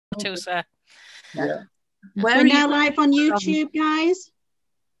too, sir. Yeah. We're now live on YouTube, guys.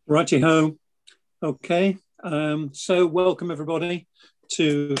 Righty-ho. Okay. So welcome everybody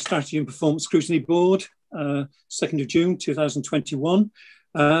to Strategy and Performance Scrutiny Board, 2nd of June 2021.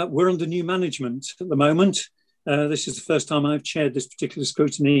 We're under new management at the moment. This is the first time I've chaired this particular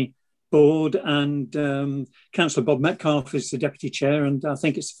scrutiny board, and Councillor Bob Metcalfe is the deputy chair, and I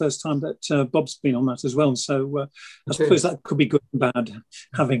think it's the first time that Bob's been on that as well. So I suppose that could be good and bad,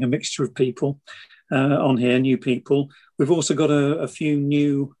 having a mixture of people on here, new people. We've also got a few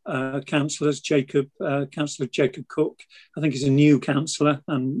new councillors. Councillor Jacob Cook, I think, is a new councillor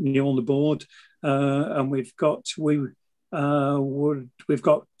and new on the board, and we've got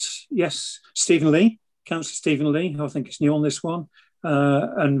Stephen Lee, Councillor Stephen Lee, who I think is new on this one.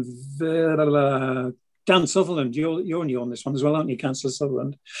 And Dan Sutherland, you're new on this one as well, aren't you, Councillor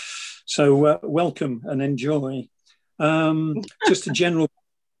Sutherland? So welcome and enjoy. Just a general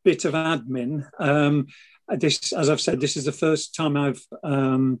bit of admin. This, as I've said, this is the first time I've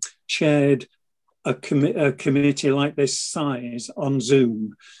chaired a committee like this size on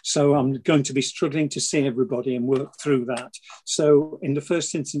Zoom. So I'm going to be struggling to see everybody and work through that. So in the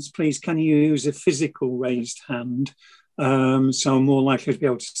first instance, please, can you use a physical raised hand? So I'm more likely to be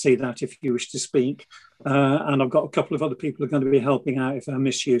able to see that if you wish to speak. And I've got a couple of other people who are going to be helping out if I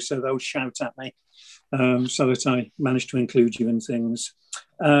miss you, so they'll shout at me so that I manage to include you in things.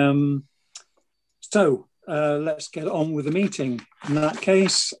 Let's get on with the meeting. In that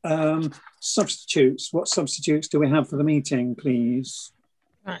case, substitutes. What substitutes do we have for the meeting, please?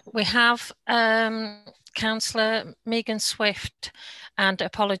 Right. We have Councillor Megan Swift, and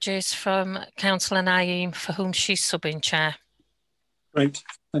apologies from Councillor Naeem, for whom she's subbing chair. Great,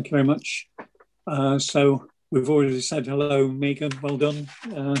 thank you very much. So we've already said hello, Megan, well done,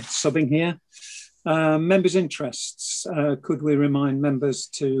 subbing here. Members' interests. Could we remind members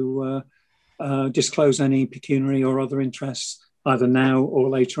to disclose any pecuniary or other interests, either now or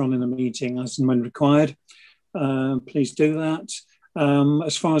later on in the meeting, as and when required? Please do that.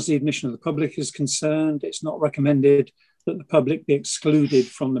 As far as the admission of the public is concerned, it's not recommended that the public be excluded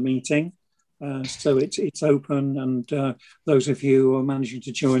from the meeting. So it's open, and those of you who are managing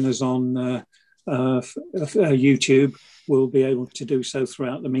to join us on YouTube will be able to do so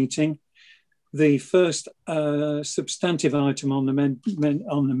throughout the meeting. The first substantive item on the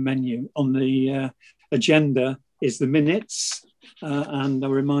agenda is the minutes. And I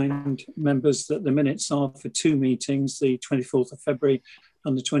remind members that the minutes are for two meetings, the 24th of February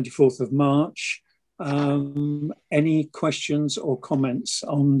and the 24th of March. Any questions or comments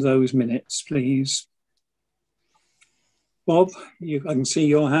on those minutes, please? Bob, I can see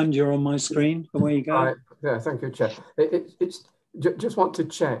your hand, you're on my screen. Away you go. Yeah, thank you, Chair. Just want to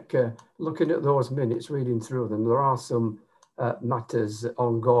check, looking at those minutes, reading through them, there are some matters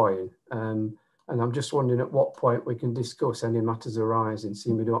ongoing. And I'm just wondering at what point we can discuss any matters arising,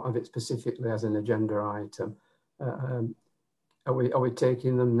 seeing we don't have it specifically as an agenda item. Are we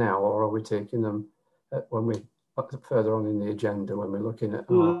taking them now, or are we taking them when we further on in the agenda when we're looking at?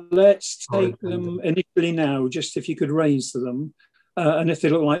 Let's take them initially now, just if you could raise them. And if they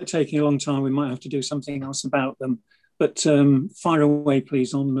look like taking a long time, we might have to do something else about them. But fire away,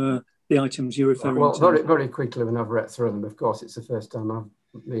 please, on the items you're referring to. Well, very quickly, when I've read through them, of course, it's the first time I've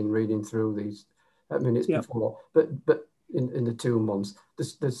been reading through these minutes before, but in the 2 months, I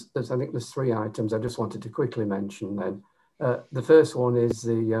think there's three items I just wanted to quickly mention then. The first one is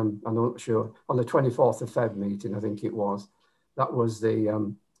I'm not sure, on the 24th of Feb meeting, I think it was, that was the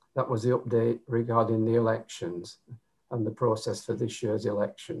update regarding the elections and the process for this year's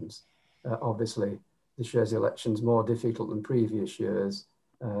elections. Obviously, this year's elections more difficult than previous years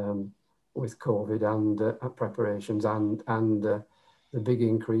with COVID and preparations and the big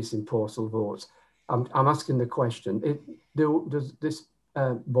increase in postal votes. I'm asking the question, does this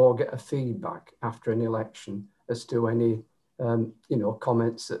board get a feedback after an election as to any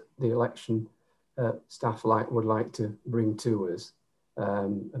comments that the election staff would like to bring to us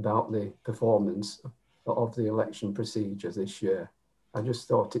about the performance of the election procedure this year? I just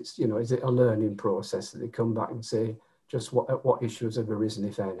thought it's, is it a learning process that they come back and say just what issues have arisen,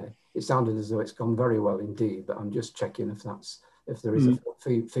 if any? It sounded as though it's gone very well indeed, but I'm just checking if there is a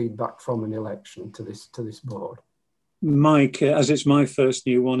feedback from an election to this board. Mike, as it's my first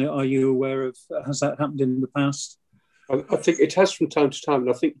new one, are you aware of, has that happened in the past? I think it has from time to time, and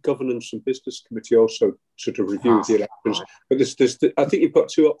I think Governance and Business Committee also sort of review the elections. But I think you've got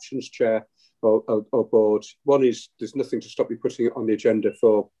two options, Chair, or Board. One is there's nothing to stop you putting it on the agenda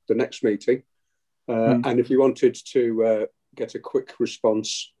for the next meeting. And if you wanted to get a quick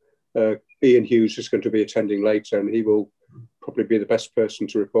response, Ian Hughes is going to be attending later, and he will probably be the best person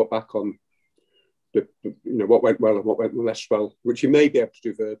to report back on what went well and what went less well, which you may be able to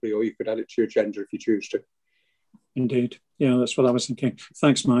do verbally, or you could add it to your agenda if you choose to. Indeed. Yeah, that's what I was thinking.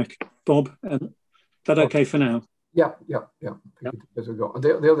 Thanks, Mike. Bob, is that okay for now? Yeah. As we got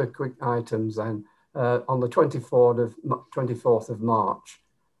the other quick items then. On the 24th of March,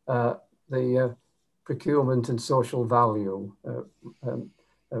 the procurement and social value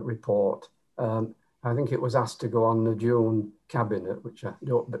report, I think it was asked to go on the June cabinet, which I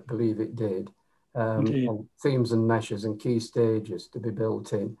don't believe it did, on themes and measures and key stages to be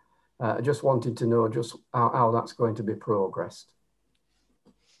built in. I just wanted to know just how that's going to be progressed.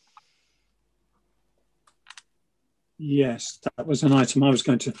 Yes, that was an item I was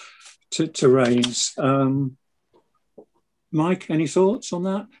going to raise. Mike, any thoughts on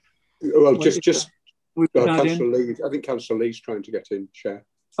that? Well, Councillor Lee. I think Councillor Lee's trying to get in, Chair.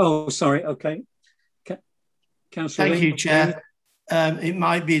 Oh, sorry. Okay. Councillor Lee. Thank you, Chair. It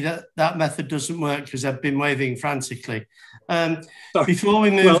might be that method doesn't work because I've been waving frantically. Before we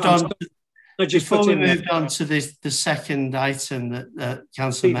moved on to the second item that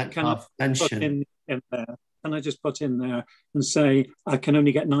Councillor Metcalfe mentioned. Can I just put in there and say I can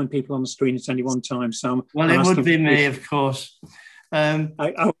only get 9 people on the screen at any one time? So it would be me, of course. I'm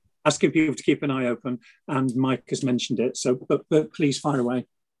asking people to keep an eye open, and Mike has mentioned it. So, but please fire away.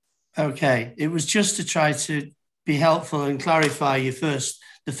 Okay, it was just to try to be helpful and clarify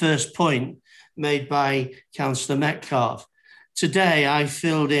the first point made by Councillor Metcalfe. Today, I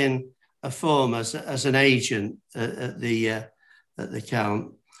filled in a form as an agent at the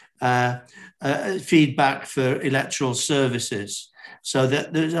count. Feedback for electoral services. So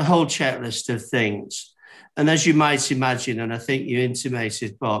that there's a whole checklist of things. And as you might imagine, and I think you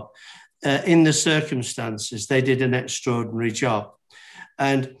intimated, Bob, in the circumstances, they did an extraordinary job.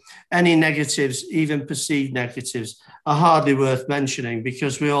 And any negatives, even perceived negatives, are hardly worth mentioning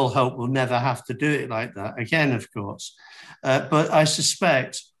because we all hope we'll never have to do it like that again, of course. But I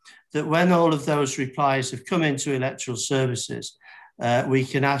suspect that when all of those replies have come into electoral services, we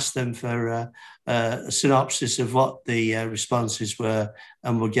can ask them for a synopsis of what the responses were,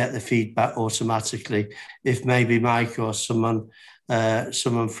 and we'll get the feedback automatically. If maybe Mike or someone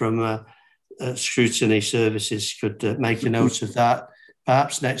from Scrutiny Services could make a note of that,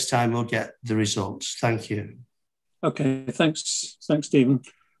 perhaps next time we'll get the results. Thank you. Okay, thanks, Stephen.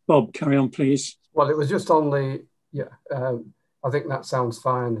 Bob, carry on, please. Well, it was just on the, I think that sounds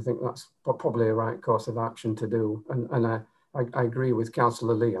fine. I think that's probably a right course of action to do. And I agree with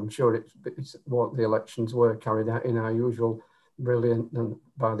Councillor Lee. I'm sure it's what the elections were carried out in our usual brilliant, and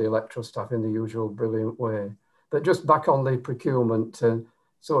by the electoral staff in the usual brilliant way. But just back on the procurement and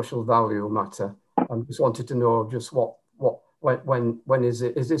social value matter, I just wanted to know just when is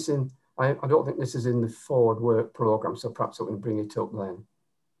it? Is this in? I don't think this is in the forward work programme, so perhaps I can bring it up then.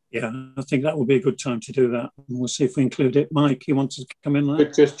 Yeah, I think that will be a good time to do that. And we'll see if we include it. Mike, you want to come in there?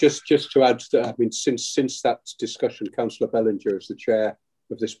 Just to add to that, I mean, since that discussion, Councillor Bellinger, as the chair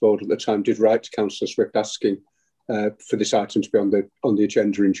of this board at the time, did write to Councillor Swift asking for this item to be on the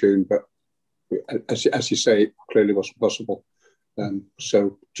agenda in June, but as you say, it clearly wasn't possible.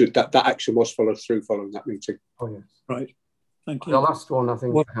 So that action was followed through following that meeting. Oh yes, right. Thank you. The last one I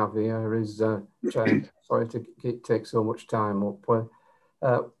think I have here is, Chair, sorry to take so much time up.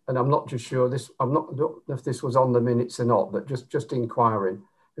 And I'm not just sure I don't know if this was on the minutes or not, but just inquiring,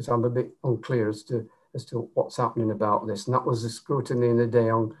 because I'm a bit unclear as to what's happening about this. And that was the scrutiny in the day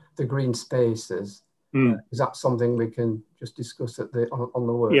on the green spaces. Is that something we can just discuss on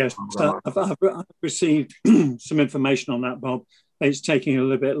the work? Yes, I've received some information on that, Bob. It's taking a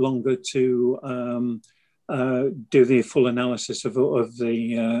little bit longer to do the full analysis of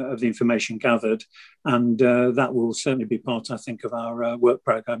the information gathered, and that will certainly be part, I think, of our work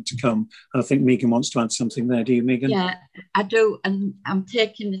programme to come. And I think Megan wants to add something there. Do you, Megan? Yeah, I do, and I'm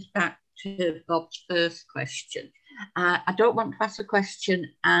taking this back to Bob's first question. I don't want to ask a question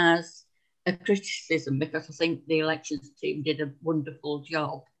as a criticism, because I think the elections team did a wonderful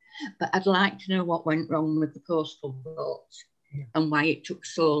job, but I'd like to know what went wrong with the postal votes and why it took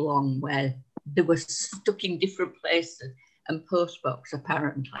so long, where they were stuck in different places and postbox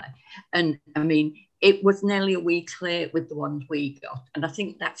apparently. And I mean, it was nearly a week late with the ones we got, and I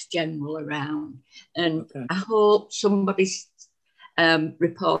think that's general around. And okay. I hope somebody's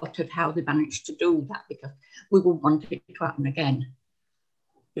reported how they managed to do that, because we wouldn't want it to happen again.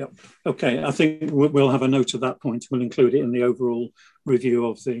 Yeah, okay. I think we'll have a note of that point. We'll include it in the overall review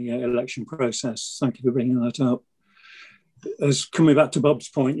of the election process. Thank you for bringing that up. As coming back to Bob's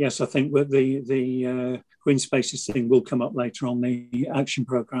point, yes, I think the green spaces thing will come up later on the action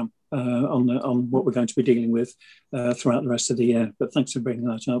programme. on what we're going to be dealing with throughout the rest of the year. But thanks for bringing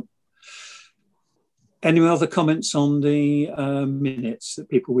that up. Any other comments on the minutes that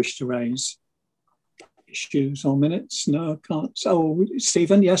people wish to raise? Issues on minutes? No, I can't. Oh,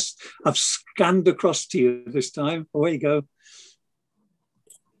 Stephen, yes, I've scanned across to you this time. Away you go.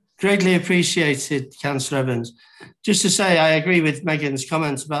 Greatly appreciated, Councillor Evans. Just to say, I agree with Megan's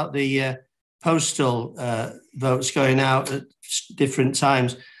comments about the postal votes going out at different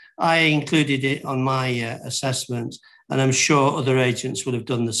times. I included it on my assessment, and I'm sure other agents will have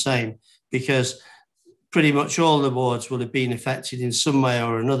done the same, because pretty much all the wards will have been affected in some way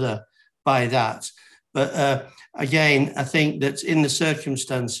or another by that. But again, I think that in the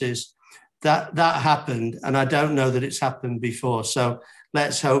circumstances that happened, and I don't know that it's happened before. So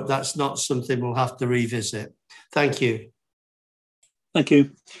let's hope that's not something we'll have to revisit. Thank you. Thank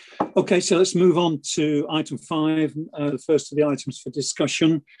you. Okay, so let's move on to item 5, the first of the items for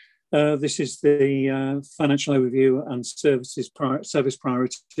discussion. This is the financial overview and service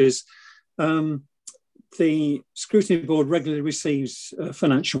priorities. The Scrutiny Board regularly receives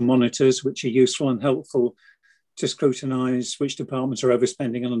financial monitors, which are useful and helpful to scrutinise which departments are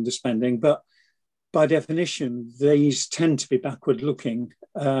overspending and underspending. But by definition, these tend to be backward-looking.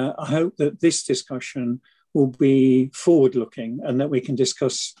 I hope that this discussion will be forward-looking and that we can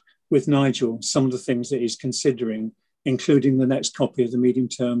discuss with Nigel some of the things that he's considering, including the next copy of the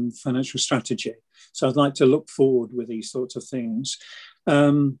medium-term financial strategy. So I'd like to look forward with these sorts of things.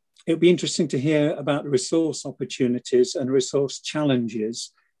 It'll be interesting to hear about the resource opportunities and resource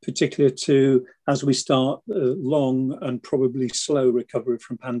challenges, particularly as we start long and probably slow recovery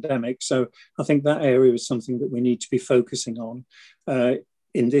from pandemic. So I think that area is something that we need to be focusing on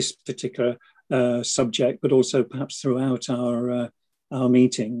in this particular subject, but also perhaps throughout our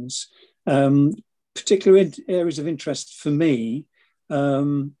meetings. Particular areas of interest for me,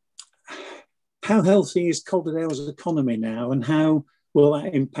 how healthy is Calderdale's economy now, and how will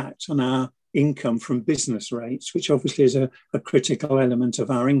that impact on our income from business rates, which obviously is a critical element of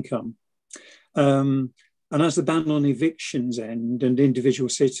our income. And as the ban on evictions end and individual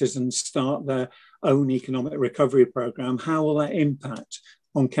citizens start their own economic recovery programme, how will that impact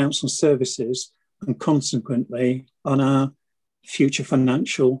on council services and consequently on our future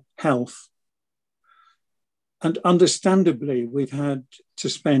financial health? And understandably, we've had to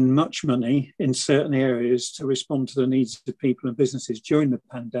spend much money in certain areas to respond to the needs of people and businesses during the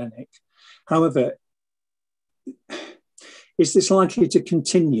pandemic. However, is this likely to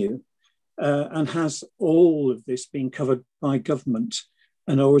continue? And has all of this been covered by government?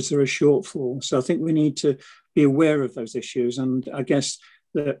 Or is there a shortfall? So I think we need to be aware of those issues. And I guess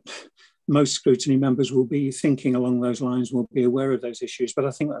that most scrutiny members will be thinking along those lines, will be aware of those issues. But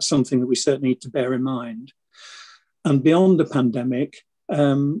I think that's something that we certainly need to bear in mind. And beyond the pandemic,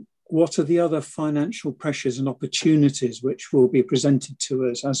 what are the other financial pressures and opportunities which will be presented to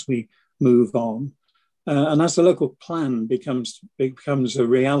us as we move on? And as the local plan becomes a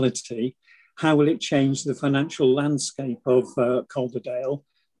reality, how will it change the financial landscape of Calderdale,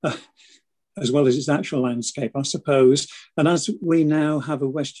 as well as its actual landscape, I suppose? And as we now have a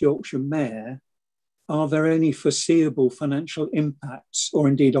West Yorkshire mayor, are there any foreseeable financial impacts or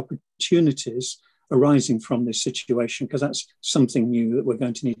indeed opportunities arising from this situation? Because that's something new that we're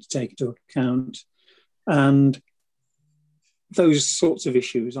going to need to take into account. And those sorts of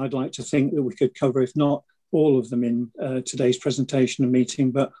issues, I'd like to think that we could cover, if not all of them in today's presentation and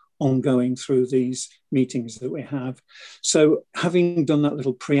meeting, but ongoing through these meetings that we have. So having done that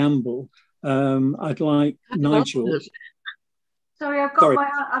little preamble, I'd like Nigel. Sorry, I've got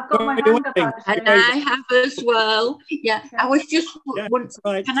my hand up. And I have as well. Yeah, I was just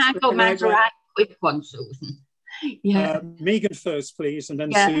right. Can I go my right quick one, Susan? Yeah. Megan first, please, and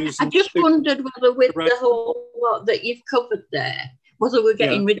then Susan. I just wondered whether with the whole lot that you've covered there, whether we're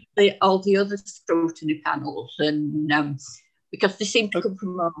getting rid of all the other scrutiny panels, and because they seem to come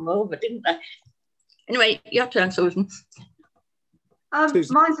from all over, didn't they? Anyway, your turn, Susan.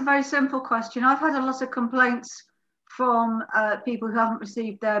 Mine's a very simple question. I've had a lot of complaints from people who haven't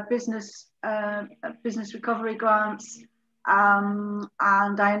received their business recovery grants, and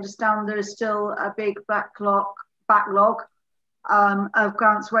I understand there is still a big backlog of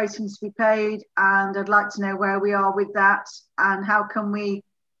grants waiting to be paid, and I'd like to know where we are with that and how can we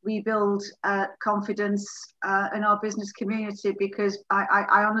rebuild confidence in our business community, because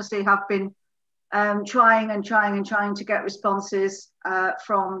I honestly have been trying to get responses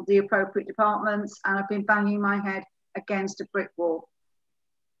from the appropriate departments, and I've been banging my head against a brick wall.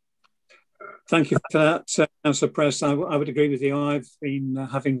 Thank you for that, Councillor Press. I would agree with you. I've been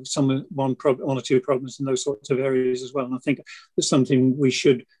having one or two problems in those sorts of areas as well, and I think it's something we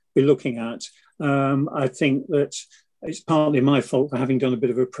should be looking at. I think that it's partly my fault for having done a bit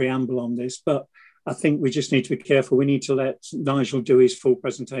of a preamble on this, but I think we just need to be careful. We need to let Nigel do his full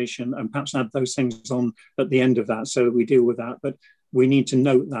presentation and perhaps add those things on at the end of that so that we deal with that. But we need to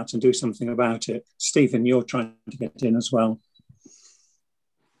note that and do something about it. Stephen, you're trying to get in as well.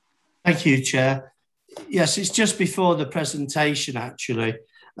 Thank you, Chair. Yes, it's just before the presentation, actually.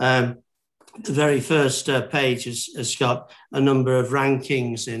 The very first page has got a number of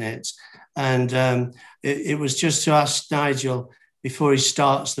rankings in it. And it was just to ask Nigel, before he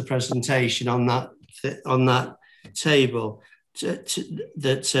starts the presentation on that table,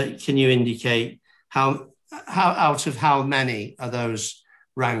 can you indicate how out of how many are those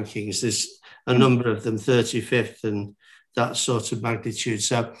rankings? There's a number of them, 35th and that sort of magnitude.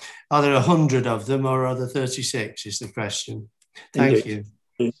 So are there 100 of them or are there 36 is the question. Thank you.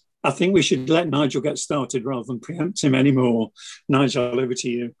 I think we should let Nigel get started rather than preempt him anymore. Nigel, over to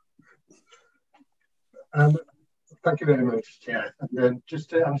you. Thank you very much, Chair. And then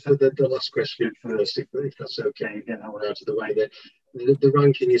just to answer the last question first, if that's okay, get that one out of the way. The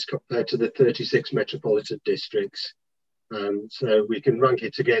ranking is compared to the 36 metropolitan districts. So we can rank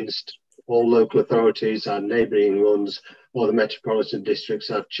it against all local authorities and neighbouring ones, or the metropolitan districts.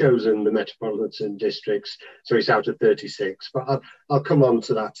 I've chosen the metropolitan districts, so it's out of 36. But I'll come on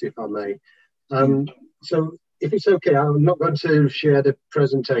to that if I may. So if it's okay, I'm not going to share the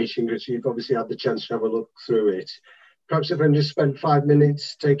presentation because you've obviously had the chance to have a look through it. Perhaps if I can just spend 5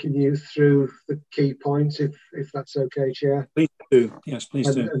 minutes taking you through the key points, if that's okay, Chair. Please do. Yes,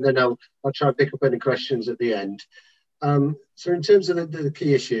 please do. And then I'll try and pick up any questions at the end. So in terms of the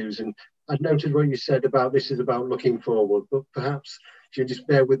key issues, and I've noted what you said about this is about looking forward, but perhaps if you just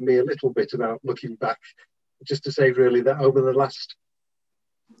bear with me a little bit about looking back, just to say really that over the last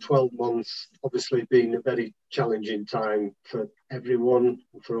 12 months, obviously been a very challenging time for everyone,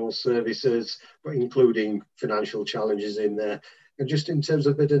 for all services, but including financial challenges in there. And just in terms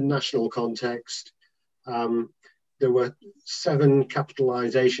of a bit of national context, there were 7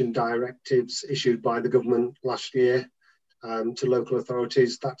 capitalisation directives issued by the government last year to local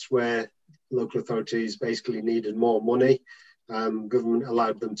authorities. That's where local authorities basically needed more money. Government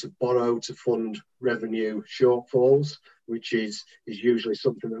allowed them to borrow to fund revenue shortfalls, which is usually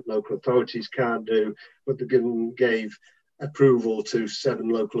something that local authorities can't do, but the government gave approval to 7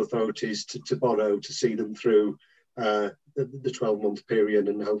 local authorities to borrow to see them through the 12-month period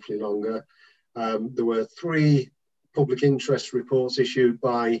and hopefully longer. There were 3 public interest reports issued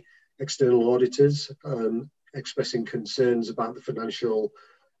by external auditors expressing concerns about the financial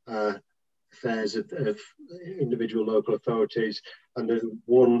affairs of individual local authorities, and there's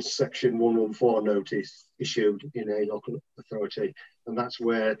 1 section 114 notice issued in a local authority, and that's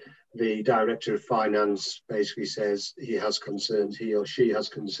where the Director of Finance basically says he or she has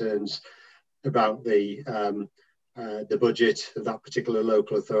concerns about the budget of that particular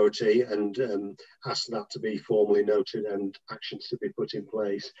local authority, and ask that to be formally noted and actions to be put in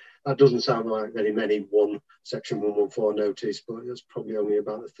place. That doesn't sound like very many section 114 notice, but it's probably only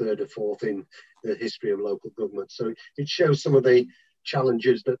about the 3rd or 4th in the history of local government. So it shows some of the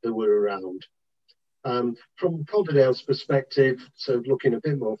challenges that there were around. From Calderdale's perspective, so looking a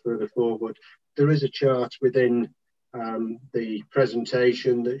bit more further forward, there is a chart within the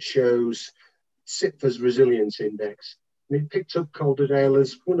presentation that shows SIPFA's resilience index. And it picked up Calderdale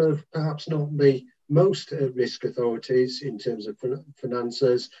as one of perhaps not the most at-risk authorities in terms of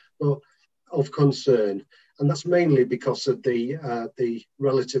finances, but of concern. And that's mainly because of the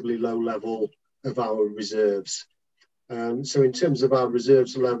relatively low level of our reserves. So in terms of our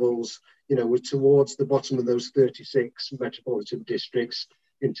reserves levels, we're towards the bottom of those 36 metropolitan districts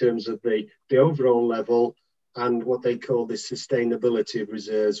in terms of the overall level and what they call the sustainability of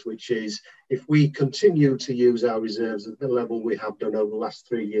reserves, which is if we continue to use our reserves at the level we have done over the last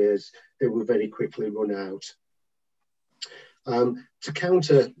 3 years, they will very quickly run out. To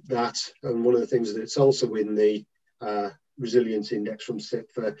counter that, and one of the things that's also in the resilience index from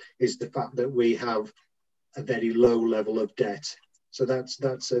SIPFA is the fact that we have a very low level of debt. So that's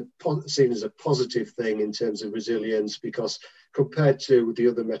seen as a positive thing in terms of resilience, because compared to the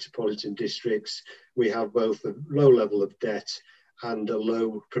other metropolitan districts, we have both a low level of debt and a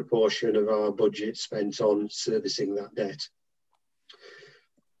low proportion of our budget spent on servicing that debt.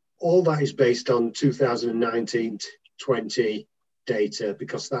 All that is based on 2019-20 data,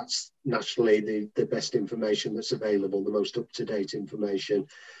 because that's nationally the best information that's available, the most up-to-date information.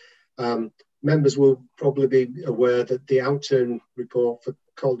 Members will probably be aware that the outturn report for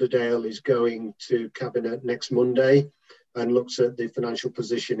Calderdale is going to Cabinet next Monday and looks at the financial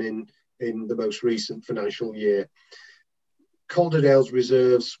position in the most recent financial year. Calderdale's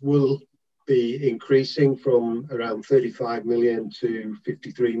reserves will be increasing from around 35 million to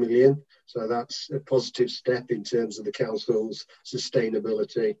 53 million. So that's a positive step in terms of the council's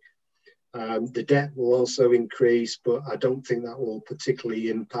sustainability. The debt will also increase, but I don't think that will particularly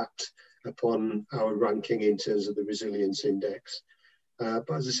impact upon our ranking in terms of the resilience index. But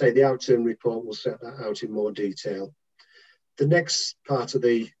as I say, the outturn report will set that out in more detail. The next part of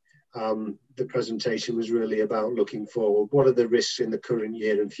the presentation was really about looking forward. What are the risks in the current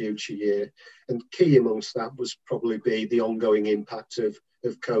year and future year? And key amongst that was probably be the ongoing impact of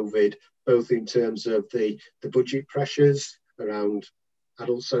COVID, both in terms of the budget pressures around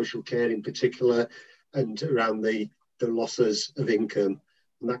adult social care in particular, and around the losses of income.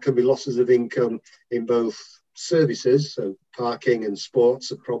 And that can be losses of income in both services, so parking and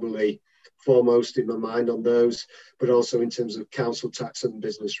sports are probably foremost in my mind on those, but also in terms of council tax and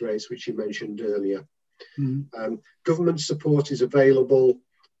business rates, which you mentioned earlier. Government support is available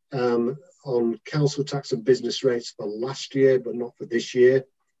on council tax and business rates for last year, but not for this year.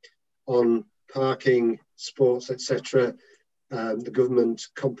 On parking, sports, etc., the government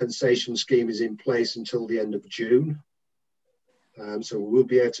compensation scheme is in place until the end of June. So we'll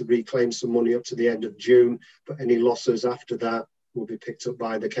be able to reclaim some money up to the end of June, but any losses after that will be picked up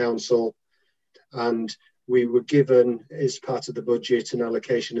by the council. And we were given, as part of the budget, an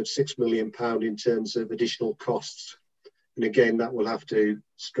allocation of £6 million in terms of additional costs. And again, that will have to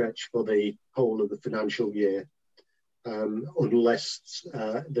stretch for the whole of the financial year, unless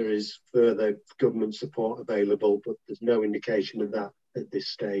there is further government support available, but there's no indication of that at this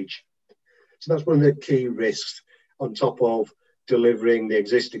stage. So that's one of the key risks, on top of delivering the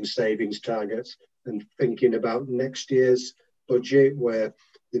existing savings targets and thinking about next year's budget, where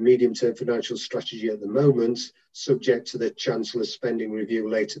the medium-term financial strategy at the moment, subject to the Chancellor's spending review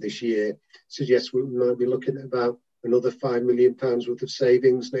later this year, suggests we might be looking at about another £5 million worth of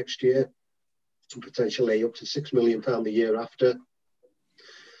savings next year, and potentially up to £6 million the year after.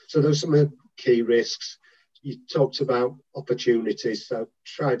 So those are some of the key risks. You talked about opportunities, so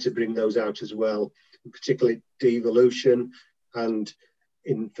try to bring those out as well, particularly devolution, and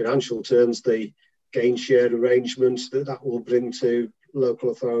in financial terms, the gain share arrangements that will bring to local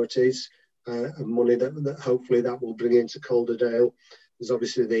authorities, and money that hopefully that will bring into Calderdale. There's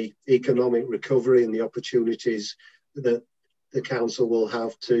obviously the economic recovery and the opportunities that the council will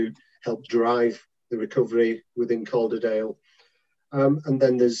have to help drive the recovery within Calderdale. And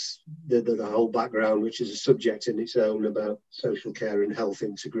then there's the whole background, which is a subject in its own, about social care and health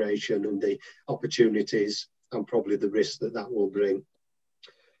integration and the opportunities and probably the risk that will bring.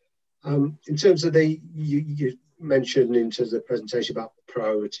 In terms of you mentioned in terms of the presentation about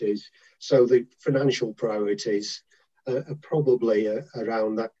priorities, so the financial priorities are probably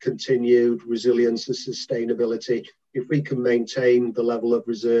around that continued resilience and sustainability. If we can maintain the level of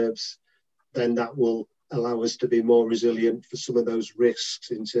reserves, then that will allow us to be more resilient for some of those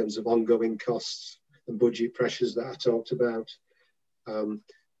risks in terms of ongoing costs and budget pressures that I talked about.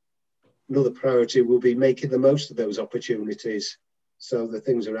 Another priority will be making the most of those opportunities. So the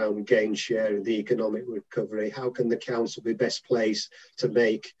things around gain share and the economic recovery, how can the council be best placed to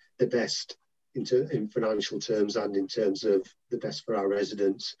make the best in financial terms and in terms of the best for our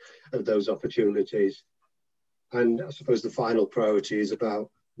residents of those opportunities? And I suppose the final priority is about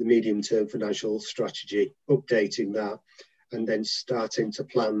the medium-term financial strategy, updating that, and then starting to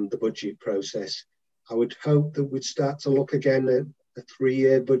plan the budget process. I would hope that we'd start to look again at a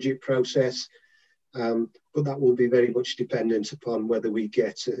 3-year budget process, but that will be very much dependent upon whether we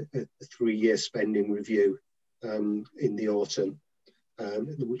get a 3-year spending review in the autumn,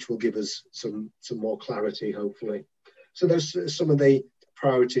 which will give us some more clarity, hopefully. So those are some of the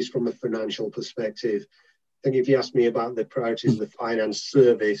priorities from a financial perspective. I think if you ask me about the priorities of the finance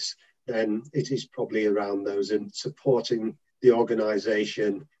service, then it is probably around those and supporting the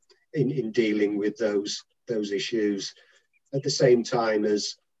organisation in dealing with those issues. At the same time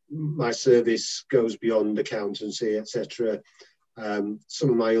as my service goes beyond accountancy, etc., some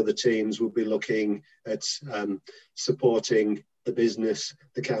of my other teams will be looking at supporting the business,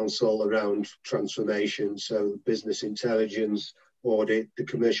 the council around transformation. So business intelligence, audit, the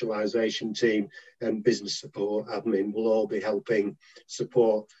commercialisation team and business support admin will all be helping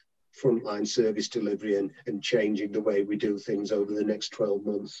support frontline service delivery and changing the way we do things over the next 12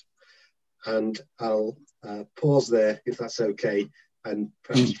 months. And I'll pause there, if that's okay, and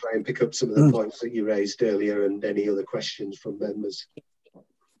perhaps try and pick up some of the points that you raised earlier and any other questions from members.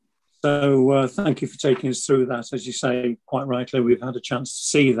 So thank you for taking us through that. As you say, quite rightly, we've had a chance to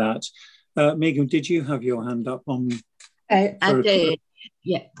see that. Megan, did you have your hand up on? I did,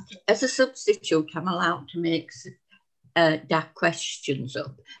 yeah. As a substitute, I'm allowed to make daft questions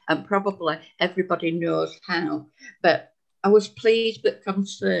up, and probably everybody knows how. But I was pleased but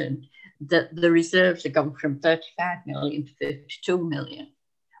concerned that the reserves have gone from 35 million to 52 million.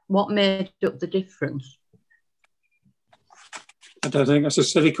 What made up the difference? I don't think that's a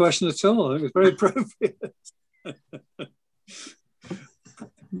silly question at all. I think it's very appropriate.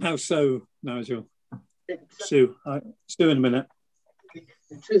 How so, Nigel? Sue in a minute.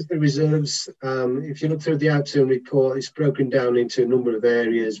 In terms of the reserves, if you look through the outturn report, it's broken down into a number of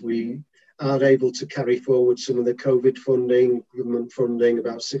areas. We are able to carry forward some of the COVID funding, government funding,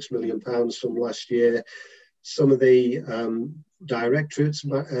 about £6 million from last year. Some of the directorates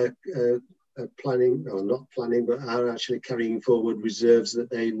planning, or not planning, but are actually carrying forward reserves that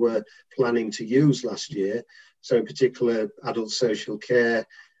they were planning to use last year. So in particular, adult social care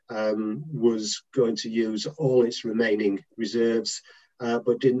was going to use all its remaining reserves,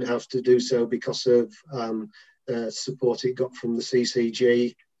 but didn't have to do so because of support it got from the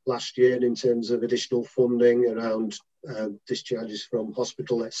CCG last year in terms of additional funding around discharges from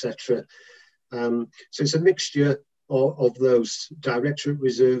hospital, etc. So it's a mixture of those directorate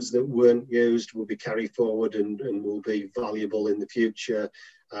reserves that weren't used will be carried forward and will be valuable in the future,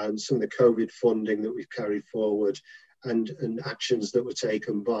 and some of the COVID funding that we've carried forward, and actions that were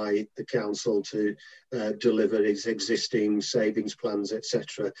taken by the council to deliver its existing savings plans,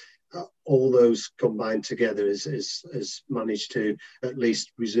 etc. All those combined together has managed to at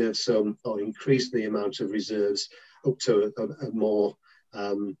least reserve some, or increase the amount of reserves up to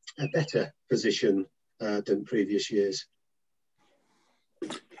a better position than previous years.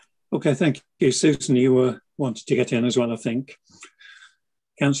 Okay, thank you. Susan, you wanted to get in as well, I think.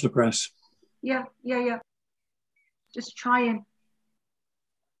 Councillor Press. Yeah. Just trying.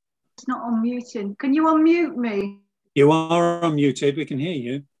 It's not unmuting. Can you unmute me? You are unmuted. We can hear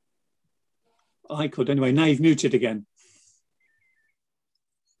you. I could anyway. Now you've muted again.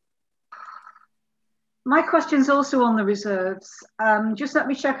 My question's also on the reserves. Just let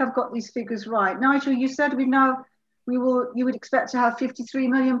me check I've got these figures right. Nigel, you said you would expect to have £53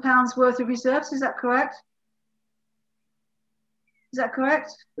 million worth of reserves. Is that correct? Is that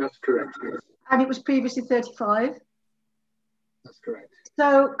correct? That's correct, yes. And it was previously 35? That's correct.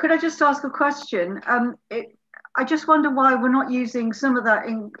 So could I just ask a question? I just wonder why we're not using some of that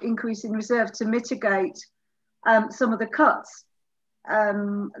increase in reserve to mitigate some of the cuts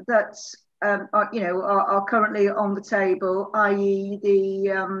that are currently on the table, i.e.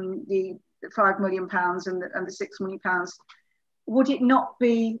 the £5 million and the £6 million. Would it not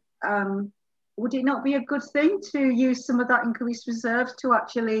be a good thing to use some of that increased reserve to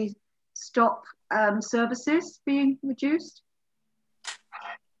actually stop services being reduced?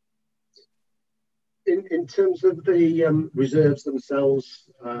 In terms of the reserves themselves,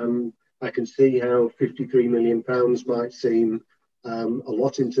 I can see how £53 million might seem a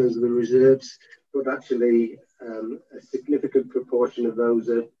lot in terms of the reserves, but actually a significant proportion of those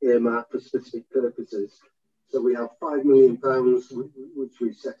are earmarked for specific purposes. So we have £5 million, which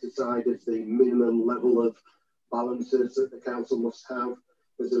we set aside as the minimum level of balances that the council must have.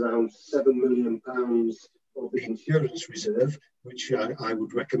 There's around £7 million of the insurance reserve, which I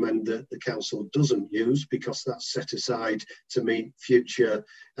would recommend that the council doesn't use, because that's set aside to meet future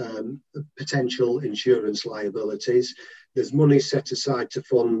potential insurance liabilities. There's money set aside to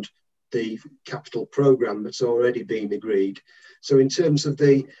fund the capital programme that's already been agreed. So in terms of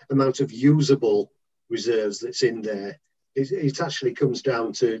the amount of usable reserves that's in there, it actually comes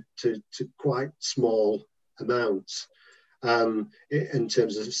down to quite small amounts in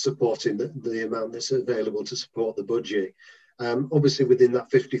terms of supporting the amount that's available to support the budget. Obviously within that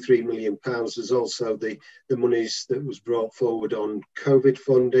 £53 million, there's also the monies that was brought forward on COVID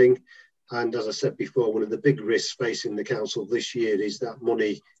funding. And as I said before, one of the big risks facing the council this year is that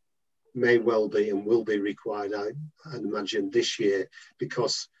money may well be and will be required, I imagine, this year,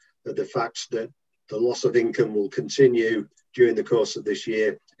 because of the fact that the loss of income will continue during the course of this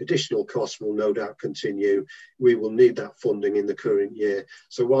year. Additional costs will no doubt continue. We will need that funding in the current year.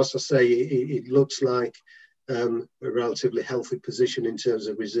 So whilst I say it looks like a relatively healthy position in terms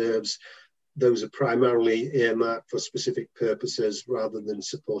of reserves, those are primarily earmarked for specific purposes rather than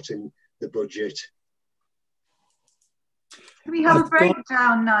supporting the budget. Could we have a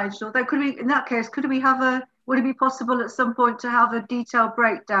breakdown, Nigel? In that case, would it be possible at some point to have a detailed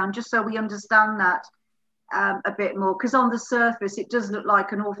breakdown, just so we understand that a bit more? Because on the surface, it does look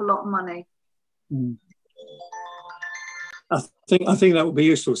like an awful lot of money. I think that would be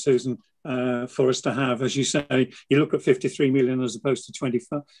useful, Susan, for us to have. As you say, you look at 53 million as opposed to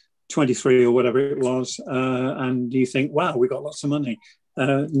 23 or whatever it was, and you think, wow, we got lots of money.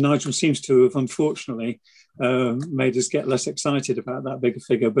 Nigel seems to have, unfortunately, made us get less excited about that bigger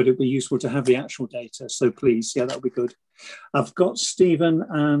figure, but it'd be useful to have the actual data. So please, yeah, that'll be good. I've got Stephen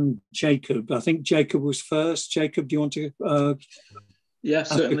and Jacob. I think Jacob was first. Jacob, do you want to yeah,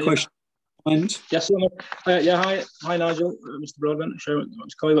 ask certainly. a question? Yes, yeah, hi, Nigel, Mr. Broadbent. Sure,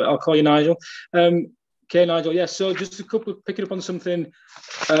 I'll call you Nigel. Okay, Nigel. Yeah, so just a couple, picking up on something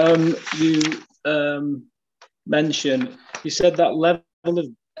you mentioned. You said that level of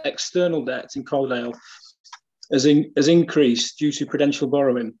external debt in Calderdale has increased due to prudential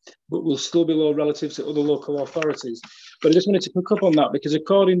borrowing, but will still be low relative to other local authorities. But I just wanted to pick up on that because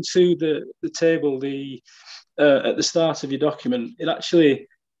according to the table, at the start of your document, it actually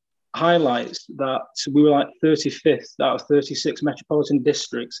highlights that we were like 35th out of 36 metropolitan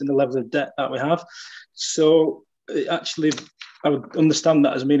districts in the level of debt that we have. So actually, I would understand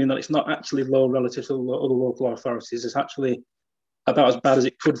that as meaning that it's not actually low relative to other local authorities. It's actually about as bad as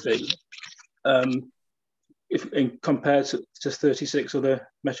it could be compared to 36 other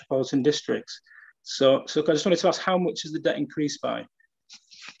metropolitan districts. So I just wanted to ask, how much has the debt increased by?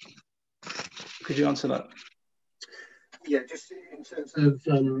 Could you answer that? Yeah, just in terms of,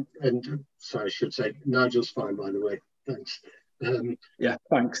 and sorry, I should say, Nigel's fine, by the way. Thanks. Yeah,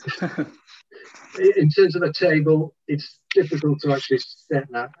 thanks. In terms of the table, it's difficult to actually set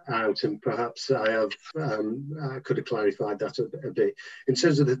that out, and perhaps I could have clarified that a bit. In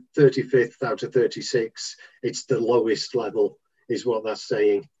terms of the 35th out of 36, it's the lowest level, is what that's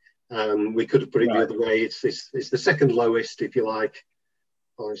saying. We could have put it the other way. It's the second lowest, if you like.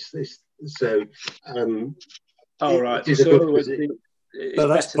 Or so. All right. So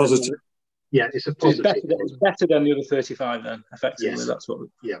that's positive. Yeah, it's a positive. It's better than the other 35 then, effectively. Yes. That's what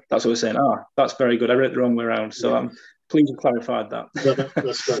we're saying. That's very good. I read it the wrong way around. So I'm pleased you clarified that. No,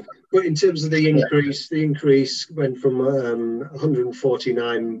 that's great. But in terms of the increase, the increase went from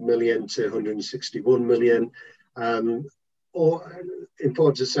 149 million to 161 million.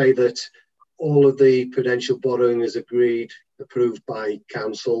 Important to say that all of the prudential borrowing is approved by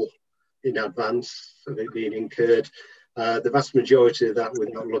council in advance of it being incurred. The vast majority of that,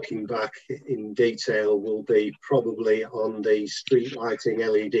 without looking back in detail, will be probably on the street lighting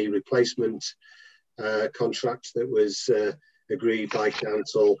LED replacement contract that was agreed by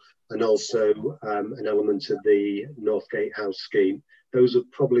council, and also an element of the Northgate House scheme. Those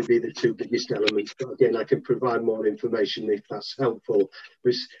would probably be the two biggest elements, but again, I can provide more information if that's helpful.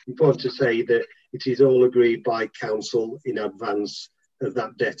 But it's important to say that it is all agreed by council in advance of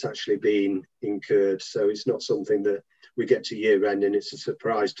that debt actually being incurred. So it's not something that we get to year end and it's a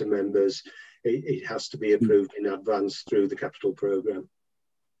surprise to members. It has to be approved in advance through the capital programme.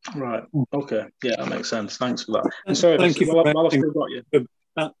 Right. Okay. Yeah, that makes sense. Thanks for that. And sorry, thank you. While I've still got you.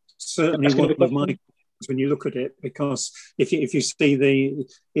 That's certainly one of my when you look at it, because if you see the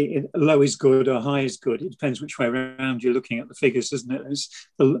low is good or high is good, it depends which way around you're looking at the figures, doesn't it? It's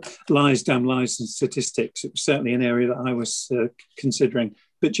the lies, damn lies and statistics. It was certainly an area that I was considering.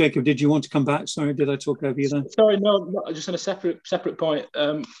 But Jacob, did you want to come back? Sorry, did I talk over you then? Sorry, no, just on a separate point.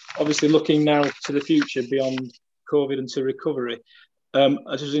 Obviously looking now to the future beyond COVID and to recovery, I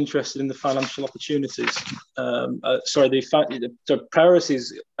was just interested in the financial opportunities. The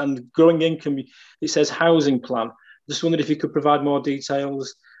priorities and growing income. It says housing plan. Just wondered if you could provide more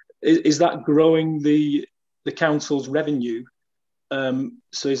details. Is that growing the council's revenue?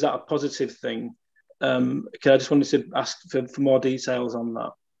 So is that a positive thing? I just wanted to ask for more details on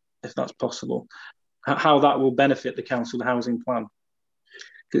that, if that's possible. How that will benefit the council, the housing plan.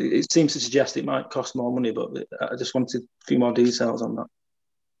 It seems to suggest it might cost more money, but I just wanted a few more details on that.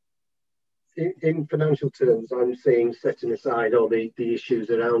 In financial terms, I'm seeing, setting aside all the issues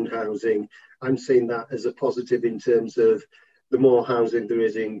around housing, I'm seeing that as a positive in terms of the more housing there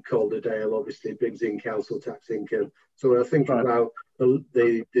is in Calderdale, obviously brings in council tax income. So when I think about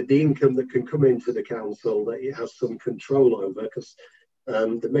the income that can come into the council, that it has some control over, because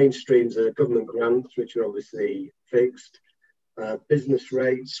the main streams are government grants, which are obviously fixed, business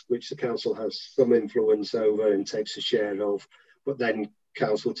rates, which the council has some influence over and takes a share of, but then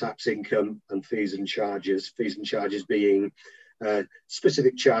council tax income and fees and charges being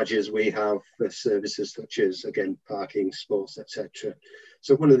specific charges we have for services such as, again, parking, sports, etc.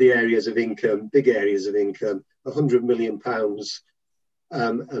 So one of the areas of income, big areas of income, £100 million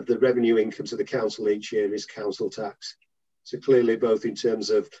of the revenue income to the council each year is council tax. So clearly both in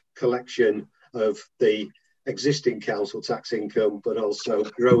terms of collection of the existing council tax income, but also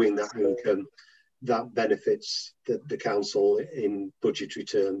growing that income, that benefits the council in budgetary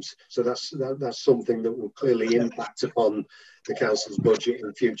terms. So that's something that will clearly impact upon the council's budget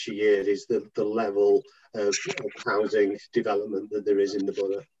in future years, is the level of housing development that there is in the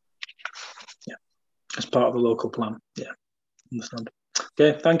borough. Yeah, as part of the local plan. Yeah, understand.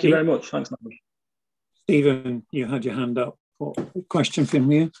 Okay, thank you very much. Thanks, Nigel. Stephen, you had your hand up. What question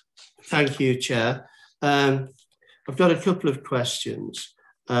from you? Thank you, Chair. I've got a couple of questions.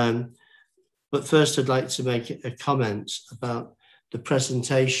 But first, I'd like to make a comment about the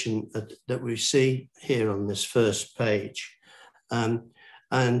presentation that we see here on this first page.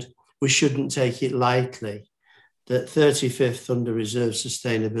 And we shouldn't take it lightly that 35th under reserve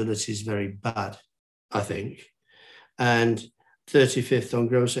sustainability is very bad, I think. And 35th on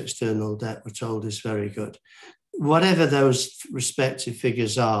gross external debt, we're told, is very good. Whatever those respective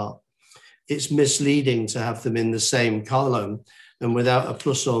figures are, it's misleading to have them in the same column and without a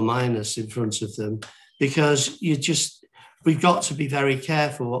plus or minus in front of them, because we've got to be very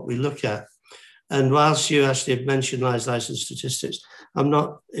careful what we look at. And whilst you actually have mentioned lies and statistics, I'm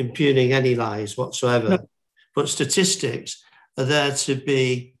not impugning any lies whatsoever, no. But statistics are there to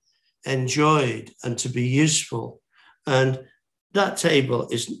be enjoyed and to be useful. And that table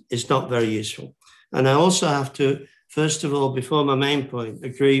is not very useful. And I also have to, first of all, before my main point,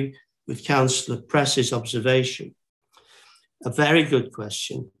 agree with Councillor Press's observation. A very good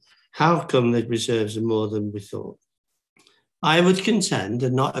question. How come the reserves are more than we thought? I would contend,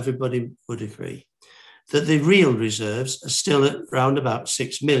 and not everybody would agree, that the real reserves are still at around about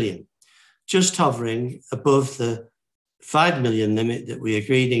 6 million, just hovering above the 5 million limit that we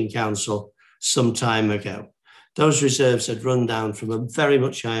agreed in council some time ago. Those reserves had run down from a very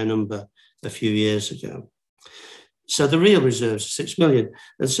much higher number a few years ago. So the real reserves are 6 million.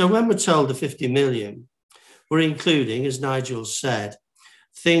 And so when we're told the 50 million, we're including, as Nigel said,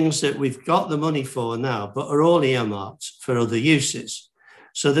 things that we've got the money for now, but are all earmarked for other uses.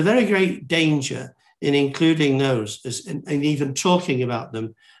 So the very great danger in including those and even talking about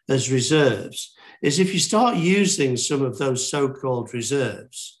them as reserves is if you start using some of those so-called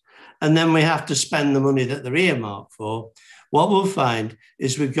reserves, and then we have to spend the money that they're earmarked for, what we'll find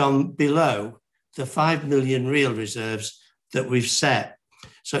is we've gone below the 5 million real reserves that we've set.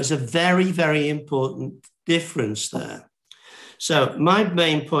 So it's a very, very important difference there. So my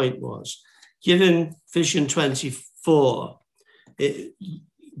main point was, given Vision 24,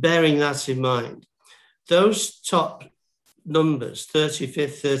 bearing that in mind, those top numbers,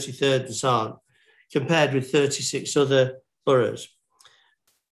 35th, 33rd and so on, compared with 36 other boroughs,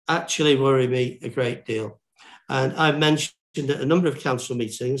 actually worry me a great deal. And I've mentioned at a number of council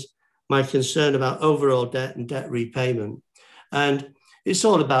meetings my concern about overall debt and debt repayment. And it's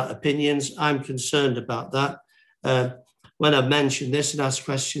all about opinions. I'm concerned about that. When I've mentioned this and asked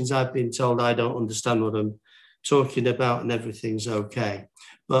questions, I've been told I don't understand what I'm talking about and everything's okay.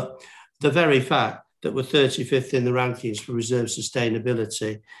 But the very fact that we're 35th in the rankings for reserve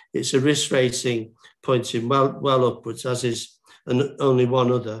sustainability, it's a risk rating pointing well upwards, as is only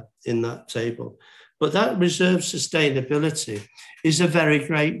one other in that table. But that reserve sustainability is a very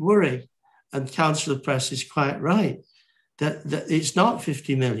great worry. And Councillor Press is quite right that it's not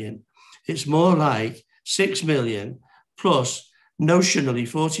 50 million. It's more like 6 million plus notionally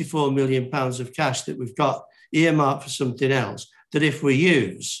 44 million pounds of cash that we've got earmarked for something else, that if we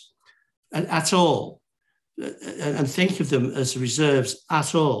use at all and think of them as reserves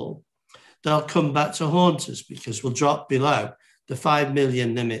at all, they'll come back to haunt us because we'll drop below the 5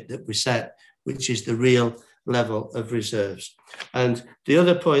 million limit that we set, which is the real level of reserves. And the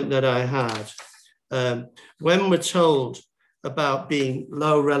other point that I had, when we're told about being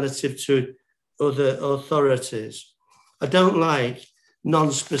low relative to other authorities, I don't like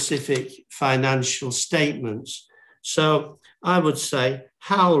non-specific financial statements. So I would say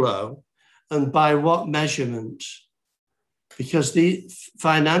how low and by what measurement, because the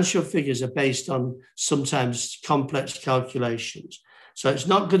financial figures are based on sometimes complex calculations. So it's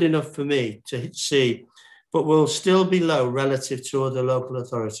not good enough for me to see, but we'll still be low relative to other local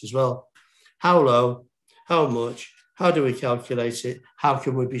authorities. Well, how low, how much, how do we calculate it? How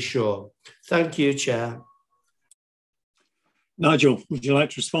can we be sure? Thank you, Chair. Nigel, would you like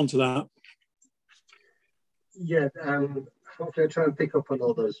to respond to that? Yeah, hopefully I'll try and pick up on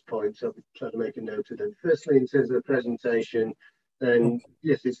all those points. I'll try to make a note of them. Firstly, in terms of the presentation, then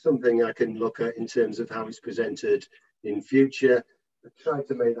yes, it's something I can look at in terms of how it's presented in future. I tried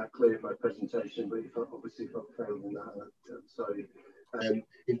to make that clear in my presentation, but if I failed in that, I'm sorry.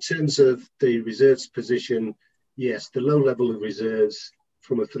 In terms of the reserves position, yes, the low level of reserves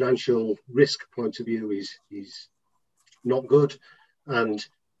from a financial risk point of view is not good. And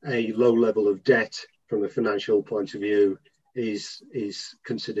a low level of debt from a financial point of view is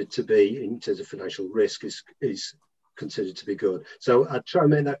considered to be, in terms of financial risk, is considered to be good. So I'd try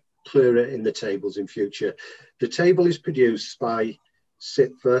and make that clearer in the tables in future. The table is produced by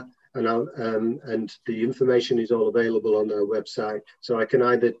CIPFA, and the information is all available on our website. So I can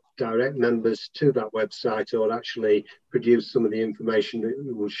either direct members to that website or actually produce some of the information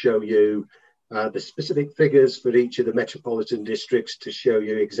that will show you the specific figures for each of the metropolitan districts to show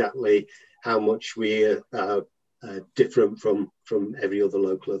you exactly how much we are different from every other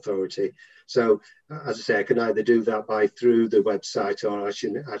local authority. So as I say, I can either do that through the website, or I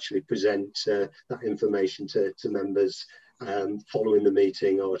should actually present that information to members following the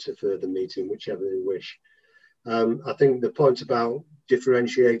meeting or at a further meeting, whichever they wish. I think the point about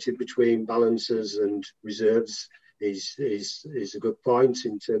differentiating between balances and reserves is a good point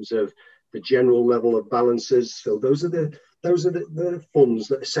in terms of the general level of balances. So those are the funds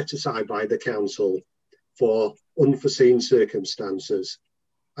that are set aside by the council for unforeseen circumstances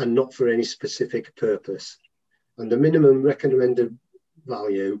and not for any specific purpose. And the minimum recommended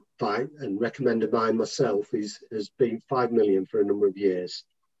value recommended by myself has been 5 million for a number of years.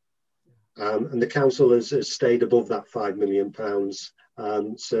 And the council has stayed above that £5 million,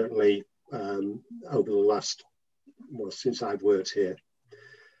 certainly over the last, since I've worked here.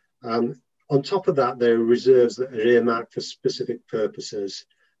 On top of that, there are reserves that are earmarked for specific purposes.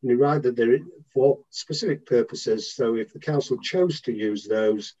 And you're right that they're for specific purposes. So if the council chose to use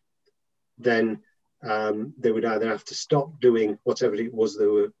those, then they would either have to stop doing whatever it was they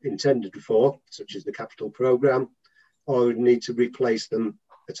were intended for, such as the capital programme, or would need to replace them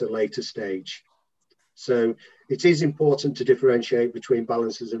at a later stage. So it is important to differentiate between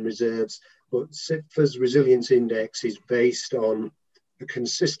balances and reserves, but CIPFA's resilience index is based on a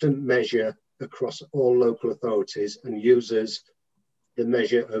consistent measure across all local authorities and uses the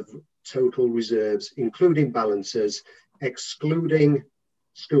measure of total reserves, including balances, excluding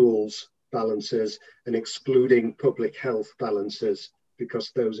schools balances and excluding public health balances,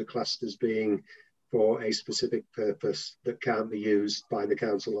 because those are classed as being for a specific purpose that can't be used by the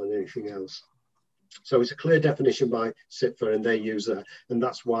council on anything else. So it's a clear definition by CIPFA, and they use that, and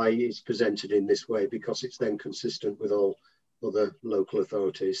that's why it's presented in this way, because it's then consistent with all other local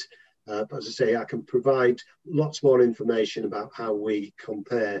authorities. But as I say, I can provide lots more information about how we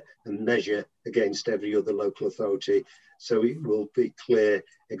compare and measure against every other local authority, so it will be clear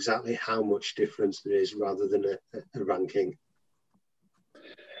exactly how much difference there is rather than a ranking.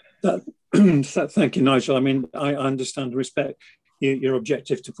 Thank you, Nigel. I mean, I understand and respect your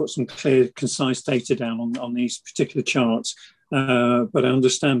objective to put some clear, concise data down on these particular charts, but I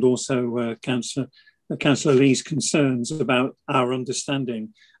understand also Councillor Lee's concerns about our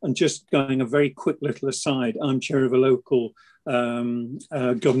understanding. And just going a very quick little aside, I'm chair of a local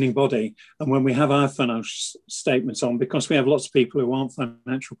governing body, and when we have our financial statements on, because we have lots of people who aren't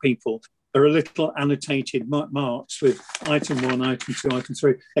financial people, there are little annotated marks with item 1, item 2, item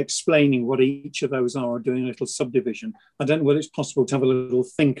 3, explaining what each of those are, doing a little subdivision. I don't know whether it's possible to have a little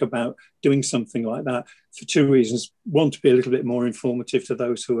think about doing something like that for two reasons. One, to be a little bit more informative to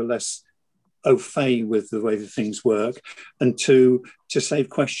those who are less au fait with the way that things work, and two, to save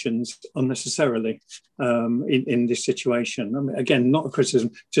questions unnecessarily in this situation. I mean, again, not a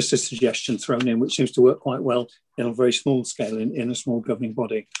criticism, just a suggestion thrown in, which seems to work quite well in a very small scale in a small governing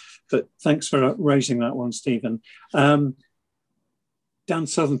body. But thanks for raising that one, Stephen. Dan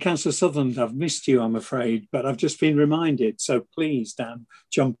Sutherland, Councillor Sutherland, I've missed you, I'm afraid, but I've just been reminded. So please, Dan,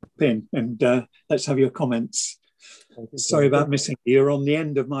 jump in and let's have your comments. Sorry about missing you. You're on the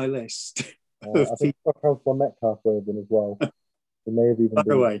end of my list. I think Councillor Metcalfe waved in as well. It may have even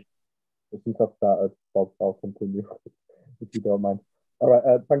been away. Since I've started, Bob, I'll continue if you don't mind. All right,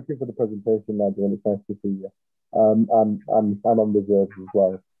 thank you for the presentation, Nigel, and it's nice to see you. I'm on reserves as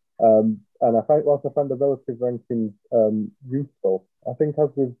well. And whilst I find the relative rankings useful, I think as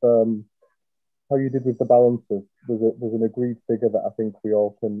with how you did with the balances, there's an agreed figure that I think we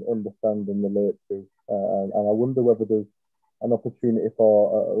all can understand and relate to. And I wonder whether there's an opportunity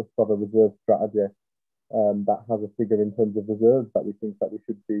for a sort of reserve strategy that has a figure in terms of reserves that we think that we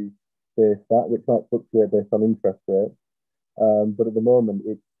should be based at, which might fluctuate based on interest rates. But at the moment,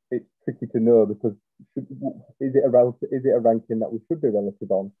 it's tricky to know, because is it a ranking that we should be relative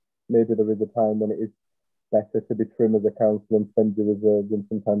on? Maybe there is a time when it is better to be trim as a council and spend your reserves, and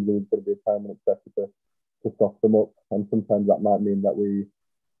sometimes there is going to be a time when it's better to stock them up, and sometimes that might mean that we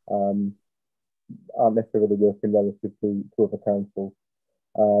aren't necessarily working relative to other councils.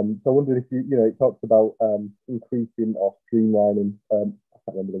 So I wondered if it talks about increasing or streamlining, I can't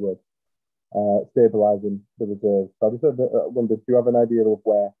remember the word, stabilising the reserves. So I just wondered, do you have an idea of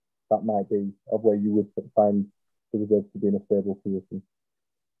where that might be, of where you would find the reserves to be in a stable position?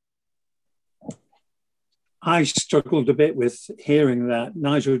 I struggled a bit with hearing that.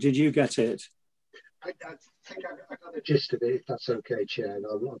 Nigel, did you get it? I think I got the gist of it, if that's okay, Chair, and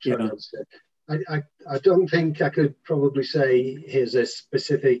I'll try and answer. I don't think I could probably say here's a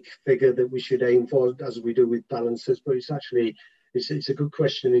specific figure that we should aim for, as we do with balances, but it's a good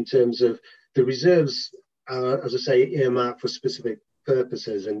question in terms of the reserves are, as I say, earmarked for specific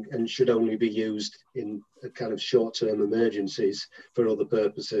purposes and should only be used in a kind of short-term emergencies for other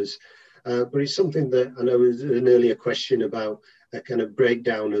purposes. But it's something that I know was an earlier question about a kind of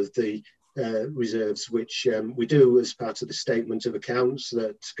breakdown of the reserves, which we do as part of the statement of accounts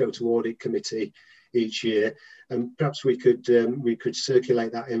that go to audit committee each year, and perhaps we could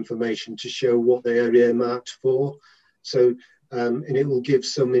circulate that information to show what they are earmarked for. So and it will give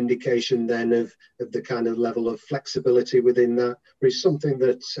some indication then of the kind of level of flexibility within that. But it's something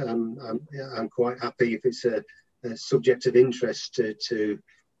that I'm quite happy, if it's a subject of interest to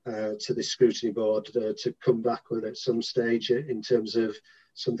the scrutiny board, to come back with at some stage in terms of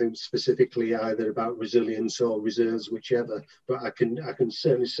something specifically either about resilience or reserves, whichever. But I can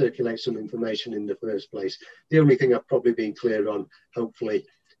certainly circulate some information in the first place. The only thing I've probably been clear on, hopefully,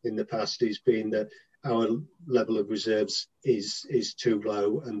 in the past is being that our level of reserves is too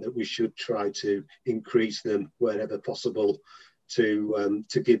low, and that we should try to increase them wherever possible to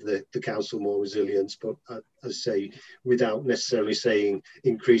give the council more resilience. But as I say, without necessarily saying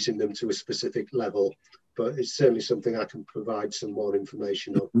increasing them to a specific level, but it's certainly something I can provide some more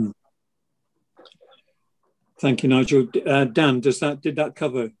information on. Thank you, Nigel. Dan, did that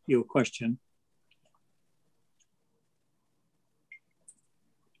cover your question?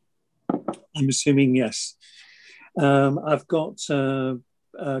 I'm assuming yes. I've got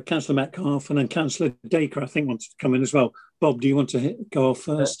Councillor Metcalfe and then Councillor Dacre, I think, wanted to come in as well. Bob, do you want to go off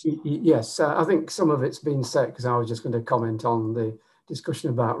first? Yes, I think some of it's been said, because I was just going to comment on the discussion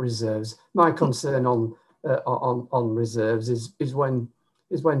about reserves. My concern on reserves is when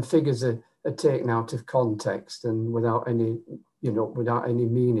figures are taken out of context and without any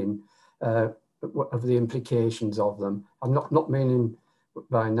meaning of the implications of them. I'm not meaning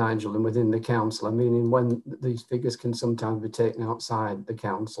by Nigel and within the council. I mean, when these figures can sometimes be taken outside the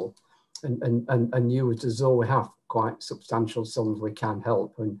council and used as though we have quite substantial sums we can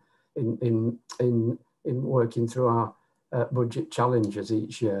help in working through our budget challenges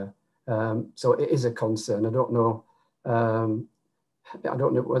each year. So it is a concern. I don't know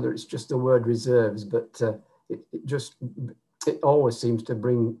whether it's just the word reserves, but it always seems to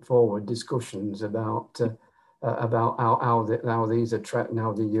bring forward discussions about how these are tracked and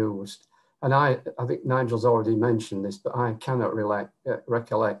how they're used. And I think Nigel's already mentioned this, but I cannot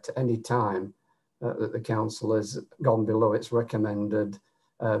recollect any time that the council has gone below its recommended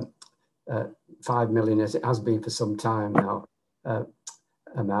 5 million, as it has been for some time now,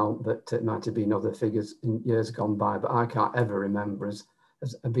 amount, but it might have been other figures in years gone by, but I can't ever remember as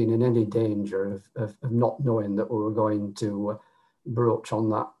being in any danger of not knowing that we were going to broach on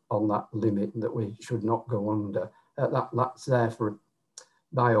that limit that we should not go under. That's there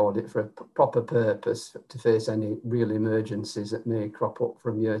by audit for a proper purpose, to face any real emergencies that may crop up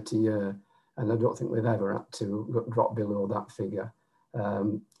from year to year. And I don't think we've ever had to drop below that figure.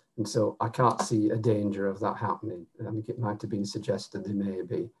 And so I can't see a danger of that happening. I think it might have been suggested there may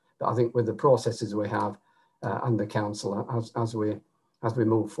be. But I think with the processes we have and the council, as we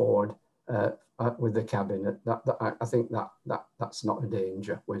move forward with the cabinet, I think that's not a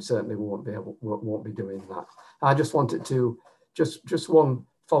danger. We certainly won't be doing that. I just wanted to just one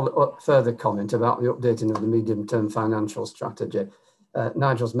further comment about the updating of the medium-term financial strategy.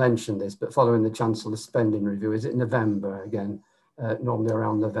 Nigel's mentioned this, but following the Chancellor's spending review, is it November again? Normally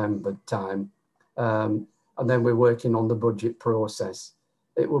around November time, and then we're working on the budget process.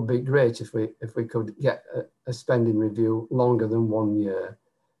 It would be great if we could get a spending review longer than 1 year.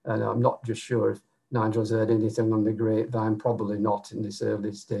 And I'm not just sure if Nigel's heard anything on the grapevine, probably not in this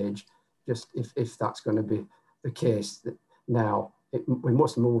early stage. Just if that's going to be the case now, we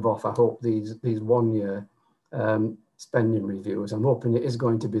must move off, I hope, these 1 year spending reviews. I'm hoping it is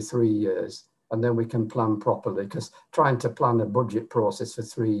going to be 3 years, and then we can plan properly, because trying to plan a budget process for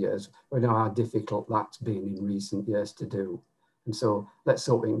 3 years, we know how difficult that's been in recent years to do. And so let's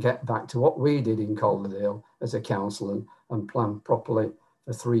hope we can get back to what we did in Calderdale as a council and plan properly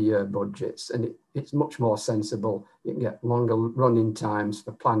for 3-year budgets. And it's much more sensible. You can get longer running times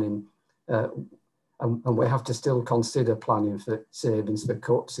for planning. And we have to still consider planning for savings, for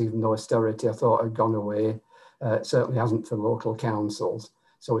cuts, even though austerity, I thought, had gone away. It certainly hasn't for local councils.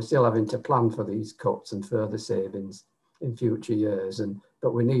 So we're still having to plan for these cuts and further savings in future years.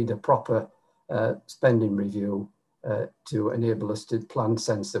 But we need a proper spending review to enable us to plan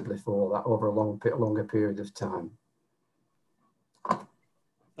sensibly for that over a longer period of time.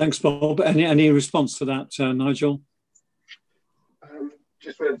 Thanks, Bob. Any response to that, Nigel?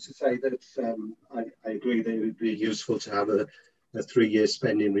 Just wanted to say that I agree that it would be useful to have a 3-year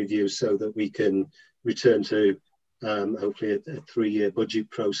spending review so that we can return to hopefully a 3-year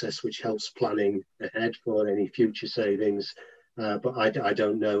budget process, which helps planning ahead for any future savings. But I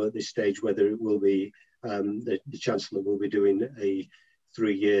don't know at this stage whether it will be the Chancellor will be doing a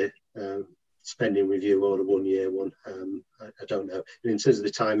 3-year spending review or a 1-year one. I don't know. And in terms of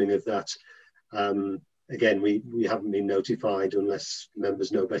the timing of that, again, we haven't been notified, unless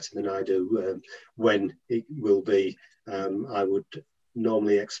members know better than I do, when it will be. I would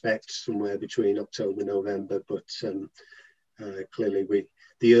normally expect somewhere between October and November, but clearly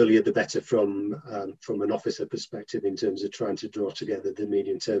the earlier the better from an officer perspective in terms of trying to draw together the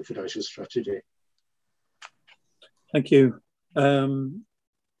medium-term financial strategy. Thank you.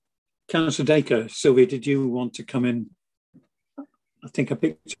 Councillor Dacre. Sylvia, did you want to come in? I think I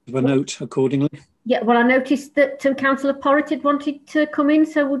picked up a note accordingly. Yeah, well, I noticed that Councillor Porritt had wanted to come in,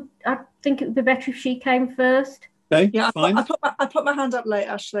 so I think it would be better if she came first. Okay, yeah, fine. I put my hand up late,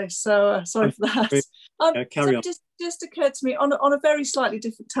 Ashley, so sorry for that. Carry on. Just occurred to me on a very slightly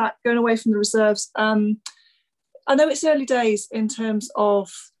different tack, going away from the reserves. I know it's early days in terms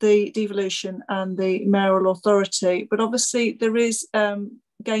of the devolution and the mayoral authority, but obviously there is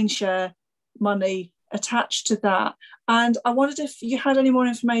gain share money attached to that. And I wondered if you had any more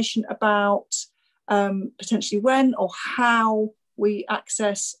information about potentially when or how we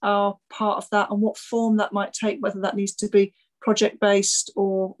access our part of that and what form that might take, whether that needs to be project-based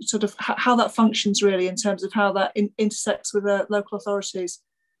or sort of how that functions really in terms of how that intersects with the local authorities.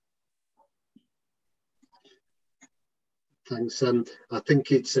 Thanks. I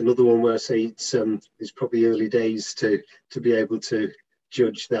think it's another one where I say it's probably early days to be able to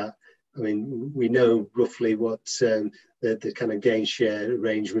judge that. I mean, we know roughly what the kind of gain share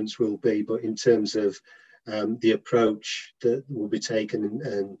arrangements will be, but in terms of the approach that will be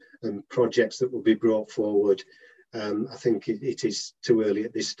taken and projects that will be brought forward, I think it is too early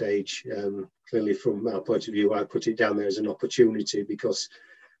at this stage. Clearly, from our point of view, I put it down there as an opportunity because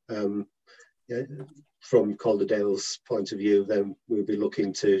from Calderdale's point of view, then we'll be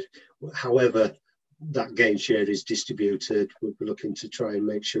looking to, however that gain share is distributed, we'll be looking to try and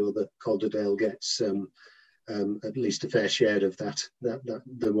make sure that Calderdale gets at least a fair share of that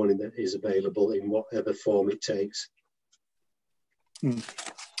the money that is available in whatever form it takes.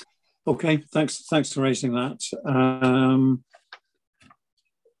 Okay, thanks for raising that.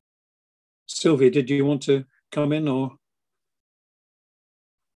 Sylvia, did you want to come in or?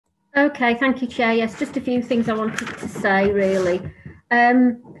 Okay, thank you, Chair. Yes, just a few things I wanted to say, really.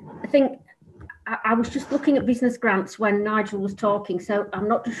 I think I was just looking at business grants when Nigel was talking, so I'm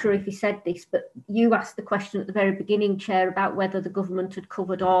not too sure if he said this, but you asked the question at the very beginning, Chair, about whether the government had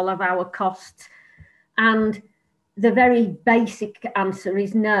covered all of our costs. And the very basic answer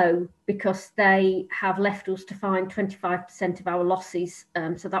is no, because they have left us to find 25% of our losses.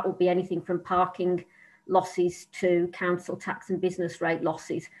 So that will be anything from parking losses to council tax and business rate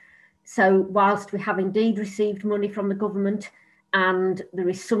losses. So whilst we have indeed received money from the government, and there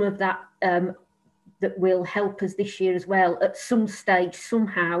is some of that that will help us this year as well, at some stage,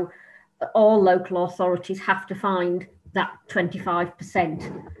 somehow, all local authorities have to find that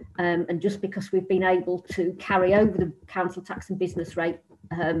 25%. And just because we've been able to carry over the council tax and business rate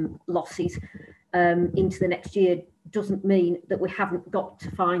losses into the next year doesn't mean that we haven't got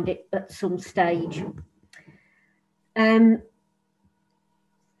to find it at some stage.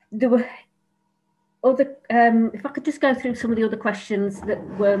 There were other, if I could just go through some of the other questions that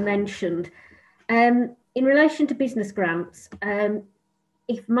were mentioned. In relation to business grants,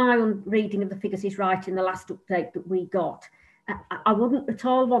 if my reading of the figures is right in the last update that we got, I wouldn't at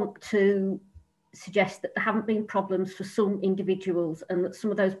all want to suggest that there haven't been problems for some individuals and that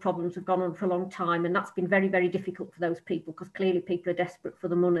some of those problems have gone on for a long time, and that's been very, very difficult for those people because clearly people are desperate for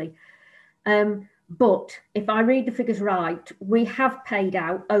the money. But if I read the figures right, we have paid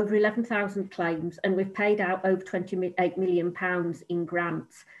out over 11,000 claims and we've paid out over £28 million in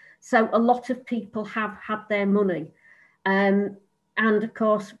grants. So a lot of people have had their money. And of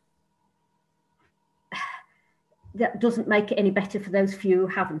course, that doesn't make it any better for those few who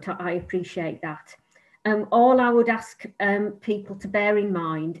haven't. I appreciate that. All I would ask people to bear in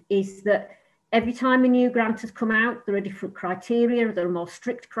mind is that every time a new grant has come out, there are different criteria, there are more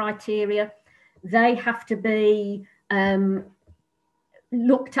strict criteria. They have to be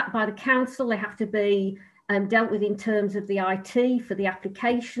looked at by the council. They have to be dealt with in terms of the IT for the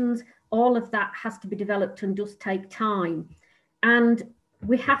applications. All of that has to be developed and does take time. And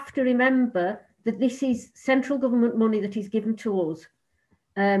we have to remember that this is central government money that is given to us.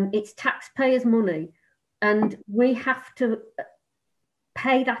 It's taxpayers' money, and we have to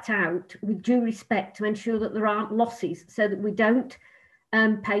pay that out with due respect to ensure that there aren't losses, so that we don't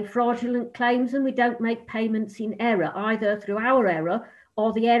pay fraudulent claims and we don't make payments in error, either through our error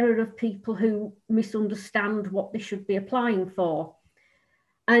or the error of people who misunderstand what they should be applying for.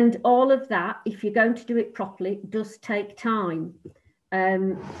 And all of that, if you're going to do it properly, does take time.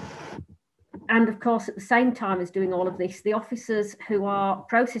 And of course, at the same time as doing all of this, the officers who are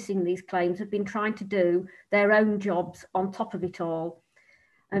processing these claims have been trying to do their own jobs on top of it all.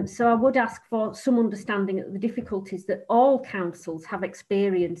 So I would ask for some understanding of the difficulties that all councils have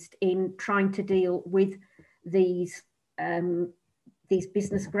experienced in trying to deal with these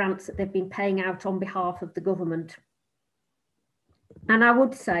business grants that they've been paying out on behalf of the government. And I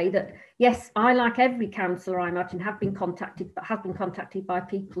would say that, yes, I, like every councillor, I imagine, have been contacted by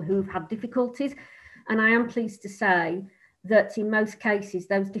people who've had difficulties. And I am pleased to say that in most cases,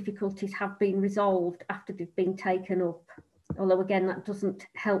 those difficulties have been resolved after they've been taken up. Although, again, that doesn't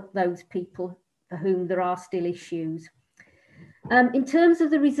help those people for whom there are still issues. In terms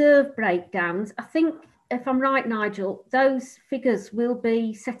of the reserve breakdowns, I think, if I'm right, Nigel, those figures will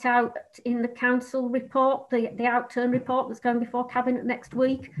be set out in the council report, the outturn report that's going before Cabinet next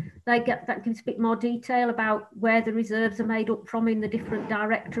week. That gives a bit more detail about where the reserves are made up from in the different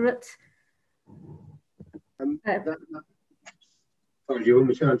directorates. Do you want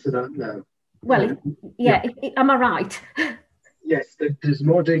me to answer that now? Well, yeah. Am I right? Yes, there's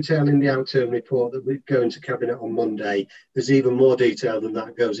more detail in the outturn report that we go into Cabinet on Monday. There's even more detail than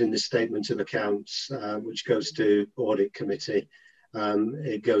that goes in the statement of accounts, which goes to Audit Committee.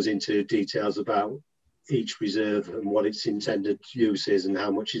 It goes into details about each reserve and what its intended use is and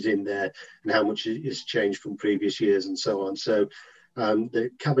how much is in there and how much is changed from previous years and so on. So the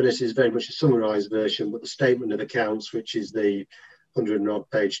Cabinet is very much a summarised version, but the statement of accounts, which is the 100 and odd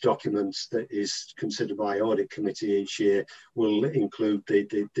page documents that is considered by Audit Committee each year, will include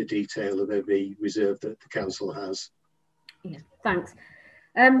the detail of every reserve that the council has. Yeah, thanks.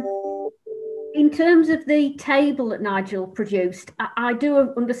 In terms of the table that Nigel produced, I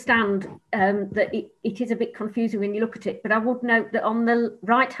do understand that it is a bit confusing when you look at it, but I would note that on the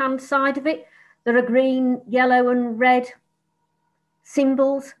right-hand side of it, there are green, yellow and red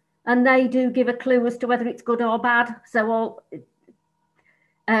symbols, and they do give a clue as to whether it's good or bad. So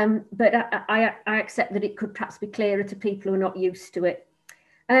but I accept that it could perhaps be clearer to people who are not used to it.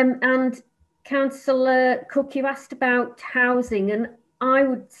 And Councillor Cook, you asked about housing, and I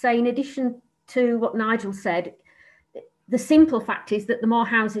would say, in addition to what Nigel said, the simple fact is that the more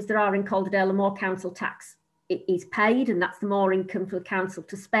houses there are in Calderdale, the more council tax is paid, and that's the more income for the council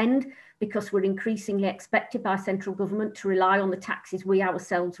to spend, because we're increasingly expected by central government to rely on the taxes we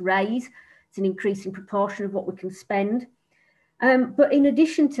ourselves raise. It's an increasing proportion of what we can spend. But in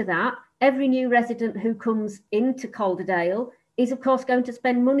addition to that, every new resident who comes into Calderdale is, of course, going to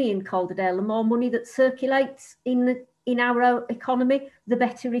spend money in Calderdale. The more money that circulates in our economy, the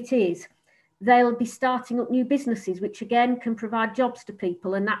better it is. They'll be starting up new businesses, which again can provide jobs to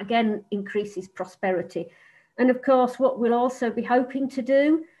people, and that again increases prosperity. And of course, what we'll also be hoping to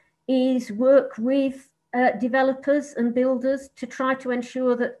do is work with developers and builders to try to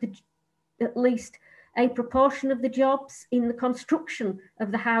ensure that at least a proportion of the jobs in the construction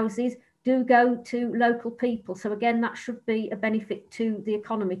of the houses do go to local people. So again, that should be a benefit to the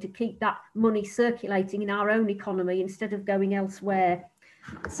economy, to keep that money circulating in our own economy instead of going elsewhere.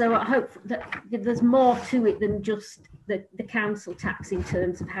 So I hope that there's more to it than just the council tax in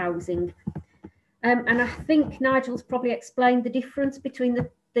terms of housing. And I think Nigel's probably explained the difference between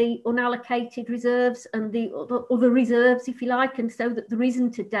the unallocated reserves and the other reserves, if you like, and so that there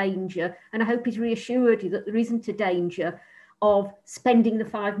isn't a danger, and I hope he's reassured you that there isn't a danger of spending the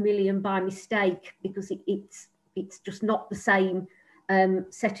 5 million by mistake, because it's just not the same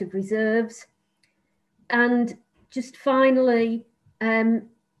set of reserves. And just finally,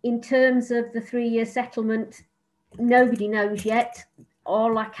 in terms of the 3-year settlement, nobody knows yet.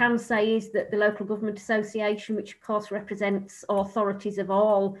 All I can say is that the Local Government Association, which of course represents authorities of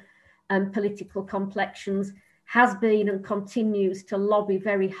all political complexions, has been and continues to lobby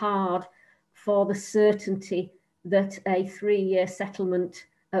very hard for the certainty that a 3-year settlement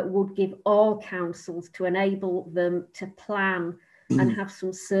would give all councils, to enable them to plan and have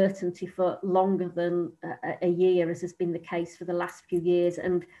some certainty for longer than a year, as has been the case for the last few years.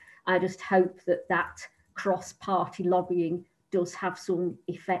 And I just hope that that cross-party lobbying does have some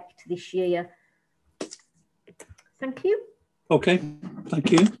effect this year. Thank you. Okay,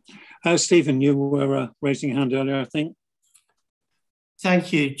 thank you. Stephen, you were raising your hand earlier, I think.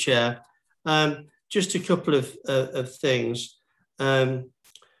 Thank you, Chair. Just a couple of things.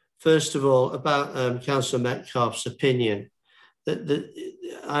 First of all, about Councillor Metcalfe's opinion.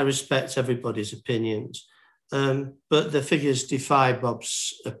 I respect everybody's opinions, but the figures defy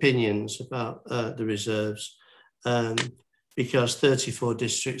Bob's opinions about the reserves, because 34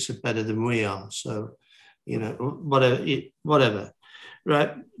 districts are better than we are. So, you know, whatever.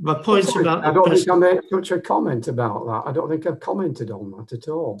 Right. My point about... I don't think I made such a comment about that. I don't think I've commented on that at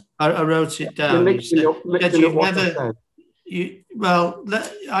all. I wrote it down. Well,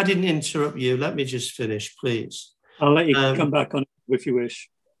 I didn't interrupt you. Let me just finish, please. I'll let you come back on if you wish.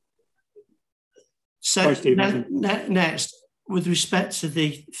 So next, with respect to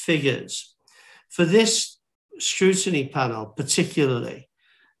the figures, for this scrutiny panel particularly,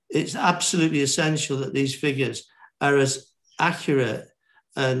 it's absolutely essential that these figures are as accurate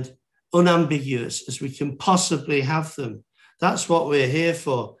and unambiguous as we can possibly have them. That's what we're here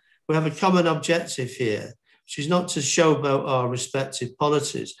for. We have a common objective here, which is not to showboat our respective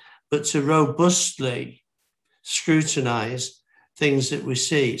policies, but to robustly scrutinise things that we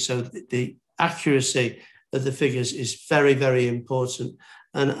see. So the accuracy of the figures is very, very important.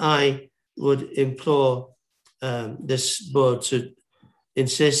 And I would implore this board to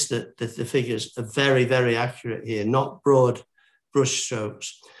insist that the figures are very, very accurate here, not broad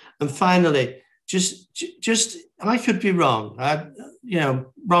brushstrokes. And finally, just I could be wrong,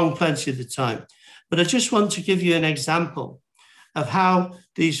 wrong plenty of the time, but I just want to give you an example of how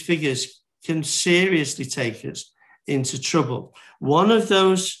these figures can seriously take us into trouble. One of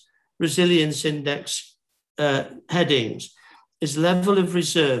those resilience index headings is level of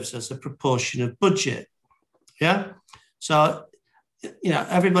reserves as a proportion of budget. Yeah, so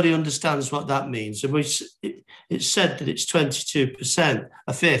everybody understands what that means, and it's said that it's 22%,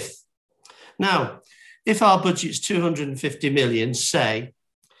 a fifth. Now, if our budget's 250 million, say,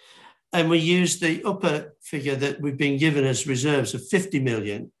 and we use the upper figure that we've been given as reserves of 50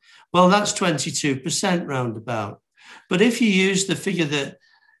 million, well, that's 22% roundabout. But if you use the figure that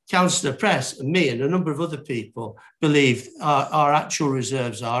Councillor Press and me and a number of other people believe our actual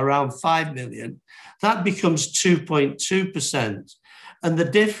reserves are around 5 million, that becomes 2.2%. And the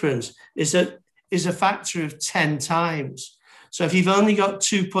difference is a factor of 10 times. So if you've only got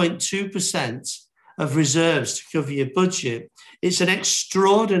 2.2% of reserves to cover your budget, it's an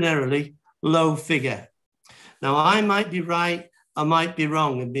extraordinarily low figure. Now, I might be right, I might be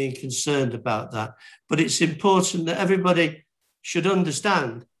wrong in being concerned about that, but it's important that everybody should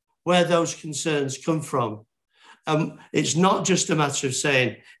understand where those concerns come from. It's not just a matter of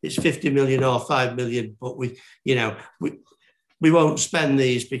saying it's 50 million or 5 million, but we won't spend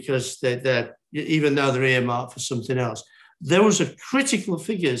these because they're even though they're earmarked for something else. Those are critical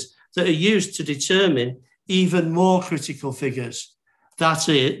figures that are used to determine even more critical figures. That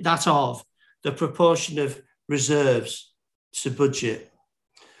of the proportion of reserves to budget.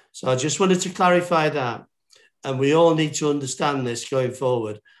 So I just wanted to clarify that. And we all need to understand this going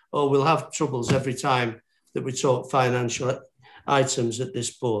forward, or we'll have troubles every time that we talk financial items at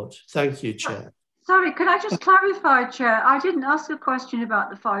this board. Thank you, Chair. Sorry, could I just clarify, Chair? I didn't ask a question about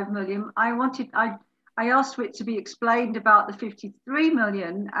the 5 million. I asked for it to be explained about the 53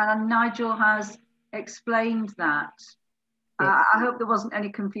 million, and Nigel has explained that. I hope there wasn't any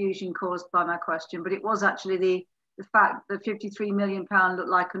confusion caused by my question, but it was actually the fact that £53 million looked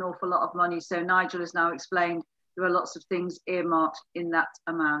like an awful lot of money. So Nigel has now explained there are lots of things earmarked in that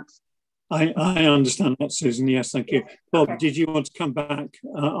amount. I understand that, Susan. Yes, thank you. Bob, okay. Did you want to come back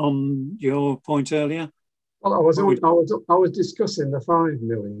on your point earlier? Well, I was discussing the 5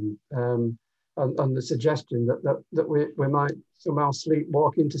 million and the suggestion that we might somehow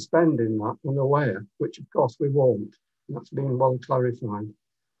sleepwalk into spending that unaware, which of course we won't. And that's been well clarified.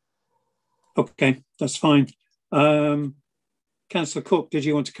 Okay, that's fine. Councillor Cook, did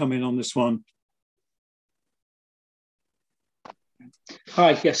you want to come in on this one?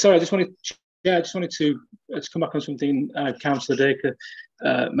 Hi, yeah, sorry, I just wanted to come back on something Councillor Dacre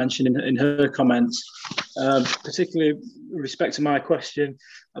mentioned in her comments, particularly with respect to my question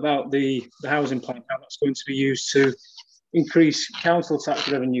about the housing plan, how that's going to be used to increase council tax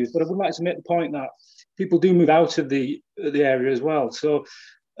revenues. But I would like to make the point that people do move out of the area as well. So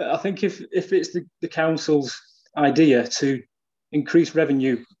I think if it's the council's idea to increase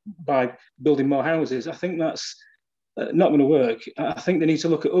revenue by building more houses, I think that's not going to work. I think they need to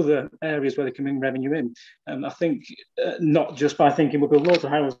look at other areas where they can bring revenue in. And I think not just by thinking we'll build loads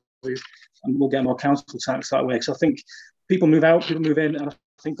of houses and we'll get more council tax that way. So I think people move out, people move in, and I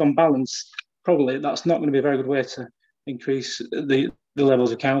think on balance, probably that's not going to be a very good way to increase the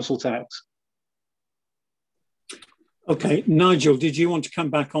levels of council tax. Okay, Nigel, did you want to come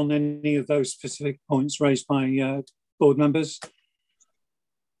back on any of those specific points raised by board members?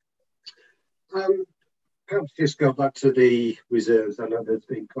 Perhaps just go back to the reserves. I know there's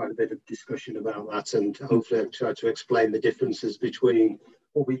been quite a bit of discussion about that, and hopefully I've tried to explain the differences between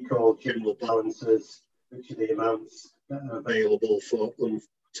what we call general balances, which are the amounts that are available for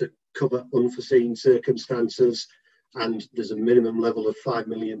to cover unforeseen circumstances, and there's a minimum level of £5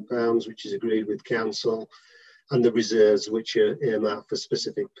 million, which is agreed with council, and the reserves, which are earmarked for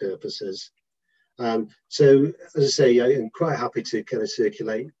specific purposes. So, as I say, I am quite happy to kind of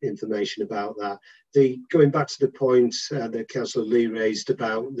circulate information about that. Going back to the point that Councillor Lee raised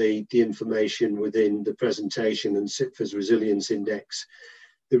about the information within the presentation and SITFA's resilience index.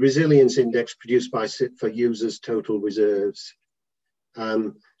 The resilience index produced by SITFA uses total reserves.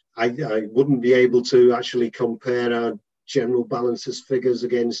 I wouldn't be able to actually compare our general balances figures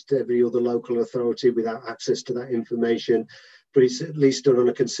against every other local authority without access to that information, but it's at least done on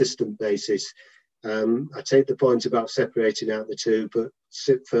a consistent basis. I take the point about separating out the two, but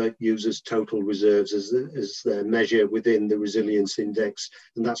SITFA uses total reserves as their measure within the resilience index,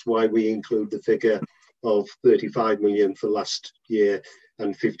 and that's why we include the figure of 35 million for last year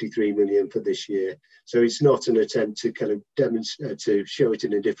and 53 million for this year. So it's not an attempt to kind of demonstrate, to show it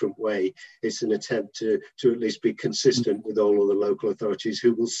in a different way. It's an attempt to at least be consistent with all other local authorities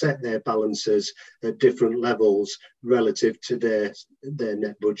who will set their balances at different levels relative to their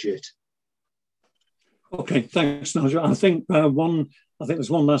net budget. Okay, thanks, Nigel. I think there's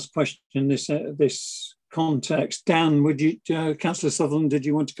one last question in this context. Dan, would you, Councillor Sutherland, did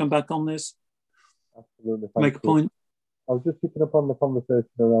you want to come back on this? Absolutely. Make a point. I was just picking up on the conversation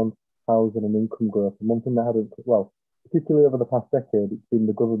around housing and income growth, and one thing that hadn't, well, particularly over the past decade, it's been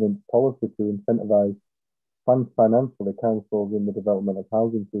the government's policy to incentivise financially councils in the development of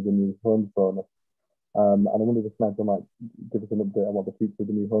housing through the new homes bonus. And I wonder if Nigel might give us an update on what the future of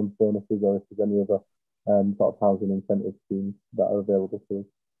the new homes bonus is, or if there's any other sort of housing incentive schemes that are available to us.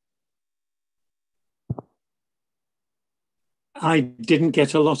 I didn't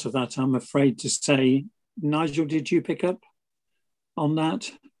get a lot of that, I'm afraid to say. Nigel, did you pick up on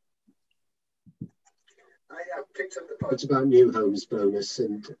that? I picked up the point about new homes bonus,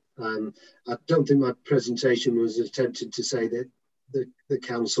 and I don't think my presentation was attempted to say that the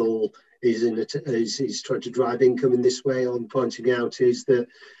council is trying to drive income in this way. I'm pointing out is that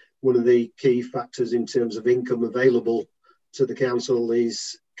one of the key factors in terms of income available to the council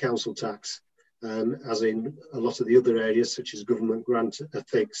is council tax. As in a lot of the other areas, such as government grant, are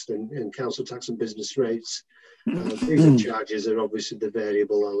fixed, and council tax and business rates, fees and charges are obviously the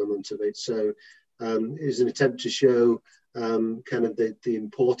variable element of it. So it's an attempt to show kind of the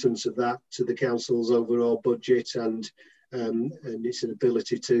importance of that to the council's overall budget, and its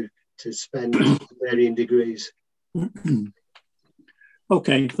ability to spend to varying degrees.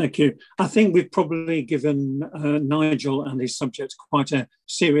 Okay, thank you. I think we've probably given Nigel and his subject quite a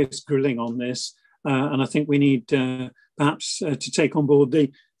serious grilling on this, and I think we need perhaps to take on board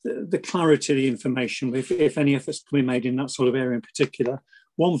the clarity of the information, if any efforts can be made in that sort of area in particular.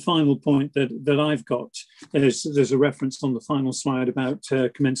 One final point that I've got is there's a reference on the final slide about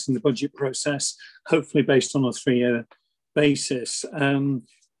commencing the budget process, hopefully based on a 3-year basis.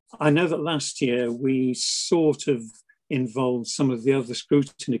 I know that last year we sort of involved some of the other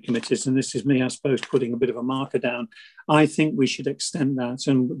scrutiny committees, and this is me, I suppose, putting a bit of a marker down. I think we should extend that,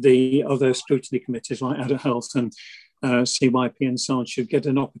 and the other scrutiny committees like Adult Health and CYP and so on should get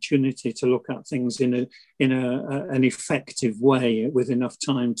an opportunity to look at things in an effective way with enough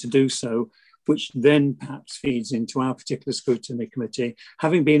time to do so, which then perhaps feeds into our particular scrutiny committee.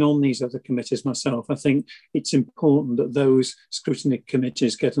 Having been on these other committees myself, I think it's important that those scrutiny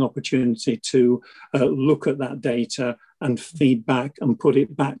committees get an opportunity to look at that data and feedback and put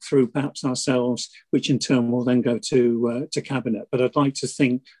it back through perhaps ourselves, which in turn will then go to Cabinet. But I'd like to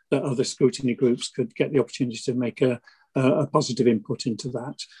think that other scrutiny groups could get the opportunity to make a positive input into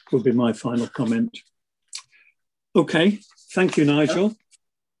that, would be my final comment. Okay, thank you, Nigel.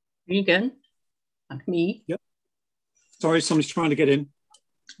 Megan. And me. Yep. Sorry, somebody's trying to get in.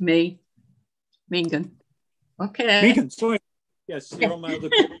 Me. Megan. Okay. Megan, sorry. Yes, you're on my other.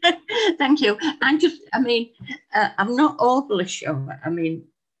 Thank you. I'm not overly sure. I'm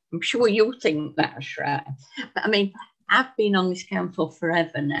sure you think that's right. But I've been on this council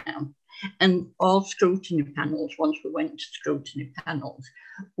forever now, and all scrutiny panels, once we went to scrutiny panels,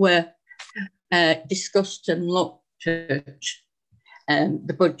 were discussed and looked at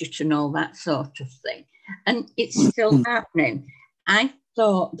the budget and all that sort of thing. and it's still happening. I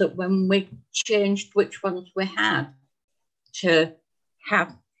thought that when we changed which ones we had to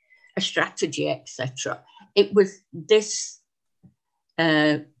have a strategy, etc., it was this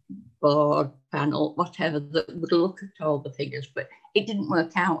board, panel, whatever, that would look at all the figures, but it didn't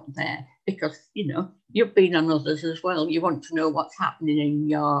work out there because, you know, you've been on others as well. You want to know what's happening in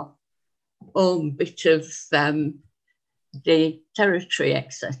your own bit of the territory,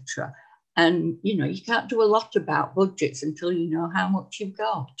 etc. And, you know, you can't do a lot about budgets until you know how much you've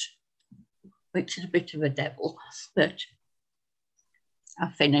got, which is a bit of a devil, but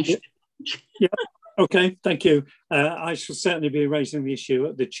I've finished. Yeah. Okay, thank you. I shall certainly be raising the issue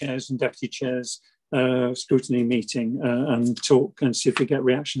at the chairs and deputy chairs scrutiny meeting and talk and see if we get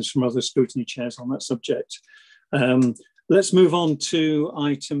reactions from other scrutiny chairs on that subject. Let's move on to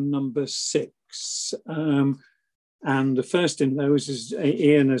item number 6. And the first in those is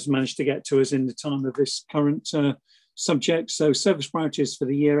Ian has managed to get to us in the time of this current subject. So service priorities for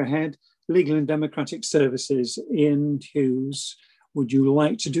the year ahead, legal and democratic services. Ian Hughes, would you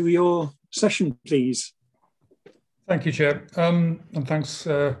like to do your session, please? Thank you, Chair. And thanks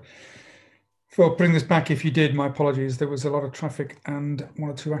for putting this back. If you did, my apologies. There was a lot of traffic and 1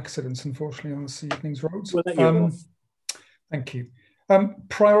 or 2 accidents, unfortunately, on this evening's roads. Well, thank you.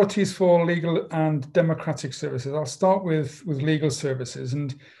 Priorities for legal and democratic services. I'll start with legal services.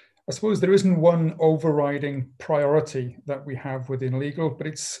 And I suppose there isn't one overriding priority that we have within legal, but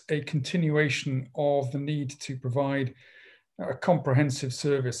it's a continuation of the need to provide a comprehensive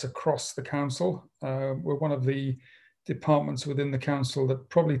service across the council. We're one of the departments within the council that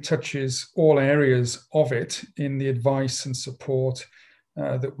probably touches all areas of it in the advice and support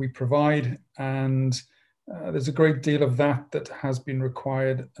that we provide. And there's a great deal of that has been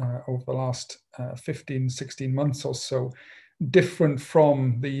required over the last 15, 16 months or so, different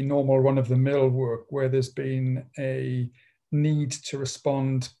from the normal run-of-the-mill work where there's been a need to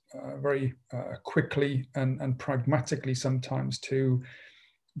respond very quickly and pragmatically sometimes to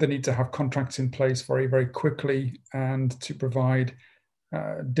the need to have contracts in place very, very quickly and to provide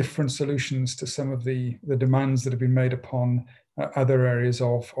different solutions to some of the demands that have been made upon other areas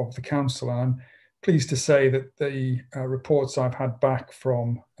of the council. And I'm pleased to say that the reports I've had back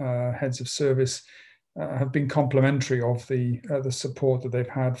from heads of service have been complimentary of the support that they've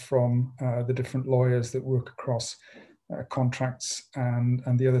had from the different lawyers that work across contracts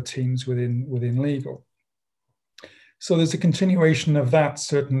and the other teams within legal. So there's a continuation of that,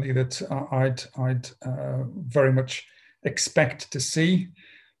 certainly, that I'd very much expect to see.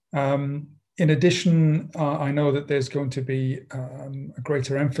 In addition, I know that there's going to be a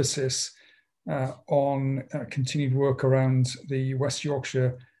greater emphasis on continued work around the West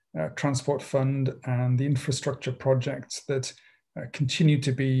Yorkshire Transport Fund and the infrastructure projects that continue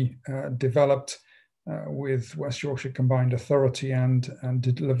to be developed with West Yorkshire Combined Authority and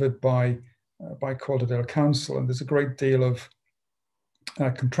delivered by Calderdale Council. And there's a great deal of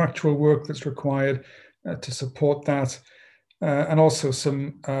contractual work that's required to support that, and also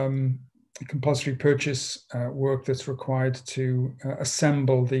some compulsory purchase work that's required to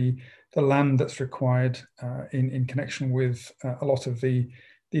assemble the land that's required in connection with a lot of the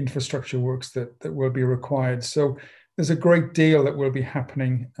infrastructure works that will be required. So there's a great deal that will be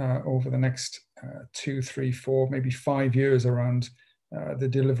happening over the next 2, 3, 4, maybe 5 years around the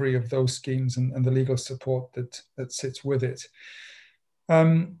delivery of those schemes and the legal support that sits with it.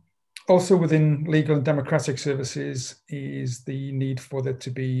 Also within legal and democratic services is the need for there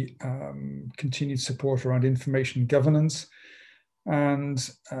to be continued support around information governance. And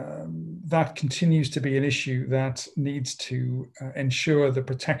that continues to be an issue that needs to ensure the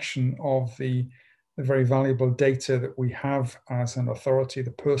protection of the very valuable data that we have as an authority,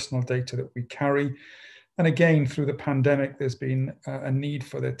 the personal data that we carry. And again, through the pandemic, there's been a need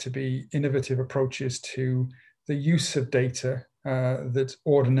for there to be innovative approaches to the use of data that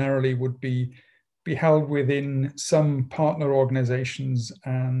ordinarily would be held within some partner organizations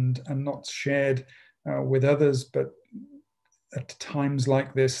and not shared with others. But at times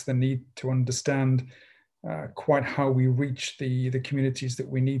like this, the need to understand quite how we reach the communities that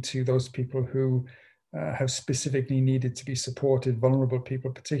we need to, those people who have specifically needed to be supported, vulnerable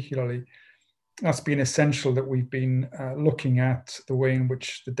people particularly. That's been essential, that we've been looking at the way in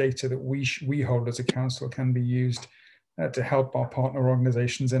which the data that we hold as a council can be used to help our partner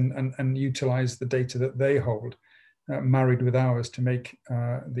organizations and utilize the data that they hold married with ours to make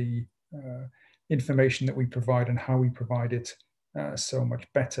the information that we provide and how we provide it so much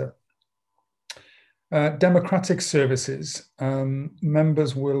better. Democratic services,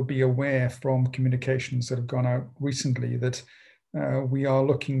 members will be aware from communications that have gone out recently that we are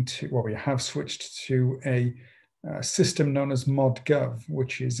looking to, well, we have switched to a system known as ModGov,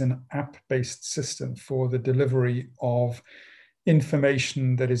 which is an app-based system for the delivery of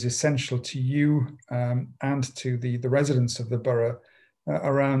information that is essential to you and to the residents of the borough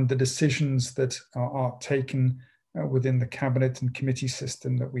around the decisions that are taken within the cabinet and committee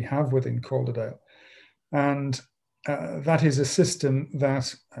system that we have within Calderdale. And that is a system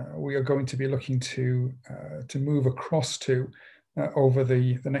that we are going to be looking to move across to over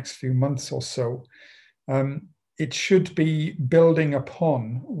the next few months or so. It should be building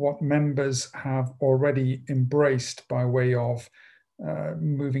upon what members have already embraced by way of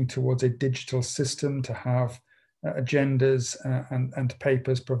moving towards a digital system to have agendas and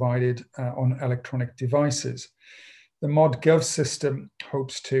papers provided on electronic devices. The ModGov system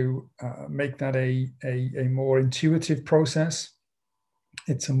hopes to make that a more intuitive process.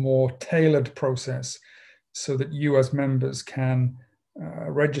 It's a more tailored process so that you as members can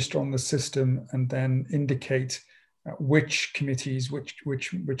register on the system and then indicate which committees,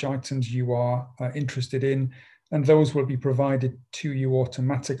 which items you are interested in, and those will be provided to you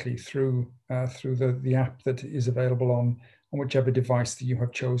automatically through the app that is available on whichever device that you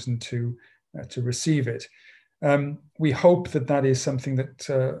have chosen to receive it. We hope that that is something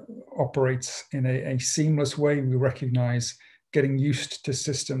that operates in a seamless way. We recognise getting used to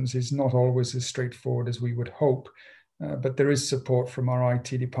systems is not always as straightforward as we would hope, but there is support from our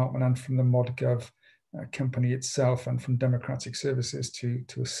IT department and from the ModGov company itself and from Democratic Services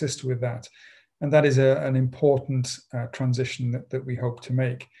to assist with that. And that is an important transition that we hope to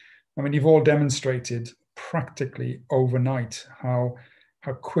make. I mean, you've all demonstrated practically overnight how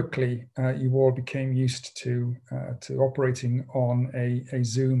quickly you all became used to operating on a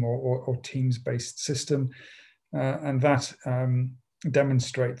Zoom or Teams-based system. And that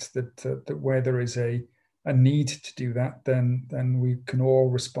demonstrates that where there is a need to do that, then we can all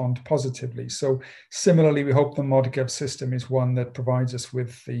respond positively. So similarly, we hope the ModGov system is one that provides us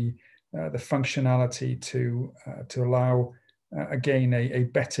with the functionality to allow again a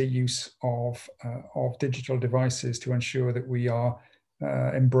better use of digital devices to ensure that we are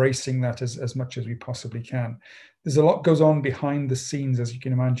embracing that as much as we possibly can. There's a lot goes on behind the scenes, as you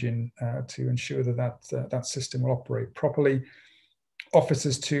can imagine, to ensure that system will operate properly.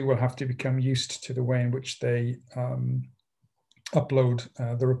 Officers too will have to become used to the way in which they upload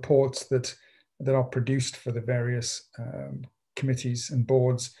the reports that are produced for the various committees and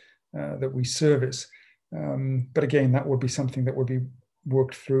boards that we service. But again, that would be something that would be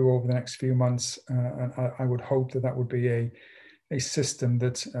worked through over the next few months. And I would hope that would be a system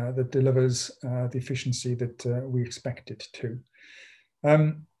that delivers the efficiency that we expect it to.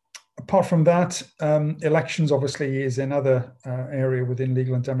 Apart from that, elections obviously is another area within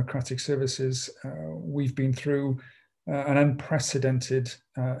legal and democratic services. We've been through an unprecedented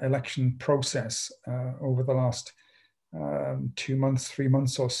election process over the last 2 months, 3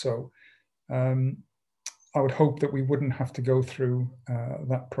 months or so. I would hope that we wouldn't have to go through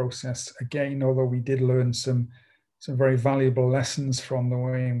that process again, although we did learn some very valuable lessons from the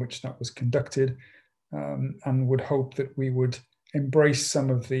way in which that was conducted, and would hope that we would embrace some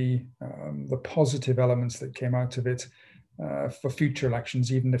of the positive elements that came out of it for future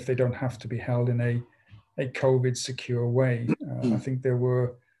elections, even if they don't have to be held in a COVID secure way. I think there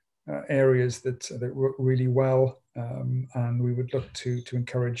were areas that worked really well, and we would look to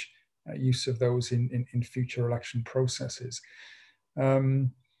encourage use of those in future election processes.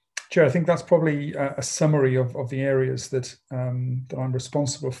 Chair, I think that's probably a summary of the areas that I'm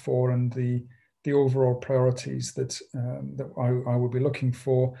responsible for and the overall priorities that I will be looking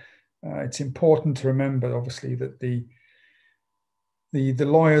for. It's important to remember, obviously, that the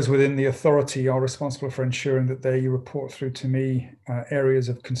lawyers within the authority are responsible for ensuring that they report through to me areas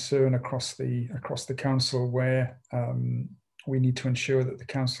of concern across the council where we need to ensure that the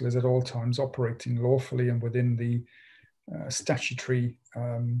council is at all times operating lawfully and within the statutory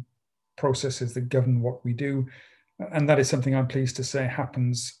processes that govern what we do. And that is something I'm pleased to say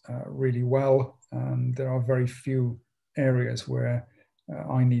happens really well. And there are very few areas where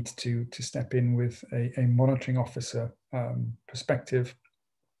I need to step in with a monitoring officer perspective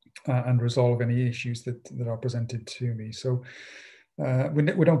and resolve any issues that are presented to me. So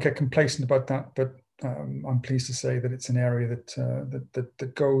we don't get complacent about that, but I'm pleased to say that it's an area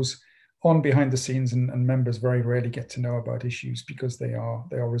that goes on behind the scenes, and members very rarely get to know about issues because they are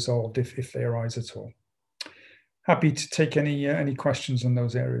resolved if they arise at all. Happy to take any questions on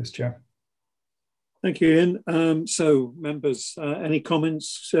those areas, Chair. Thank you, Ian. So, members, any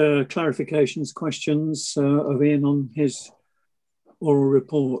comments, clarifications, questions of Ian on his oral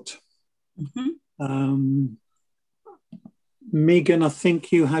report? Megan, I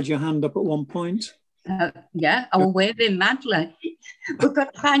think you had your hand up at one point. Yeah, I was waving madly. We've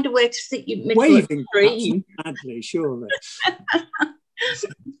got to find a way to sit you middle waving screen. madly, surely.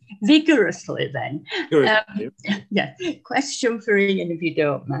 Vigorously, then. Yeah. Question for Ian, if you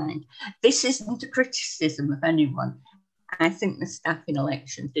don't mind. This isn't a criticism of anyone. I think the staff in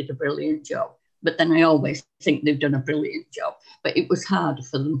elections did a brilliant job, but then I always think they've done a brilliant job. But it was harder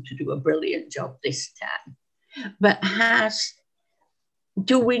for them to do a brilliant job this time. But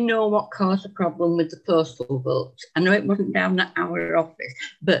do we know what caused the problem with the postal votes? I know it wasn't down at our office,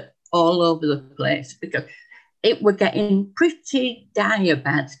 but all over the place, because it were getting pretty dire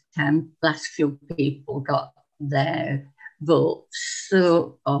by the time last few people got their votes,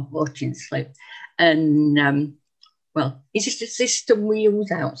 or voting slip. And, well, is it a system we use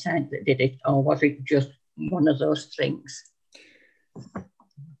outside that did it, or was it just one of those things?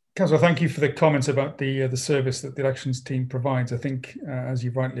 Councillor, thank you for the comments about the service that the elections team provides. I think, as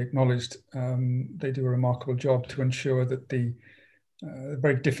you've rightly acknowledged, they do a remarkable job to ensure that the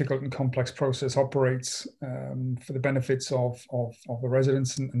very difficult and complex process operates for the benefits of the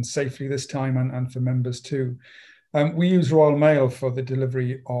residents and safely this time, and for members too. We use Royal Mail for the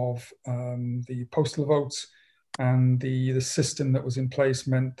delivery of the postal votes, and the system that was in place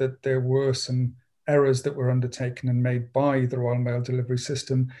meant that there were some errors that were undertaken and made by the Royal Mail delivery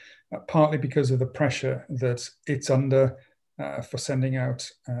system, partly because of the pressure that it's under for sending out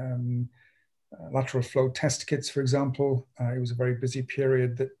lateral flow test kits, for example. It was a very busy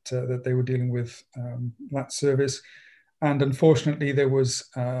period that they were dealing with that service. And unfortunately, there was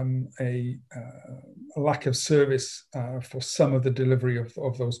a lack of service for some of the delivery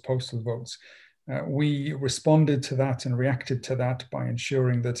of those postal votes. We responded to that and reacted to that by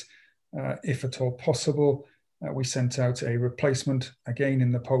ensuring that, if at all possible, we sent out a replacement again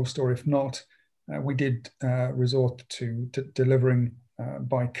in the post, or if not, we did resort to delivering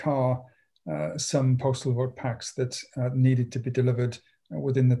by car some postal vote packs that needed to be delivered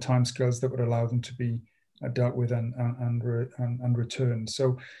within the timescales that would allow them to be dealt with and returned.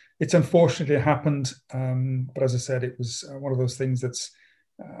 So it's unfortunate it happened, but as I said, it was one of those things that's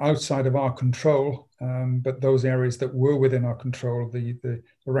outside of our control, but those areas that were within our control, the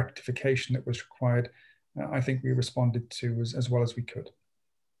rectification that was required, I think we responded to as well as we could.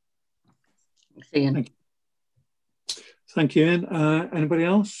 Ian. Thank you, Ian. Anybody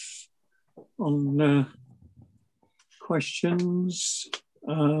else on questions?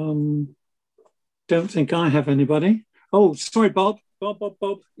 Don't think I have anybody. Oh, sorry, Bob.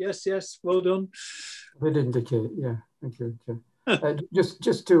 Bob. Yes, well done. Did indicate, yeah. Thank you.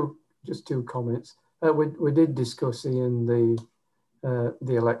 Just two comments. We did discuss in the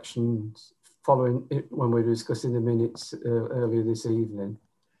elections following it when we were discussing the minutes earlier this evening,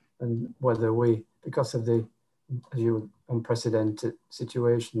 and whether we, because of the unprecedented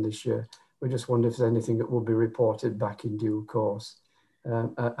situation this year, we just wonder if there's anything that will be reported back in due course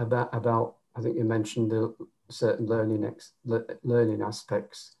about. I think you mentioned the certain learning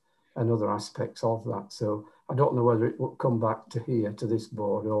aspects and other aspects of that. So I don't know whether it will come back to this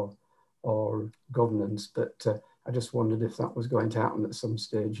board or governance, but I just wondered if that was going to happen at some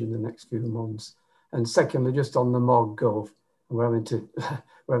stage in the next few months. And secondly, just on the MogGov, we're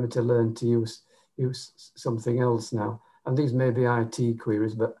having to learn to use something else now. And these may be IT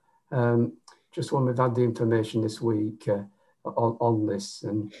queries, but just when we've had the information this week on this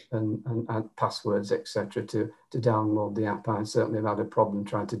and passwords, etc., to download the app. I certainly have had a problem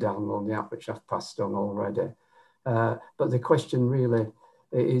trying to download the app, which I've passed on already. But the question really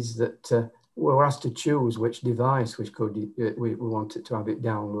is that we're asked to choose which device we wanted to have it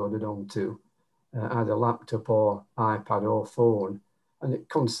downloaded onto, either laptop or iPad or phone. And it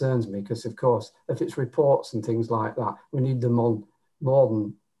concerns me because, of course, if it's reports and things like that, we need them on more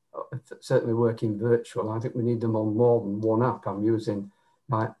than, certainly working virtual, I think we need them on more than one app. I'm using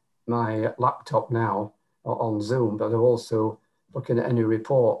my laptop now on Zoom, but I'm also looking at any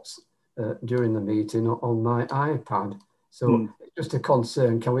reports during the meeting on my iPad. So it's just a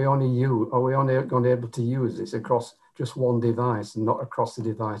concern, are we only going to be able to use this across just one device and not across the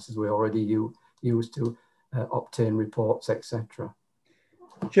devices we already use to obtain reports, etc.?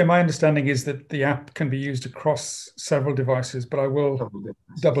 Jim, my understanding is that the app can be used across several devices, but I will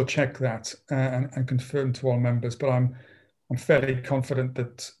double check that and confirm to all members. But I'm fairly confident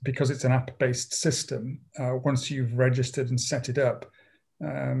that because it's an app-based system, once you've registered and set it up,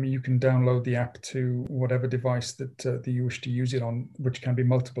 you can download the app to whatever device that you wish to use it on, which can be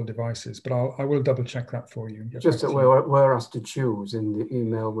multiple devices. But I will double check that for you. Just that we're asked to choose in the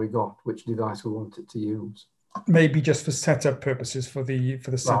email we got which device we wanted to use. maybe just for setup purposes, for the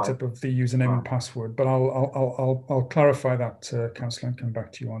setup of the username and password. But I'll clarify that, Councillor, and come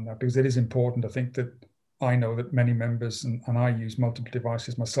back to you on that, because it is important. I think that I know that many members and I use multiple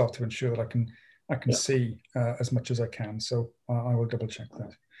devices myself to ensure that I can see as much as I can. So I will double check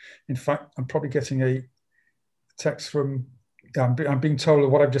that. In fact, I'm probably getting a text from. I'm being told that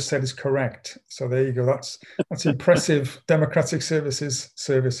what I've just said is correct. So there you go. That's impressive democratic service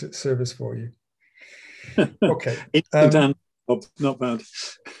for you. Okay. Not bad.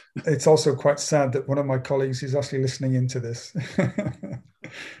 It's also quite sad that one of my colleagues is actually listening into this.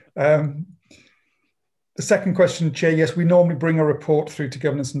 The second question, Chair, yes, we normally bring a report through to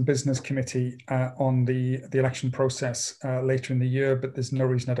Governance and Business Committee on the election process later in the year, but there's no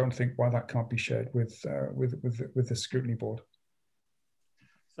reason, I don't think, why that can't be shared with the Scrutiny Board.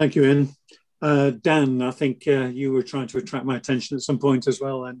 Thank you, Ian. Dan, I think you were trying to attract my attention at some point as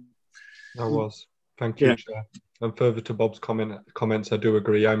well. And I was. Thank you, Chair. And further to Bob's comments, I do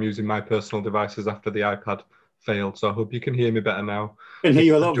agree. I'm using my personal devices after the iPad failed, so I hope you can hear me better now. I can hear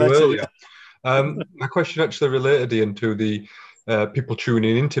you a lot better. My question actually related, Ian, to the people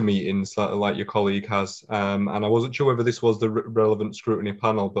tuning into meetings like your colleague has. And I wasn't sure whether this was the relevant scrutiny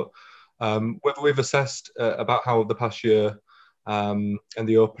panel, but whether we've assessed about how the past year and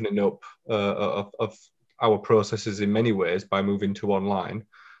the opening up of our processes in many ways by moving to online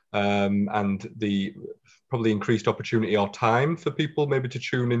and the probably increased opportunity or time for people maybe to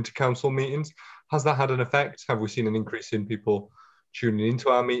tune into council meetings. Has that had an effect? Have we seen an increase in people tuning into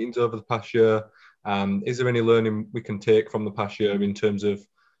our meetings over the past year? Is there any learning we can take from the past year in terms of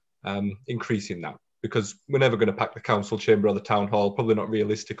increasing that? Because we're never going to pack the council chamber or the town hall, probably not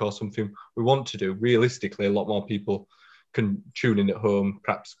realistic or something we want to do. Realistically, a lot more people can tune in at home,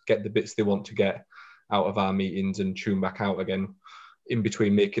 perhaps get the bits they want to get out of our meetings and tune back out again in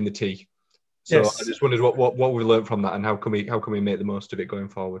between making the tea. So yes. I just wondered what we learned from that and how can we make the most of it going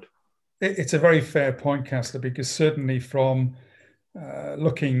forward? It's a very fair point, Councillor, because certainly from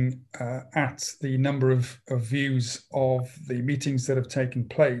looking at the number of views of the meetings that have taken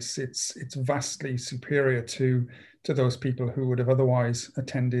place, it's vastly superior to those people who would have otherwise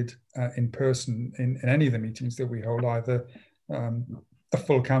attended in person in any of the meetings that we hold, either a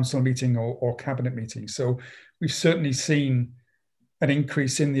full council meeting or cabinet meeting. So we've certainly seen an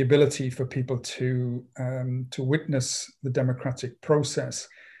increase in the ability for people to witness the democratic process.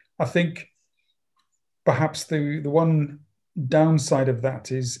 I think perhaps the one downside of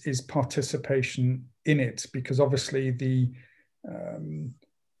that is participation in it, because obviously the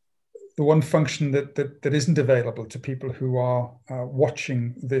one function that isn't available to people who are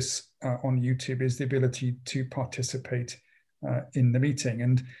watching this on YouTube is the ability to participate in the meeting,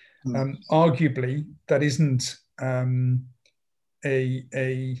 and arguably that isn't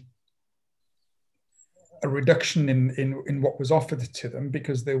a reduction in what was offered to them,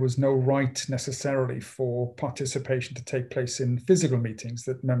 because there was no right necessarily for participation to take place in physical meetings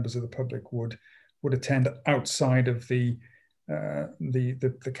that members of the public would attend outside of the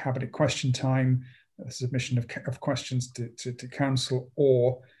cabinet question time, submission of questions to council,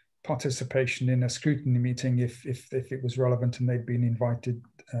 or participation in a scrutiny meeting if it was relevant and they'd been invited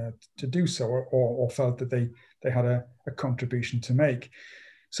to do so, or felt that they had a contribution to make.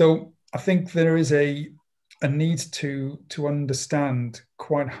 So I think there is a need to understand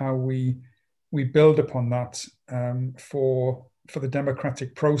quite how we build upon that for the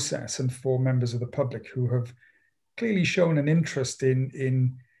democratic process and for members of the public who have clearly shown an interest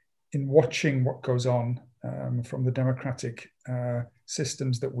in watching what goes on from the democratic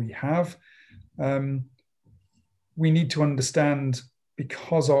systems that we have. We need to understand,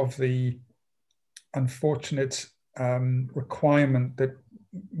 because of the unfortunate requirement that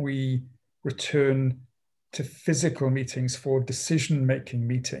we return to physical meetings for decision-making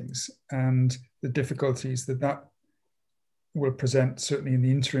meetings, and the difficulties that will present, certainly in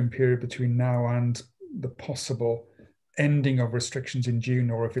the interim period between now and the possible ending of restrictions in June,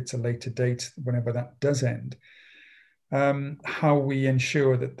 or if it's a later date, whenever that does end, how we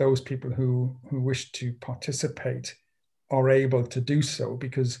ensure that those people who wish to participate are able to do so,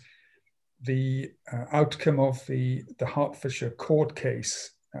 because the outcome of the Hertfordshire court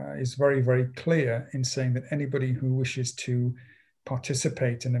case is very, very clear in saying that anybody who wishes to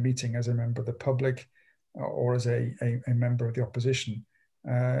participate in a meeting as a member of the public or as a member of the opposition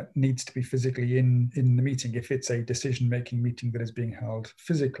needs to be physically in the meeting if it's a decision-making meeting that is being held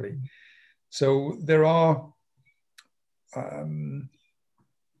physically. So there are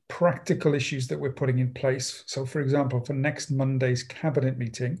practical issues that we're putting in place. So, for example, for next Monday's cabinet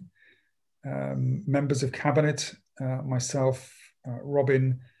meeting, members of cabinet, myself,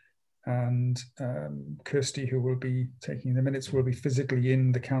 Robin, and Kirsty, who will be taking the minutes, will be physically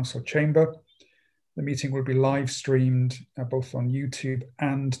in the council chamber. The meeting will be live streamed both on YouTube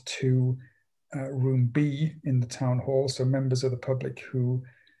and to room B in the town hall. So members of the public who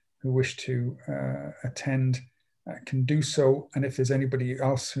wish to attend can do so. And if there's anybody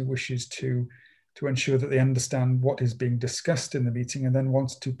else who wishes to ensure that they understand what is being discussed in the meeting and then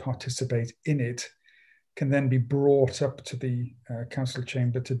wants to participate in it, can then be brought up to the council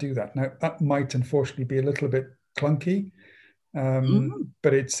chamber to do that. Now, that might unfortunately be a little bit clunky,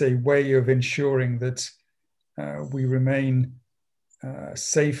 but it's a way of ensuring that we remain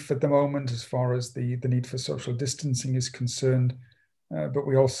safe at the moment as far as the need for social distancing is concerned, but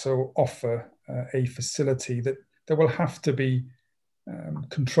we also offer a facility that will have to be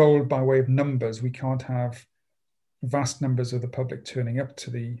controlled by way of numbers. We can't have vast numbers of the public turning up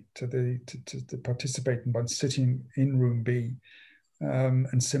to participate and by sitting in room B.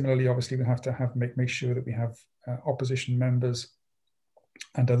 And similarly, obviously, we have to make sure that we have opposition members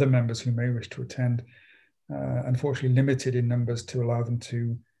and other members who may wish to attend, unfortunately limited in numbers to allow them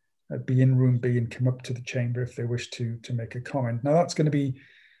to be in room B and come up to the chamber if they wish to make a comment. Now, that's going to be,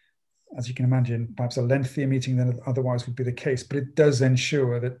 as you can imagine, perhaps a lengthier meeting than otherwise would be the case, but it does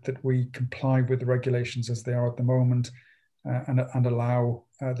ensure that we comply with the regulations as they are at the moment and allow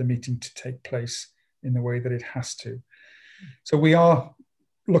the meeting to take place in the way that it has to. So we are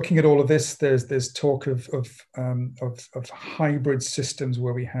looking at all of this. There's talk of hybrid systems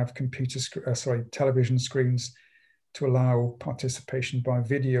where we have television screens to allow participation by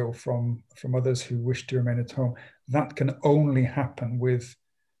video from others who wish to remain at home. That can only happen with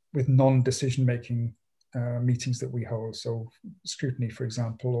non-decision-making meetings that we hold. So scrutiny, for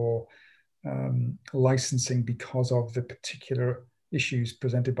example, or licensing because of the particular issues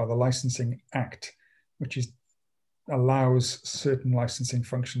presented by the Licensing Act, which allows certain licensing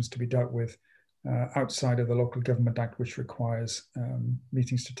functions to be dealt with outside of the Local Government Act, which requires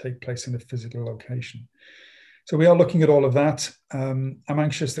meetings to take place in a physical location. So we are looking at all of that. I'm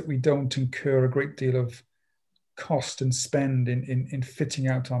anxious that we don't incur a great deal of cost and spend in fitting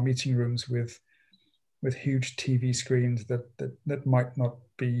out our meeting rooms with huge TV screens that might not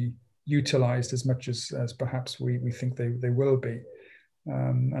be utilized as much as perhaps we think they will be.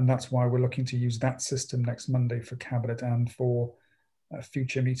 And that's why we're looking to use that system next Monday for Cabinet and for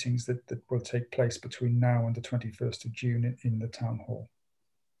future meetings that will take place between now and the 21st of June in the Town Hall.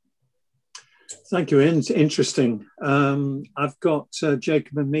 Thank you, Ian. Interesting. I've got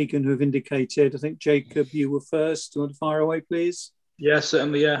Jacob and Megan who've indicated. I think, Jacob, you were first. Do you want to fire away, please? Yeah,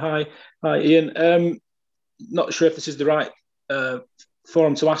 certainly. Yeah. Hi, Ian. Not sure if this is the right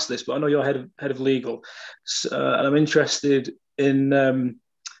forum to ask this, but I know you're head of legal, and I'm interested in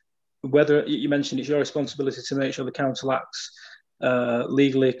whether you mentioned it's your responsibility to make sure the council acts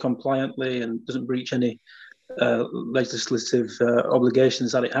legally, compliantly, and doesn't breach any legislative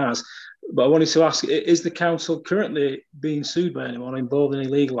obligations that it has. But I wanted to ask: is the council currently being sued by anyone involved in any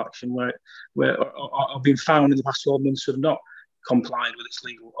legal action where or been found in the past 12 months to have not complied with its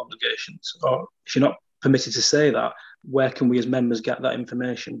legal obligations? Or if you're not permitted to say that, where can we as members get that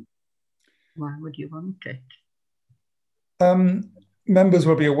information? Why would you want it? Members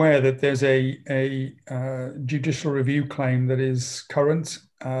will be aware that there's a judicial review claim that is current,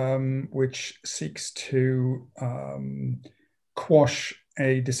 which seeks to quash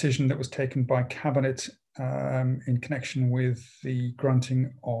a decision that was taken by Cabinet in connection with the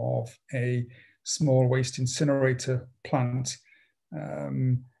granting of a small waste incinerator plant.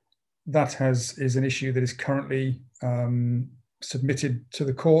 That is an issue that is currently submitted to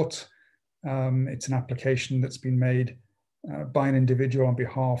the court. It's an application that's been made by an individual on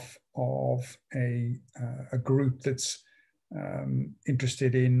behalf of a group that's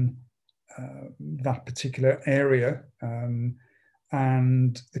interested in that particular area.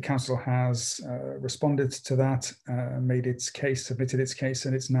 And the council has responded to that, made its case, submitted its case,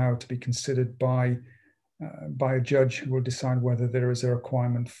 and it's now to be considered by a judge who will decide whether there is a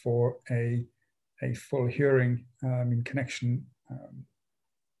requirement for a full hearing in connection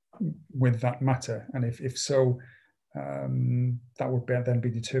with that matter. And if so, that would then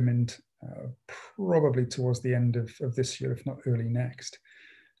be determined probably towards the end of this year, if not early next.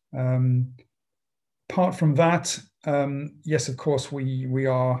 Apart from that, yes, of course, we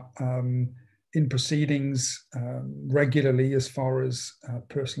are in proceedings regularly as far as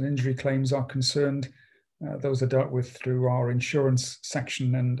personal injury claims are concerned. Those are dealt with through our insurance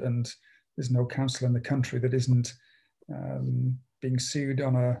section, and there's no council in the country that isn't being sued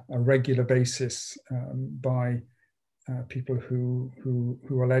on a regular basis by people who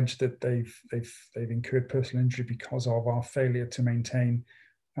allege that they've incurred personal injury because of our failure to maintain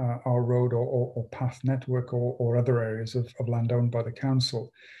our road or path network or other areas of land owned by the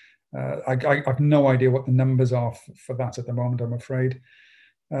council. I have no idea what the numbers are for that at the moment, I'm afraid.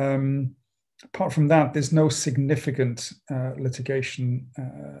 Apart from that, there's no significant litigation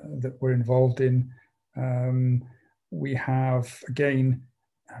that we're involved in. We have, again,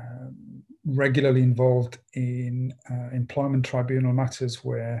 regularly involved in employment tribunal matters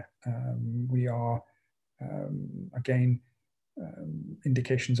where we are, again,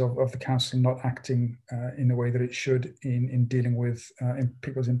 indications of the council not acting in the way that it should in dealing with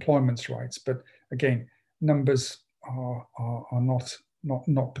people's employment rights. But again, numbers are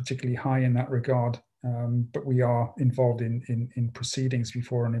not particularly high in that regard, but we are involved in proceedings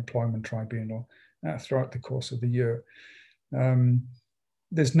before an employment tribunal throughout the course of the year.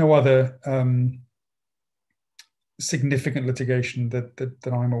 There's no other significant litigation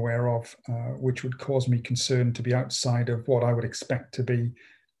that I'm aware of, which would cause me concern to be outside of what I would expect to be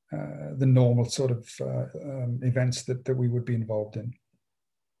the normal sort of events that we would be involved in.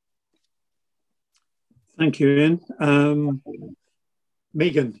 Thank you, Ian.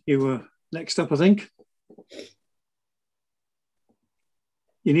 Megan, you were next up, I think.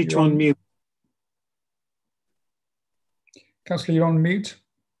 You need to unmute. Councillor, you're on mute.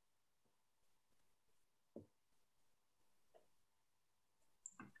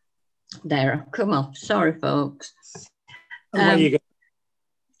 There, I've come up. Sorry, folks. Away you go.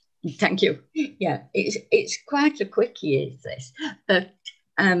 Thank you. Yeah, it's quite a quickie, is this? But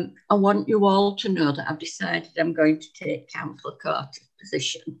I want you all to know that I've decided I'm going to take Councillor Carter's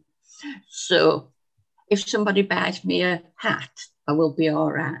position. So if somebody buys me a hat, I will be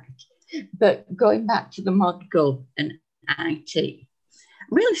all right. But going back to the ModGov and IT,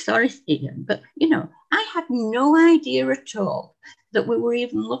 I'm really sorry, Ian, but, you know, I had no idea at all that we were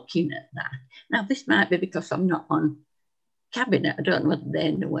even looking at that. Now, this might be because I'm not on cabinet. I don't know whether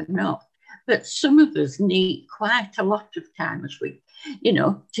they know or not. But some of us need quite a lot of time as we, you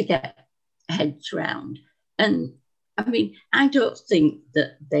know, to get heads round. And I mean, I don't think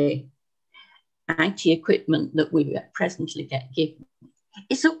that the IT equipment that we presently get given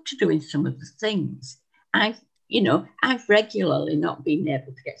is up to doing some of the things. I've regularly not been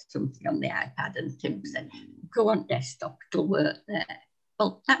able to get something on the iPad, and Tim said, go on desktop, it'll work there.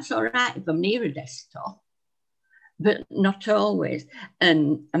 Well, that's all right if I'm near a desktop, but not always.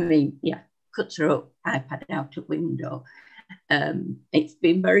 And I mean, yeah, cut through iPad out of window. It's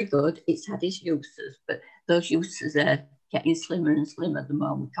been very good. It's had its uses, but those uses are getting slimmer and slimmer the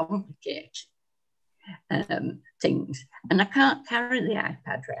more we complicate things. And I can't carry the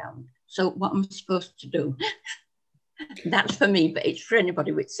iPad around. So what I'm supposed to do, that's for me, but it's for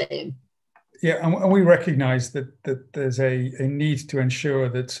anybody with same. Yeah, and we recognise that there's a need to ensure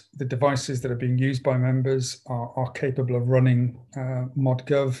that the devices that are being used by members are capable of running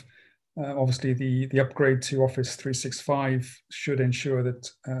ModGov. Obviously, the upgrade to Office 365 should ensure that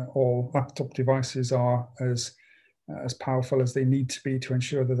all laptop devices are as powerful as they need to be to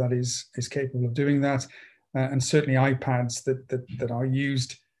ensure that that is capable of doing that. And certainly iPads that are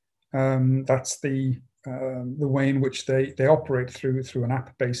used, that's the way in which they operate through an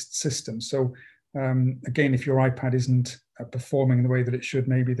app-based system. So again, if your iPad isn't performing the way that it should,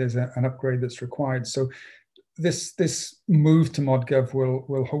 maybe there's an upgrade that's required. So this move to ModGov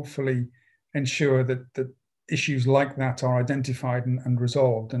will hopefully ensure that issues like that are identified and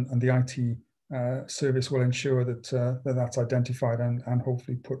resolved, and the IT service will ensure that that's identified and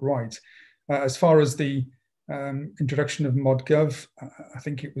hopefully put right. As far as the introduction of ModGov, I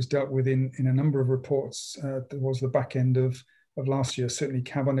think it was dealt with in a number of reports towards the back end of last year. Certainly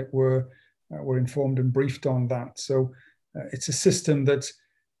Cabinet were informed and briefed on that. So it's a system that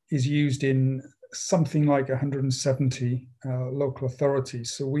is used in something like 170 local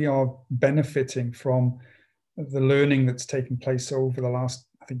authorities. So we are benefiting from the learning that's taken place over the last,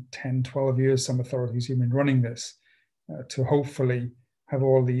 I think, 10, 12 years. Some authorities have been running this to hopefully have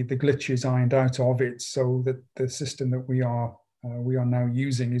all the glitches ironed out of it, so that the system that we are now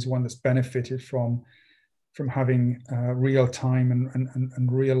using is one that's benefited from having real time and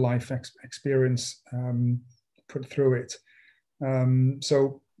real life experience put through it.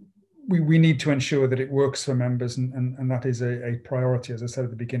 So we need to ensure that it works for members, and that is a priority, as I said at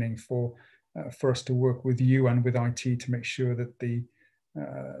the beginning, for us to work with you and with IT to make sure that the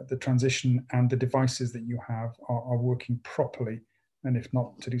transition and the devices that you have are working properly, and if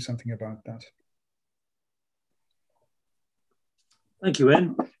not, to do something about that. Thank you,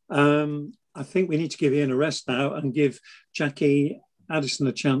 Ian. I think we need to give Ian a rest now and give Jackie Addison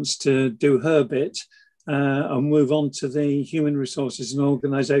a chance to do her bit and move on to the Human Resources and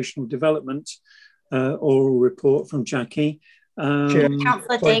Organisational Development oral report from Jackie.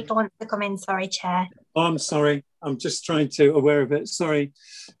 Councillor Dake wants to come in, sorry, Chair. Oh, I'm sorry. I'm just trying to aware of it. Sorry,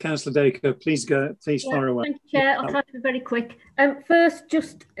 Councillor Dacre, please go, please fire away. Thank you, Chair. I'll try to be very quick. First,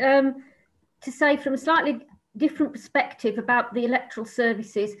 just to say from a slightly different perspective about the electoral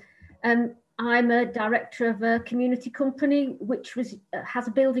services, I'm a director of a community company which has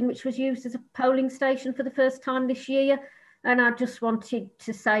a building which was used as a polling station for the first time this year. And I just wanted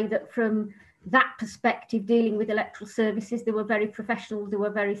to say that from that perspective, dealing with electoral services, they were very professional, they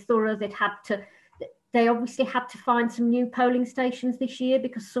were very thorough. They obviously had to find some new polling stations this year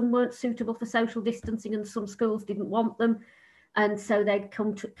because some weren't suitable for social distancing and some schools didn't want them. And so they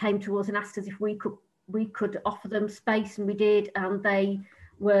came to us and asked us if we could offer them space, and we did, and they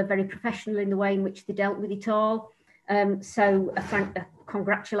were very professional in the way in which they dealt with it all. So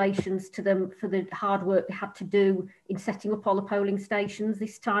congratulations to them for the hard work they had to do in setting up all the polling stations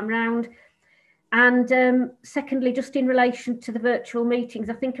this time round. And secondly, just in relation to the virtual meetings,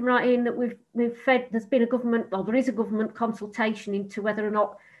 I think I'm right in that there's been a government, well, there is a government consultation into whether or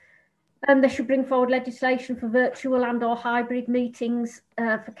not they should bring forward legislation for virtual and or hybrid meetings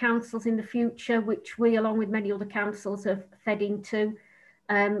for councils in the future, which we, along with many other councils, have fed into,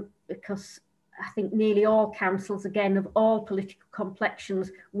 because I think nearly all councils, again, of all political complexions,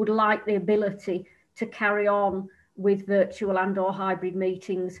 would like the ability to carry on with virtual and or hybrid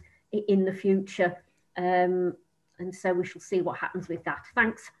meetings in the future. And so we shall see what happens with that.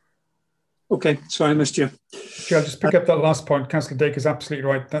 Thanks. Okay, sorry I missed you. Sure, I'll just pick up that last point. Councillor Dake is absolutely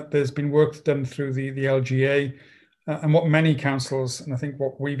right that there's been work done through the LGA, and what many councils, and I think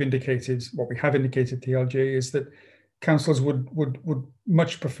what we have indicated to the LGA, is that councils would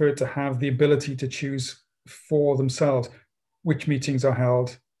much prefer to have the ability to choose for themselves which meetings are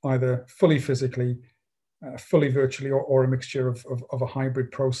held, either fully physically, fully virtually, or a mixture of a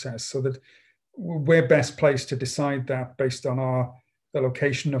hybrid process, so that we're best placed to decide that based on the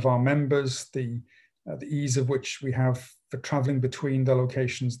location of our members, the ease of which we have for travelling between the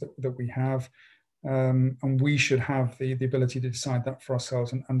locations that we have, and we should have the ability to decide that for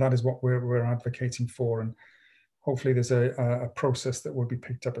ourselves, and that is what we're advocating for. And hopefully there's a process that will be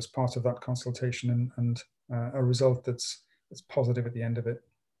picked up as part of that consultation, and a result that's positive at the end of it.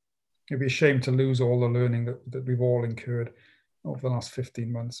 It'd be a shame to lose all the learning that we've all incurred over the last 15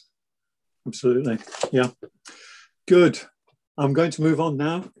 months. Absolutely, yeah. Good. I'm going to move on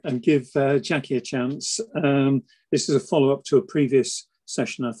now and give Jackie a chance. This is a follow-up to a previous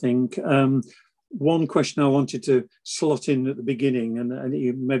session, I think. One question I wanted to slot in at the beginning, and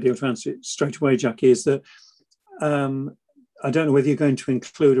you may be able to answer it straight away, Jackie, is that I don't know whether you're going to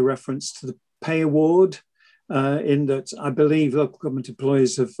include a reference to the pay award, in that I believe local government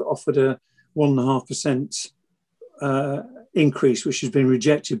employees have offered a 1.5% increase, which has been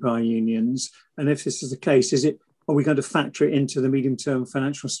rejected by unions. And if this is the case, are we going to factor it into the medium-term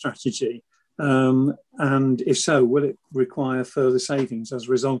financial strategy? And if so, will it require further savings as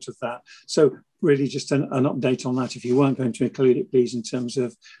a result of that? So really just an update on that, if you weren't going to include it, please, in terms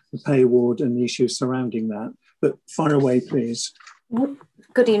of the pay award and the issues surrounding that. But fire away, please.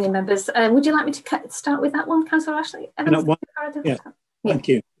 Good evening, members. Would you like me to start with that one, Councillor Ashley? Yeah, thank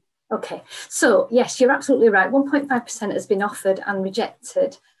you. Okay, so yes, you're absolutely right. 1.5% has been offered and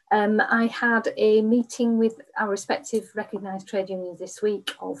rejected. I had a meeting with our respective recognised trade unions this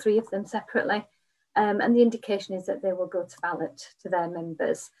week, all three of them separately, and the indication is that they will go to ballot to their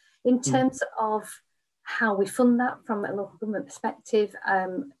members. In terms of how we fund that from a local government perspective,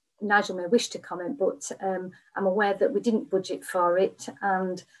 Nigel may wish to comment, but I'm aware that we didn't budget for it,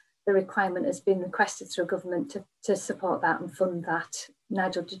 and the requirement has been requested through government to support that and fund that.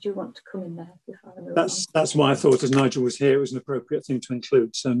 Nigel, did you want to come in there before I move on? That's why I thought, as Nigel was here, it was an appropriate thing to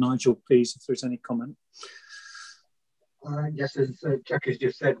include. So Nigel, please, if there's any comment. Yes, as Jackie's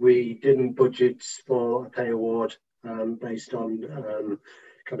just said, we didn't budget for a pay award based on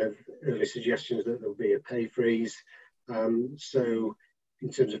kind of early suggestions that there'll be a pay freeze. So in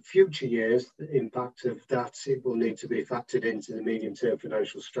terms of future years, the impact of that, it will need to be factored into the medium-term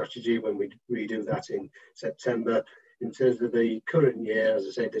financial strategy when we redo that in September. In terms of the current year, as I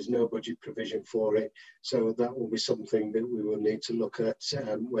said, there's no budget provision for it. So that will be something that we will need to look at,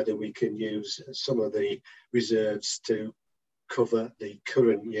 whether we can use some of the reserves to cover the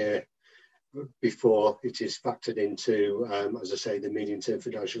current year before it is factored into, as I say, the medium-term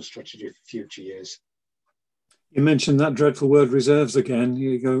financial strategy for future years. You mentioned that dreadful word reserves again.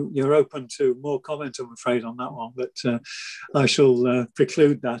 You're open to more comment, I'm afraid, on that one, but I shall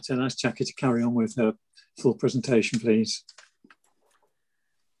preclude that and ask Jackie to carry on with her full presentation, please.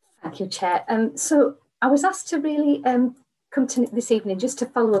 Thank you, Chair. So I was asked to really come to this evening just to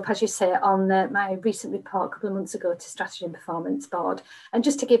follow up, as you say, on my recent report a couple of months ago to Strategy and Performance Board, and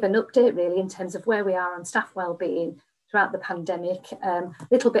just to give an update really in terms of where we are on staff wellbeing throughout the pandemic, a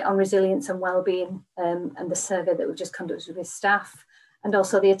little bit on resilience and wellbeing, and the survey that we've just conducted with staff, and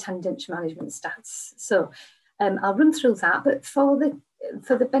also the attendance management stats. So I'll run through that, but for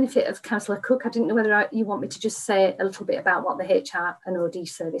the benefit of Councillor Cook, I didn't know whether you want me to just say a little bit about what the HR and OD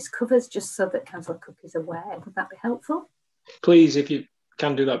service covers, just so that Councillor Cook is aware. Would that be helpful? Please, if you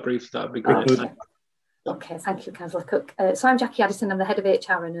can do that briefly, that would be great. Okay, thank you, Councillor Cook. So I'm Jackie Addison, I'm the Head of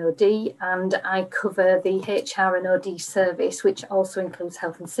HR and OD, and I cover the HR and OD service, which also includes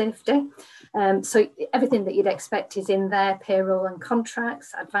health and safety. So everything that you'd expect is in there: payroll and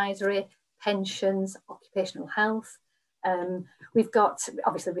contracts, advisory, pensions, occupational health. We've got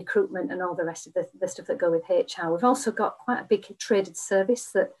obviously recruitment and all the rest of the stuff that go with HR. We've also got quite a big traded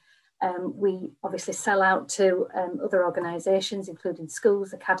service that we obviously sell out to other organisations, including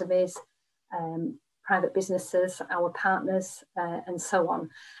schools, academies, private businesses, our partners, and so on.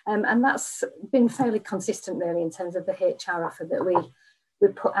 And that's been fairly consistent really in terms of the HR offer that we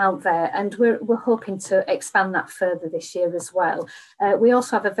put out there, and we're hoping to expand that further this year as well. We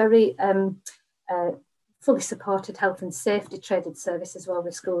also have a very fully supported health and safety traded service as well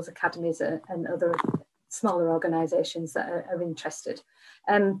with schools, academies, and other smaller organisations that are interested.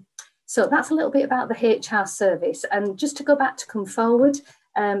 So that's a little bit about the HR service. And just to go back to come forward,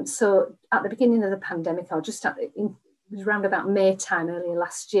 so at the beginning of the pandemic, or just it was around about May time earlier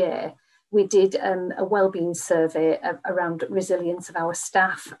last year, we did a wellbeing survey around resilience of our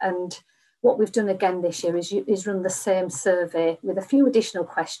staff. And what we've done again this year is run the same survey with a few additional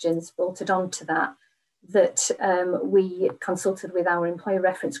questions bolted onto that we consulted with our employee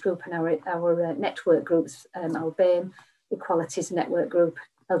reference group and our network groups, our BAME, Equalities Network Group,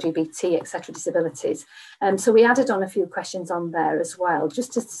 LGBT, etc., disabilities. So we added on a few questions on there as well,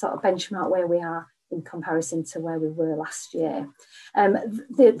 just to sort of benchmark where we are in comparison to where we were last year.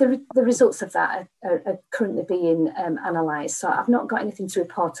 The results of that are currently being analysed, so I've not got anything to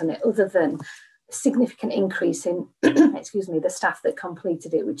report on it other than a significant increase in excuse me, the staff that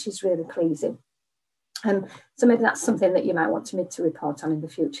completed it, which is really pleasing. So maybe that's something that you might want me to report on in the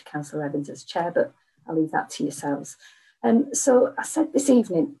future, Councillor Evans, as chair, but I'll leave that to yourselves. So I said this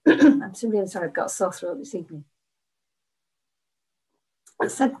evening, I'm really sorry I've got a sore throat this evening. I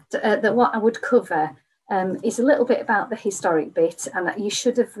said that what I would cover is a little bit about the historic bit, and that you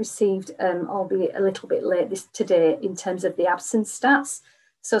should have received, albeit a little bit late today, in terms of the absence stats.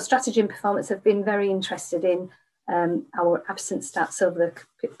 So Strategy and Performance have been very interested in our absence stats over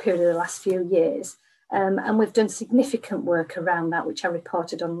the period of the last few years. And we've done significant work around that, which I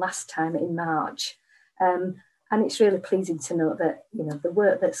reported on last time in March. And it's really pleasing to note that, you know, the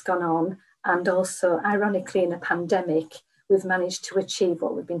work that's gone on, and also ironically in a pandemic, we've managed to achieve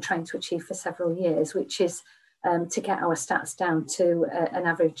what we've been trying to achieve for several years, which is to get our stats down to an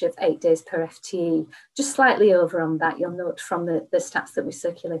average of 8 days per FTE, just slightly over on that. You'll note from the stats that we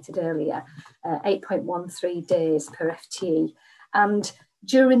circulated earlier, 8.13 days per FTE. And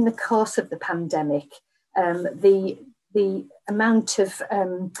during the course of the pandemic, the amount of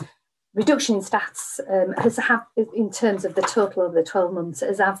reduction in stats in terms of the total over the 12 months,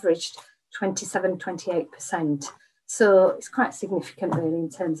 has averaged 27–28%. So it's quite significant really in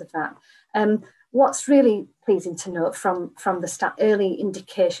terms of that. What's really pleasing to note from the early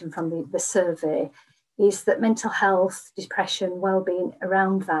indication from the survey is that mental health, depression, wellbeing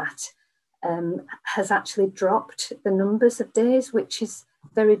around that has actually dropped the numbers of days, which is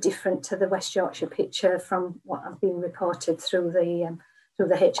very different to the West Yorkshire picture from what I've been reported through the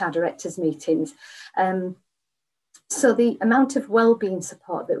HR directors meetings. So the amount of wellbeing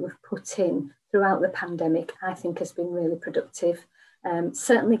support that we've put in throughout the pandemic, I think, has been really productive.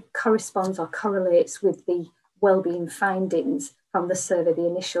 Certainly corresponds or correlates with the wellbeing findings from the survey, the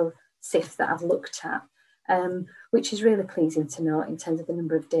initial SIF that I've looked at, which is really pleasing to note in terms of the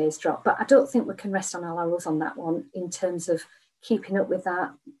number of days drop. But I don't think we can rest on our laurels on that one in terms of keeping up with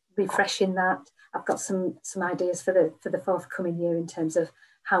that, refreshing that. I've got some ideas for the forthcoming year in terms of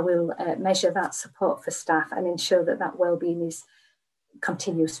how we'll measure that support for staff and ensure that that wellbeing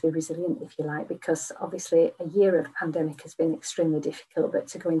continues to be resilient, if you like, because obviously a year of pandemic has been extremely difficult, but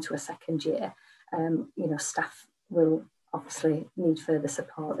to go into a second year, you know, staff will obviously need further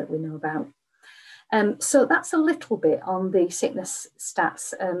support that we know about. So that's a little bit on the sickness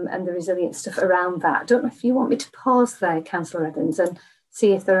stats and the resilient stuff around that. I don't know if you want me to pause there, Councillor Evans, and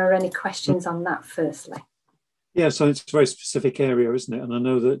see if there are any questions on that firstly. Yeah, so it's a very specific area, isn't it? And I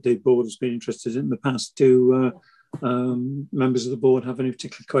know that the board has been interested in the past. Do members of the board have any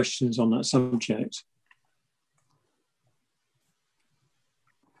particular questions on that subject?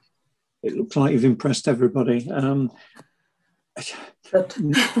 it looks like you've impressed everybody.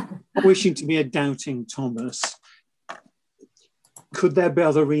 Wishing to be a doubting Thomas, could there be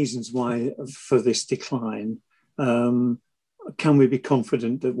other reasons why for this decline? Can we be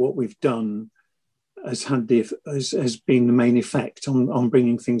confident that what we've done has been the main effect on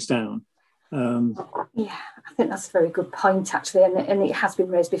bringing things down? Yeah, I think that's a very good point, actually, and it has been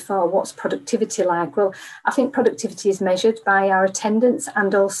raised before. What's productivity like? Well, I think productivity is measured by our attendance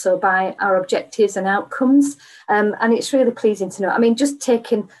and also by our objectives and outcomes, and it's really pleasing to know. I mean, just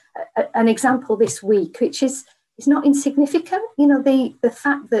taking an example this week, which is not insignificant. You know, the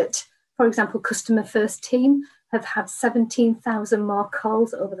fact that, for example, Customer First team have had 17,000 more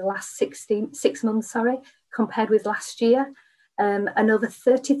calls over the last 6 months, compared with last year. An over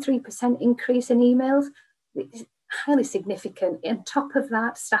 33% increase in emails, it's highly significant. On top of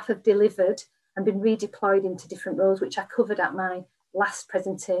that, staff have delivered and been redeployed into different roles, which I covered at my last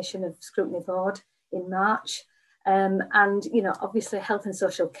presentation of Scrutiny Board in March. And, you know, obviously health and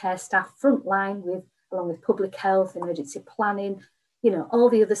social care staff frontline along with public health, emergency planning, you know, all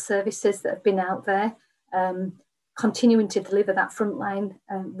the other services that have been out there, continuing to deliver that frontline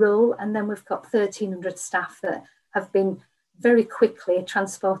role. And then we've got 1,300 staff that have been very quickly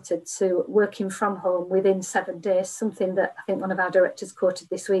transported to working from home within 7 days, something that I think one of our directors quoted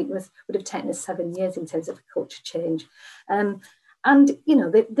this week would have taken us 7 years in terms of a culture change. And, you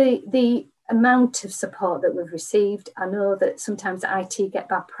know, the amount of support that we've received, I know that sometimes IT get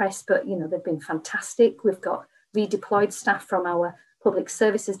bad press, but, you know, they've been fantastic. We've got redeployed staff from our Public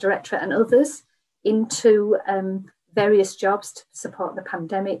Services Directorate and others into various jobs to support the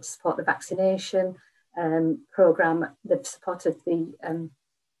pandemic, to support the vaccination programme. They've supported the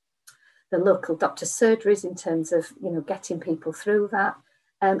local doctor surgeries in terms of, you know, getting people through that,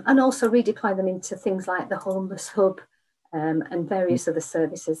 and also redeploy them into things like the homeless hub and various other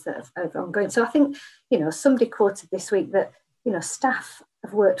services that are ongoing. So I think, you know, somebody quoted this week that, you know, staff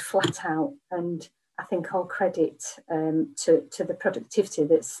have worked flat out, and I think all credit to the productivity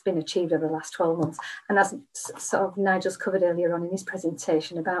that's been achieved over the last 12 months. And as sort of Nigel's covered earlier on in his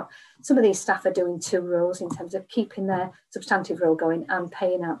presentation about some of these staff are doing 2 roles in terms of keeping their substantive role going and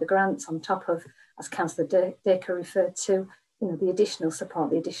paying out the grants on top of, as Councillor Dacre referred to, you know, the additional support,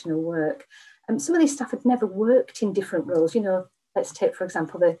 the additional work. Some of these staff had never worked in different roles. You know, let's take, for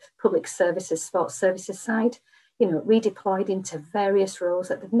example, the public services, sports services side, you know, redeployed into various roles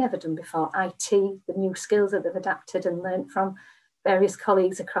that they've never done before. IT, the new skills that they've adapted and learned from various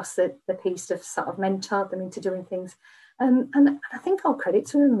colleagues across the piece have sort of mentored them into doing things. And I think all credit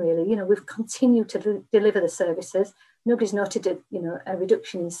to them, really. You know, we've continued to deliver the services. Nobody's noted a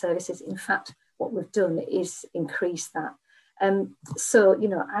reduction in services. In fact, what we've done is increase that. So, you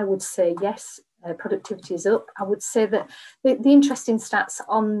know, I would say, yes, productivity is up. I would say that the interesting stats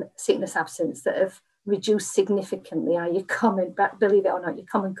on sickness absence that have reduced significantly are your common, believe it or not, your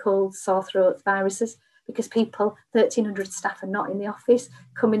common colds, sore throats, viruses, because 1,300 staff are not in the office,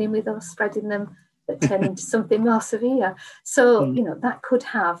 coming in with us, spreading them, that turn into something more severe. So, you know, that could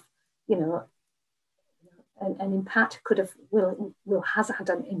have, you know, an impact, has had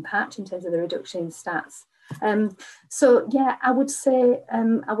an impact in terms of the reduction in stats. So, yeah, I would say,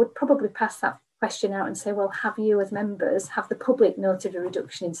 I would probably pass that question out and say, well, have you as members, have the public noted a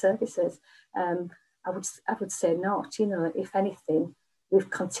reduction in services? I would say not. You know, if anything,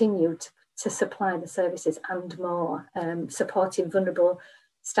 we've continued to supply the services and more, supporting vulnerable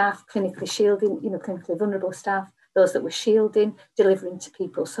staff, clinically shielding, you know, clinically vulnerable staff, those that were shielding, delivering to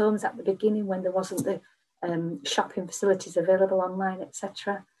people's homes at the beginning when there wasn't the shopping facilities available online,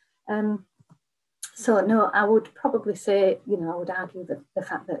 etc. So no, I would probably say, you know, I would argue that the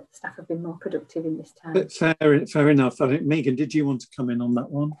fact that staff have been more productive in this time. But fair enough. I think, Megan, did you want to come in on that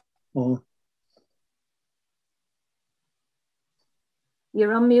one? Or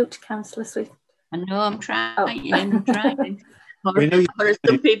you're on mute, Councillor Swift. I know, I'm trying. Oh. I'm trying. Or as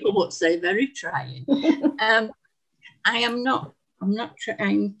some people would say, very trying. I'm not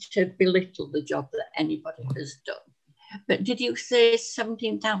trying to belittle the job that anybody has done. But did you say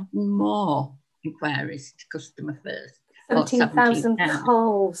 17,000 more inquiries to Customer First? 17,000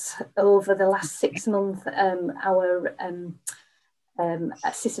 calls over the last 6 months. Our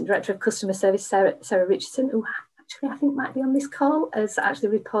Assistant Director of Customer Service, Sarah Richardson, who actually I think might be on this call, has actually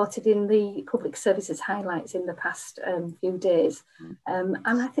reported in the Public Services highlights in the past few days. And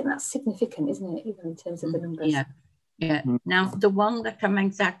I think that's significant, isn't it, even in terms of the numbers? Yeah. Now, the one that I'm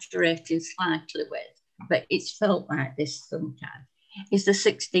exaggerating slightly with, but it's felt like this sometimes, is the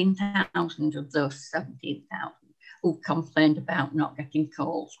 16,000 of those 17,000 who complained about not getting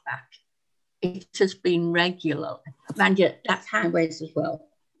calls back. It has been regular. And yet, that's highways as well.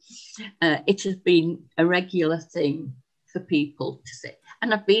 it has been a regular thing for people to say.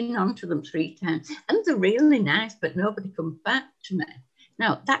 And I've been on to them 3 times, and they're really nice, but nobody comes back to me.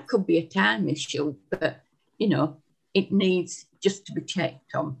 Now, that could be a time issue, but, you know, it needs just to be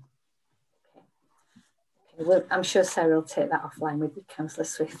checked on. Well, I'm sure Sarah will take that offline with you, Councillor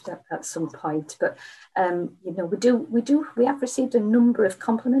Swift, at some point. But you know, we have received a number of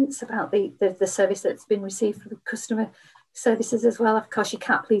compliments about the service that's been received for the customer services as well. Of course, you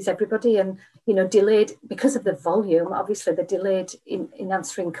can't please everybody, and you know, delayed because of the volume. Obviously, the delayed in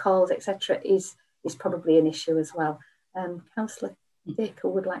answering calls, etc., is probably an issue as well. Councillor Dacre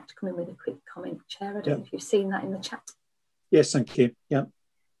would like to come in with a quick comment, Chair. I don't know if you've seen that in the chat. Yes, thank you. Yeah.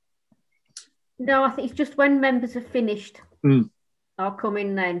 No, I think it's just when members have finished, I'll come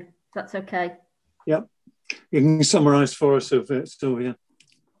in then. That's okay. Yeah. You can summarise for us, Sylvia.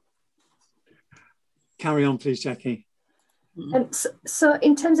 Carry on, please, Jackie. So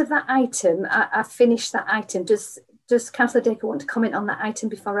in terms of that item, I finished that item. Does Councillor Dacre want to comment on that item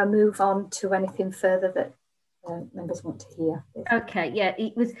before I move on to anything further that members want to hear? Okay, yeah,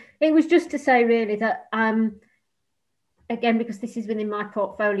 it was just to say really that again, because this is within my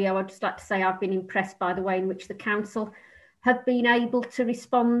portfolio, I'd just like to say I've been impressed by the way in which the council have been able to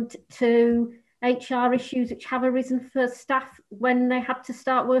respond to HR issues which have arisen for staff when they had to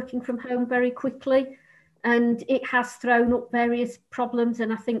start working from home very quickly. And it has thrown up various problems,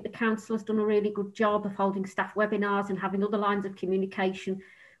 and I think the council has done a really good job of holding staff webinars and having other lines of communication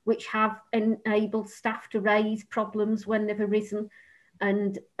which have enabled staff to raise problems when they've arisen,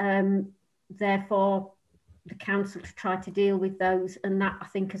 and therefore the council to try to deal with those. And that, I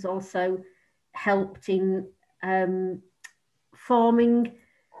think, has also helped in forming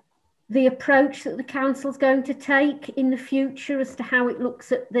the approach that the council's going to take in the future as to how it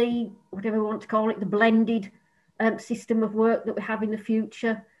looks at the, whatever we want to call it, the blended system of work that we have in the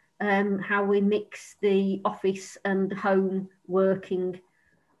future, how we mix the office and home working.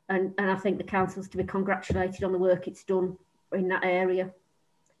 And I think the council's to be congratulated on the work it's done in that area.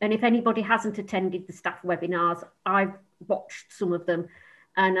 And if anybody hasn't attended the staff webinars, I've watched some of them,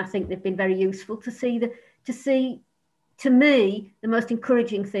 and I think they've been very useful to see. To me, the most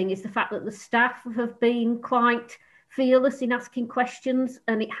encouraging thing is the fact that the staff have been quite fearless in asking questions,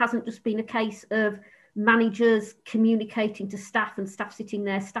 and it hasn't just been a case of managers communicating to staff and staff sitting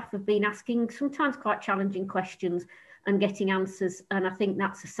there. Staff have been asking sometimes quite challenging questions and getting answers, and I think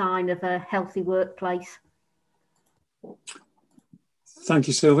that's a sign of a healthy workplace. Thank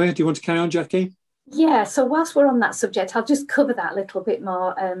you, Sylvia. Do you want to carry on, Jackie? Yeah, so whilst we're on that subject, I'll just cover that a little bit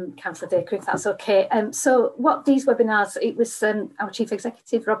more, Councillor Dacre, if that's okay. So what these webinars, it was our Chief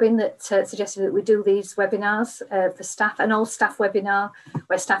Executive, Robin, that suggested that we do these webinars for staff, an all-staff webinar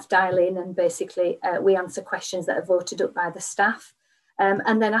where staff dial in and basically we answer questions that are voted up by the staff.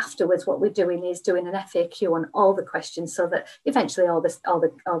 And then afterwards, what we're doing is doing an FAQ on all the questions, so that eventually all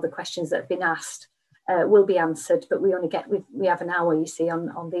the questions that have been asked will be answered, but we have an hour, you see,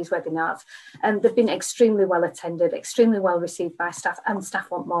 on these webinars. And they've been extremely well attended, extremely well received by staff, and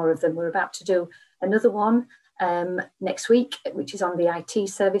staff want more of them. We're about to do another one next week, which is on the IT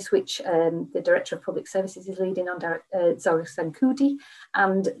service, which the Director of Public Services is leading on, Zora Sankudi,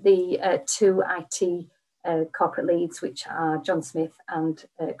 and the 2 IT corporate leads, which are John Smith and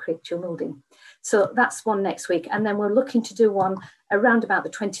Craig Chilmoulding. So that's one next week. And then we're looking to do one around about the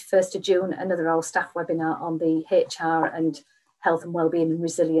 21st of June, another all staff webinar on the HR and Health and Wellbeing and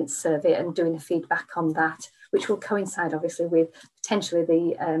Resilience Survey, and doing a feedback on that, which will coincide obviously with potentially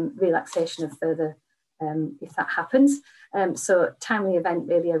the relaxation of further, if that happens. So timely event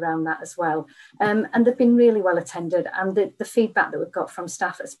really around that as well. And they've been really well attended, and the feedback that we've got from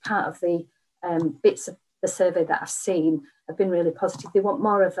staff as part of the bits of the survey that I've seen have been really positive. They want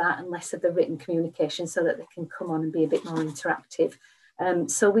more of that and less of the written communication, so that they can come on and be a bit more interactive.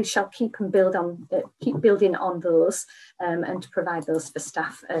 So we shall keep building on those and to provide those for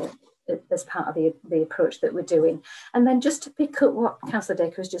staff as part of the approach that we're doing. And then just to pick up what Councillor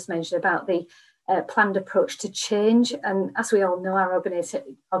Dacre has just mentioned about the planned approach to change, and as we all know, our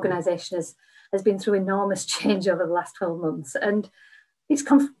organisation has been through enormous change over the last 12 months, and it's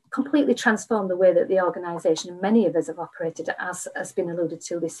completely transformed the way that the organisation and many of us have operated, as has been alluded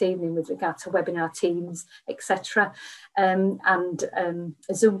to this evening with regard to webinar teams, etc., and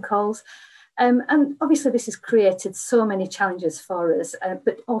Zoom calls. And obviously this has created so many challenges for us,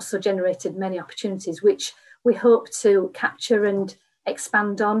 but also generated many opportunities, which we hope to capture and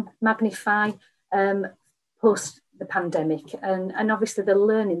expand on, magnify post the pandemic. And obviously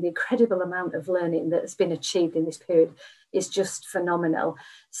the incredible amount of learning that has been achieved in this period is just phenomenal.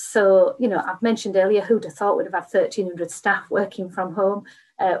 So, you know, I've mentioned earlier, who'd have thought we'd have had 1,300 staff working from home.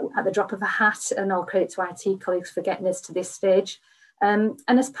 at the drop of a hat, and all credit to IT colleagues for getting us to this stage. And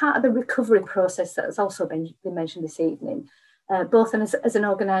as part of the recovery process that has also been mentioned this evening, both as an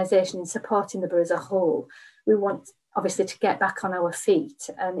organisation in supporting the borough as a whole, we want obviously to get back on our feet,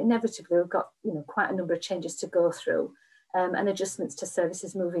 and inevitably we've got quite a number of changes to go through, and adjustments to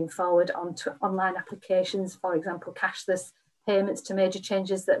services moving forward onto online applications, for example cashless payments, to major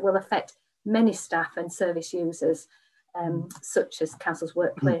changes that will affect many staff and service users, such as council's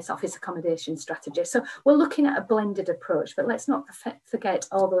workplace, office accommodation strategy. So we're looking at a blended approach, but let's not forget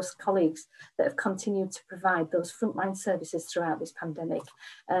all those colleagues that have continued to provide those frontline services throughout this pandemic.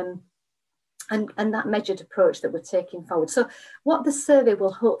 And that measured approach that we're taking forward. So what the survey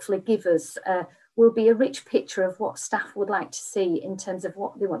will hopefully give us will be a rich picture of what staff would like to see in terms of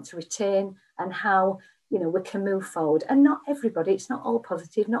what they want to retain and how we can move forward. And not everybody, it's not all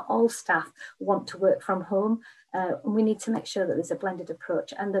positive, not all staff want to work from home. We need to make sure that there's a blended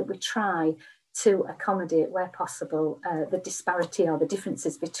approach and that we try to accommodate where possible the disparity or the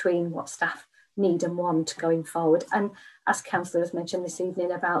differences between what staff need and want going forward. And as Councillor has mentioned this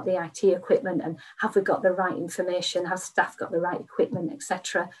evening about the IT equipment and have we got the right information, have staff got the right equipment,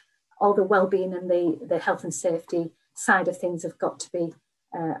 etc. All the wellbeing and the health and safety side of things have got to be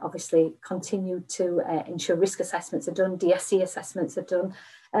obviously continued to ensure risk assessments are done, DSE assessments are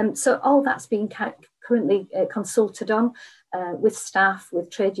done. So all that's being currently consulted on with staff,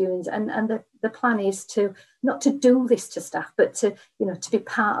 with trade unions, and the plan is to not to do this to staff, but to to be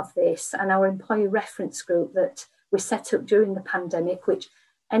part of this. And our employee reference group that we set up during the pandemic, which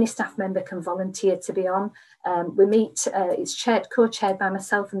any staff member can volunteer to be on. We meet, it's co-chaired by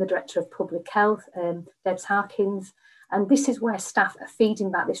myself and the Director of Public Health, Debs Harkins. And this is where staff are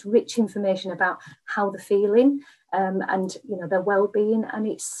feeding back this rich information about how they're feeling and their well-being. And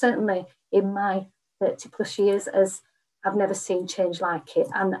it's certainly in my 30 plus years as I've never seen change like it.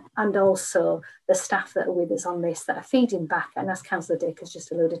 And also the staff that are with us on this that are feeding back. And as Councillor Dick has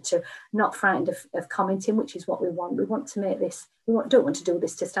just alluded to, not frightened of commenting, which is what we want. We want to make this, don't want to do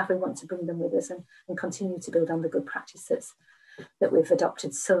this to staff. We want to bring them with us and continue to build on the good practices that we've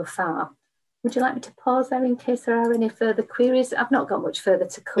adopted so far. Would you like me to pause there in case there are any further queries? I've not got much further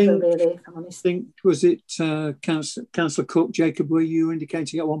to cover, really, if I'm honest. Was it Councillor Cook, Jacob, were you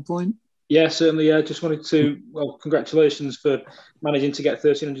indicating at one point? Yeah, certainly. I just wanted to, well, congratulations for managing to get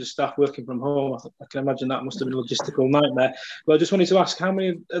 1,300 staff working from home. I can imagine that must have been a logistical nightmare. But I just wanted to ask, how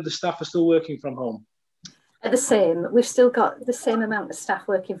many of the staff are still working from home? The same. We've still got the same amount of staff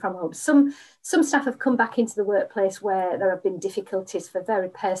working from home. Some staff have come back into the workplace where there have been difficulties for very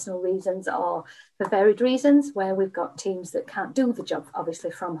personal reasons or for varied reasons, where we've got teams that can't do the job, obviously,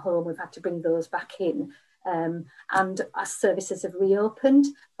 from home. We've had to bring those back in. And as services have reopened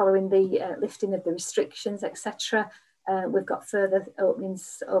following the lifting of the restrictions, etc., we've got further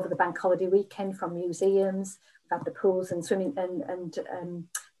openings over the bank holiday weekend from museums. We've had the pools and swimming and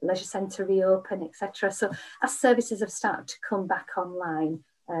leisure centre reopen, etc. So as services have started to come back online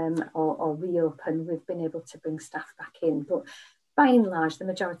or reopen, we've been able to bring staff back in. But by and large, the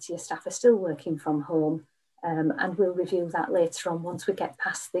majority of staff are still working from home, and we'll review that later on once we get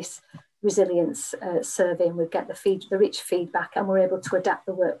past this resilience survey and we get the rich feedback and we're able to adapt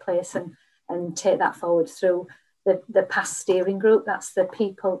the workplace and take that forward through the past steering group. That's the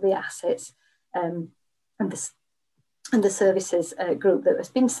people, the assets, and the services group that has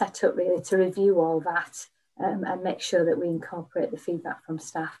been set up really to review all that and make sure that we incorporate the feedback from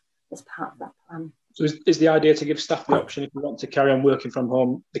staff as part of that plan. So is the idea to give staff the option, if they want to carry on working from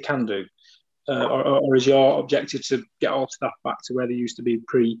home, they can do? Or is your objective to get all staff back to where they used to be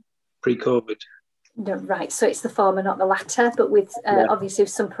pre-COVID? No, right, so it's the former, not the latter, but with obviously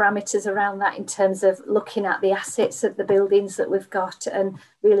some parameters around that in terms of looking at the assets of the buildings that we've got and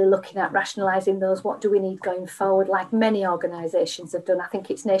really looking at rationalising those. What do we need going forward, like many organisations have done? I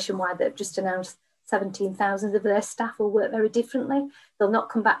think it's Nationwide that have just announced 17,000 of their staff will work very differently. They'll not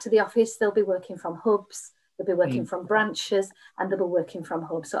come back to the office, they'll be working from hubs, they'll be working from branches, and they'll be working from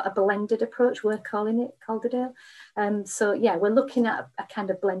home. So a blended approach, we're calling it, Calderdale. So yeah, we're looking at a kind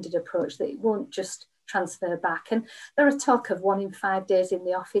of blended approach that it won't just transfer back. And there are talk of 1 in 5 days in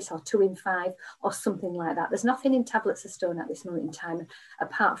the office or 2 in 5 or something like that. There's nothing in tablets of stone at this moment in time,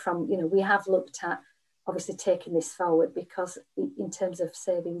 apart from, we have looked at obviously taking this forward because in terms of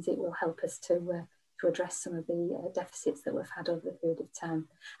savings, it will help us to address some of the deficits that we've had over the period of time.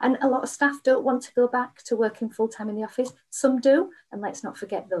 And a lot of staff don't want to go back to working full-time in the office. Some do, and let's not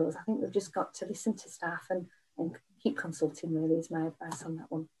forget those. I think we've just got to listen to staff and keep consulting, really, is my advice on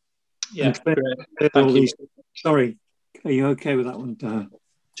that one. Yeah, Sorry, are you okay with that one?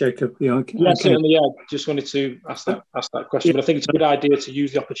 Jacob, okay. Yeah, certainly. Yeah, just wanted to ask that question. Yeah. But I think it's a good idea to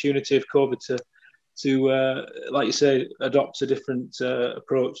use the opportunity of COVID to like you say, adopt a different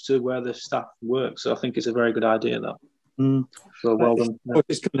approach to where the staff work. So I think it's a very good idea, that. So well done.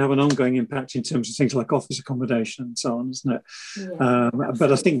 It's going to have an ongoing impact in terms of things like office accommodation and so on, isn't it? Yeah,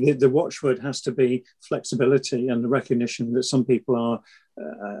 but I think the watchword has to be flexibility and the recognition that some people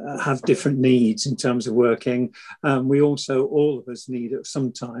have different needs in terms of working. We also, all of us, need at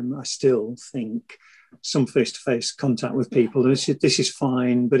some time, I still think, some face-to-face contact with people. This is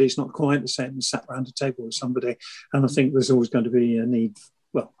fine, but it's not quite the same as sat around a table with somebody. And I think there's always going to be a need.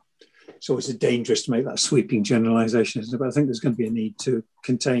 Well, it's always dangerous to make that sweeping generalisation, but I think there's going to be a need to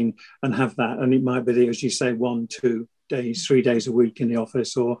contain and have that. And it might be, as you say, 1, 2 days, 3 days a week in the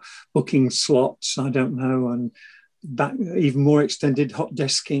office, or booking slots, I don't know, and that even more extended hot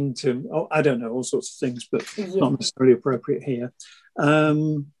desking to, I don't know, all sorts of things, but not necessarily appropriate here.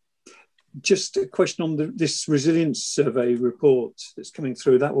 Just a question on this resilience survey report that's coming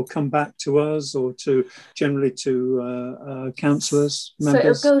through. That will come back to us, or generally to councillors,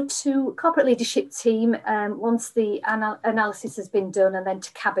 members? So it'll go to corporate leadership team once the analysis has been done, and then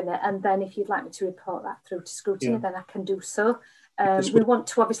to cabinet. And then if you'd like me to report that through to scrutiny, then I can do so. We want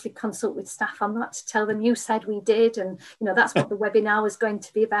to obviously consult with staff on that to tell them, you said we did, and that's what the webinar was going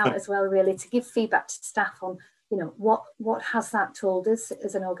to be about as well, really, to give feedback to staff on what has that told us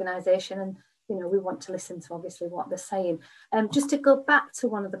as an organisation, and we want to listen to obviously what they're saying. Just to go back to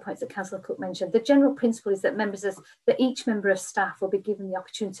one of the points that Councillor Cook mentioned, the general principle is that each member of staff will be given the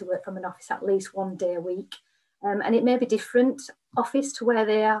opportunity to work from an office at least 1 day a week, and it may be different office to where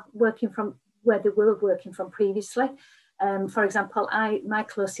they are working from, where they were working from previously. For example, my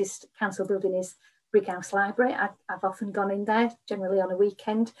closest council building is Brighouse Library. I've often gone in there, generally on a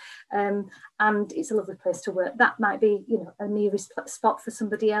weekend, and it's a lovely place to work. That might be, a nearest spot for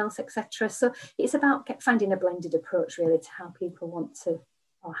somebody else, etc. So it's about finding a blended approach, really, to how people want to,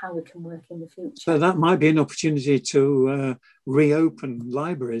 or how we can work in the future. So that might be an opportunity to reopen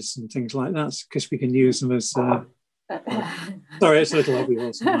libraries and things like that, because we can use them as... Sorry, it's a little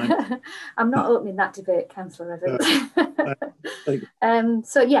obvious. I'm not opening that debate, Councillor Evans.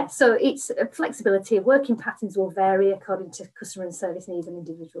 So it's flexibility. Working patterns will vary according to customer and service needs and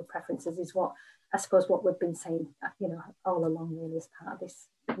individual preferences, is what I suppose what we've been saying, all along, really, as part of this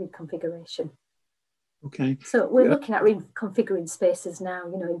reconfiguration. Okay. So we're looking at reconfiguring spaces now,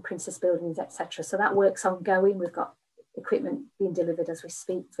 in Princess buildings, etc. So that work's ongoing. We've got equipment being delivered as we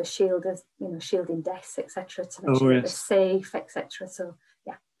speak for shielders, shielding desks, etc., to make sure that they're safe, etc. So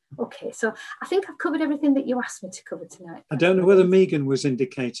okay. So I think I've covered everything that you asked me to cover tonight. I don't know whether Megan was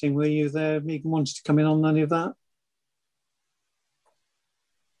indicating. Were you there? Megan wants to come in on any of that.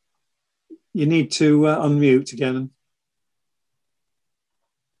 You need to unmute again.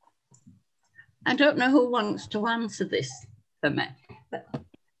 I don't know who wants to answer this for me,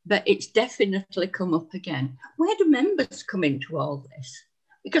 but it's definitely come up again. Where do members come into all this?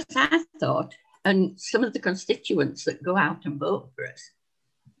 Because I thought, and some of the constituents that go out and vote for us,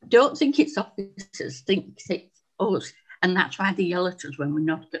 don't think it's officers, think it's us. And that's why they yell at us when we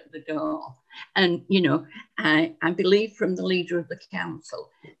knock at the door. And, I believe from the leader of the council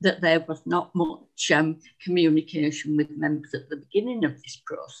that there was not much communication with members at the beginning of this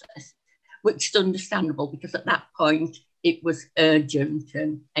process, which is understandable because at that point, it was urgent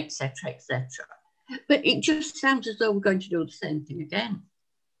and etc. etc. But it just sounds as though we're going to do the same thing again.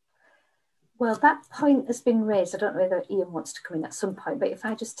 Well, that point has been raised. I don't know whether Ian wants to come in at some point, but if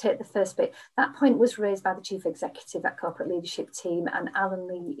I just take the first bit, that point was raised by the Chief Executive at Corporate Leadership Team, and Alan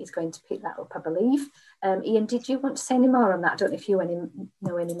Lee is going to pick that up, I believe. Ian, did you want to say any more on that? I don't know if you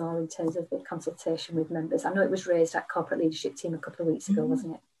know any more in terms of the consultation with members. I know it was raised at Corporate Leadership Team a couple of weeks ago,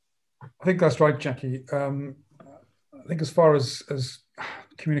 wasn't it? I think that's right, Jackie. I think as far as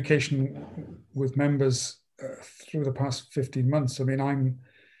communication with members through the past 15 months, I mean, I'm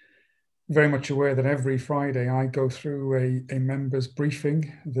very much aware that every Friday I go through a members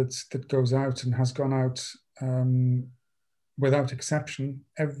briefing that goes out and has gone out without exception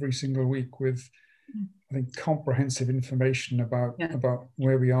every single week with, I think, comprehensive information about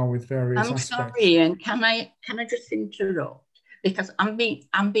where we are with various aspects. I'm sorry, Ian, can I just interrupt? Because I'm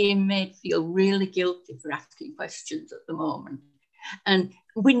being made feel really guilty for asking questions at the moment. And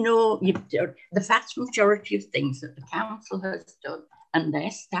we know you've done the vast majority of things that the council has done and their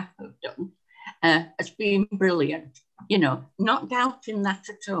staff have done has been brilliant. Not doubting that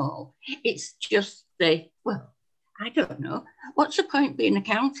at all. It's just I don't know. What's the point being a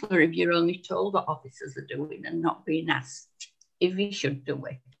councillor if you're only told what officers are doing and not being asked if you should do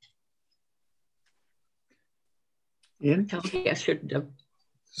it? Ian? I shouldn't have.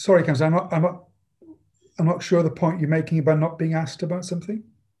 Sorry, Councillor, I'm not sure the point you're making about not being asked about something.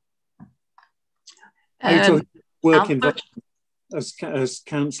 Are you talking working as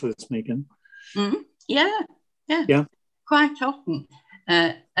councillors, Megan? Yeah, quite often.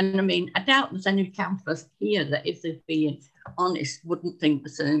 And I mean, I doubt there's any councillors here that, if they're being honest, wouldn't think the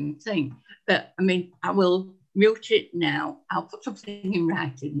same thing. But I mean, I will mute it now. I'll put something in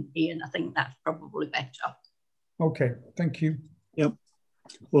writing, Ian. I think that's probably better. Okay, thank you. Yep.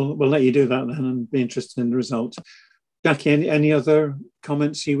 We'll let you do that then and be interested in the result. Jackie, any other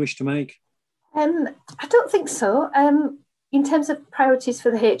comments you wish to make? I don't think so. In terms of priorities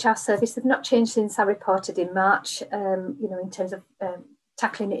for the HR service, they've not changed since I reported in March. You know, in terms of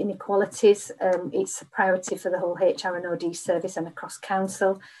tackling inequalities, it's a priority for the whole HR and OD service and across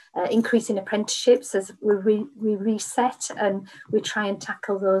council. Increasing apprenticeships as we reset, and we try and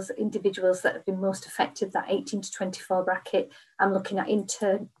tackle those individuals that have been most affected, that 18 to 24 bracket. I'm looking at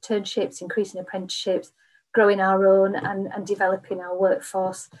internships, increasing apprenticeships, growing our own and developing our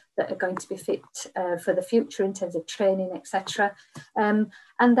workforce that are going to be fit for the future in terms of training, etc. And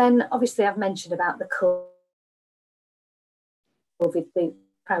then obviously I've mentioned about the COVID, the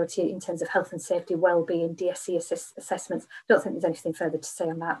priority in terms of health and safety, wellbeing, DSE assessments. I don't think there's anything further to say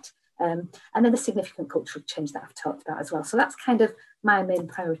on that. And then the significant cultural change that I've talked about as well. So that's kind of my main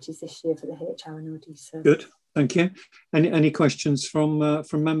priorities this year for the HR and OD service. Good, thank you. Any questions from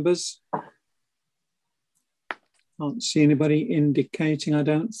members? Can't see anybody indicating, I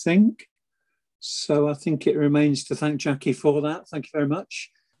don't think. So I think it remains to thank Jackie for that. Thank you very much.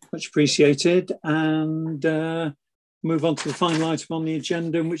 Much appreciated. And move on to the final item on the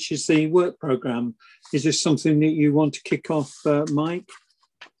agenda, which is the work programme. Is this something that you want to kick off, Mike,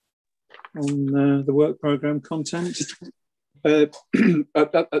 on the work programme content? Thank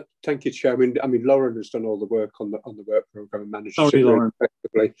you, Chair. I mean, Lauren has done all the work on the work programme and managed it really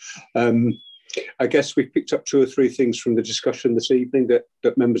effectively. I guess we've picked up 2 or 3 things from the discussion this evening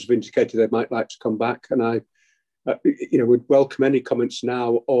that members have indicated they might like to come back, and I, would welcome any comments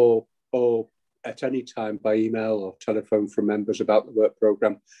now or at any time by email or telephone from members about the work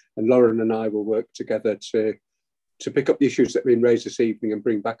programme. And Lauren and I will work together to pick up the issues that have been raised this evening and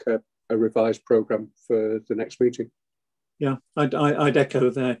bring back a revised programme for the next meeting. Yeah, I'd echo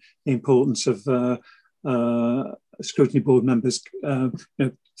the importance of scrutiny board members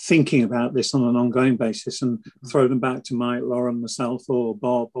thinking about this on an ongoing basis and throw them back to Mike, Lauren, myself, or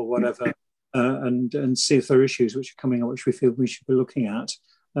Bob, or whatever, and see if there are issues which are coming up which we feel we should be looking at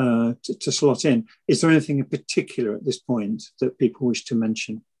to slot in. Is there anything in particular at this point that people wish to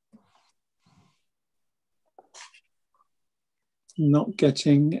mention? Not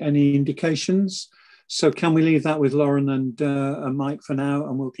getting any indications. So can we leave that with Lauren and Mike for now,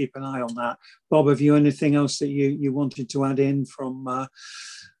 and we'll keep an eye on that. Bob, have you anything else that you wanted to add in from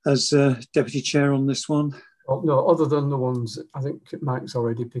as Deputy Chair on this one? Well, no, other than the ones I think Mike's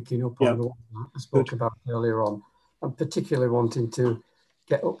already picking up on, the one I spoke about earlier on. I'm particularly wanting to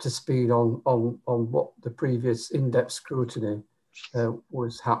get up to speed on what the previous in-depth scrutiny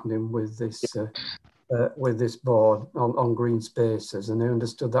was happening with this board on green spaces, and I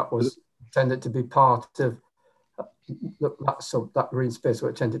understood that was tended to be part of that green space,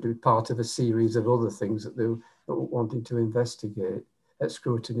 were tended to be part of a series of other things that they were wanting to investigate at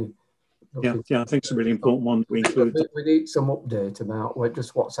scrutiny. Yeah, I think it's a really important one we include. We need some update about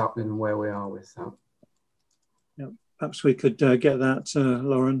just what's happening and where we are with that. Yeah, perhaps we could get that,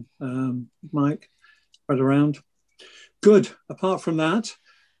 Lauren, Mike, spread around. Good. Apart from that,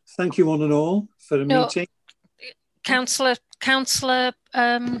 thank you one and all for the meeting. Councillor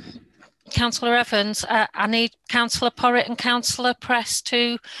Evans, I need Councillor Porritt and Councillor Press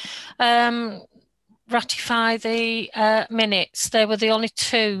to ratify the minutes. They were the only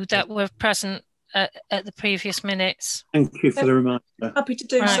 2 that were present at the previous minutes. Thank you for the reminder. Happy to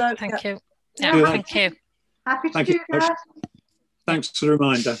do so. Thank you. Yeah, thank you. Happy to do that. Thanks for the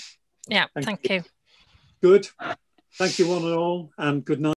reminder. Yeah, thank you. Good. Thank you one and all, and good night.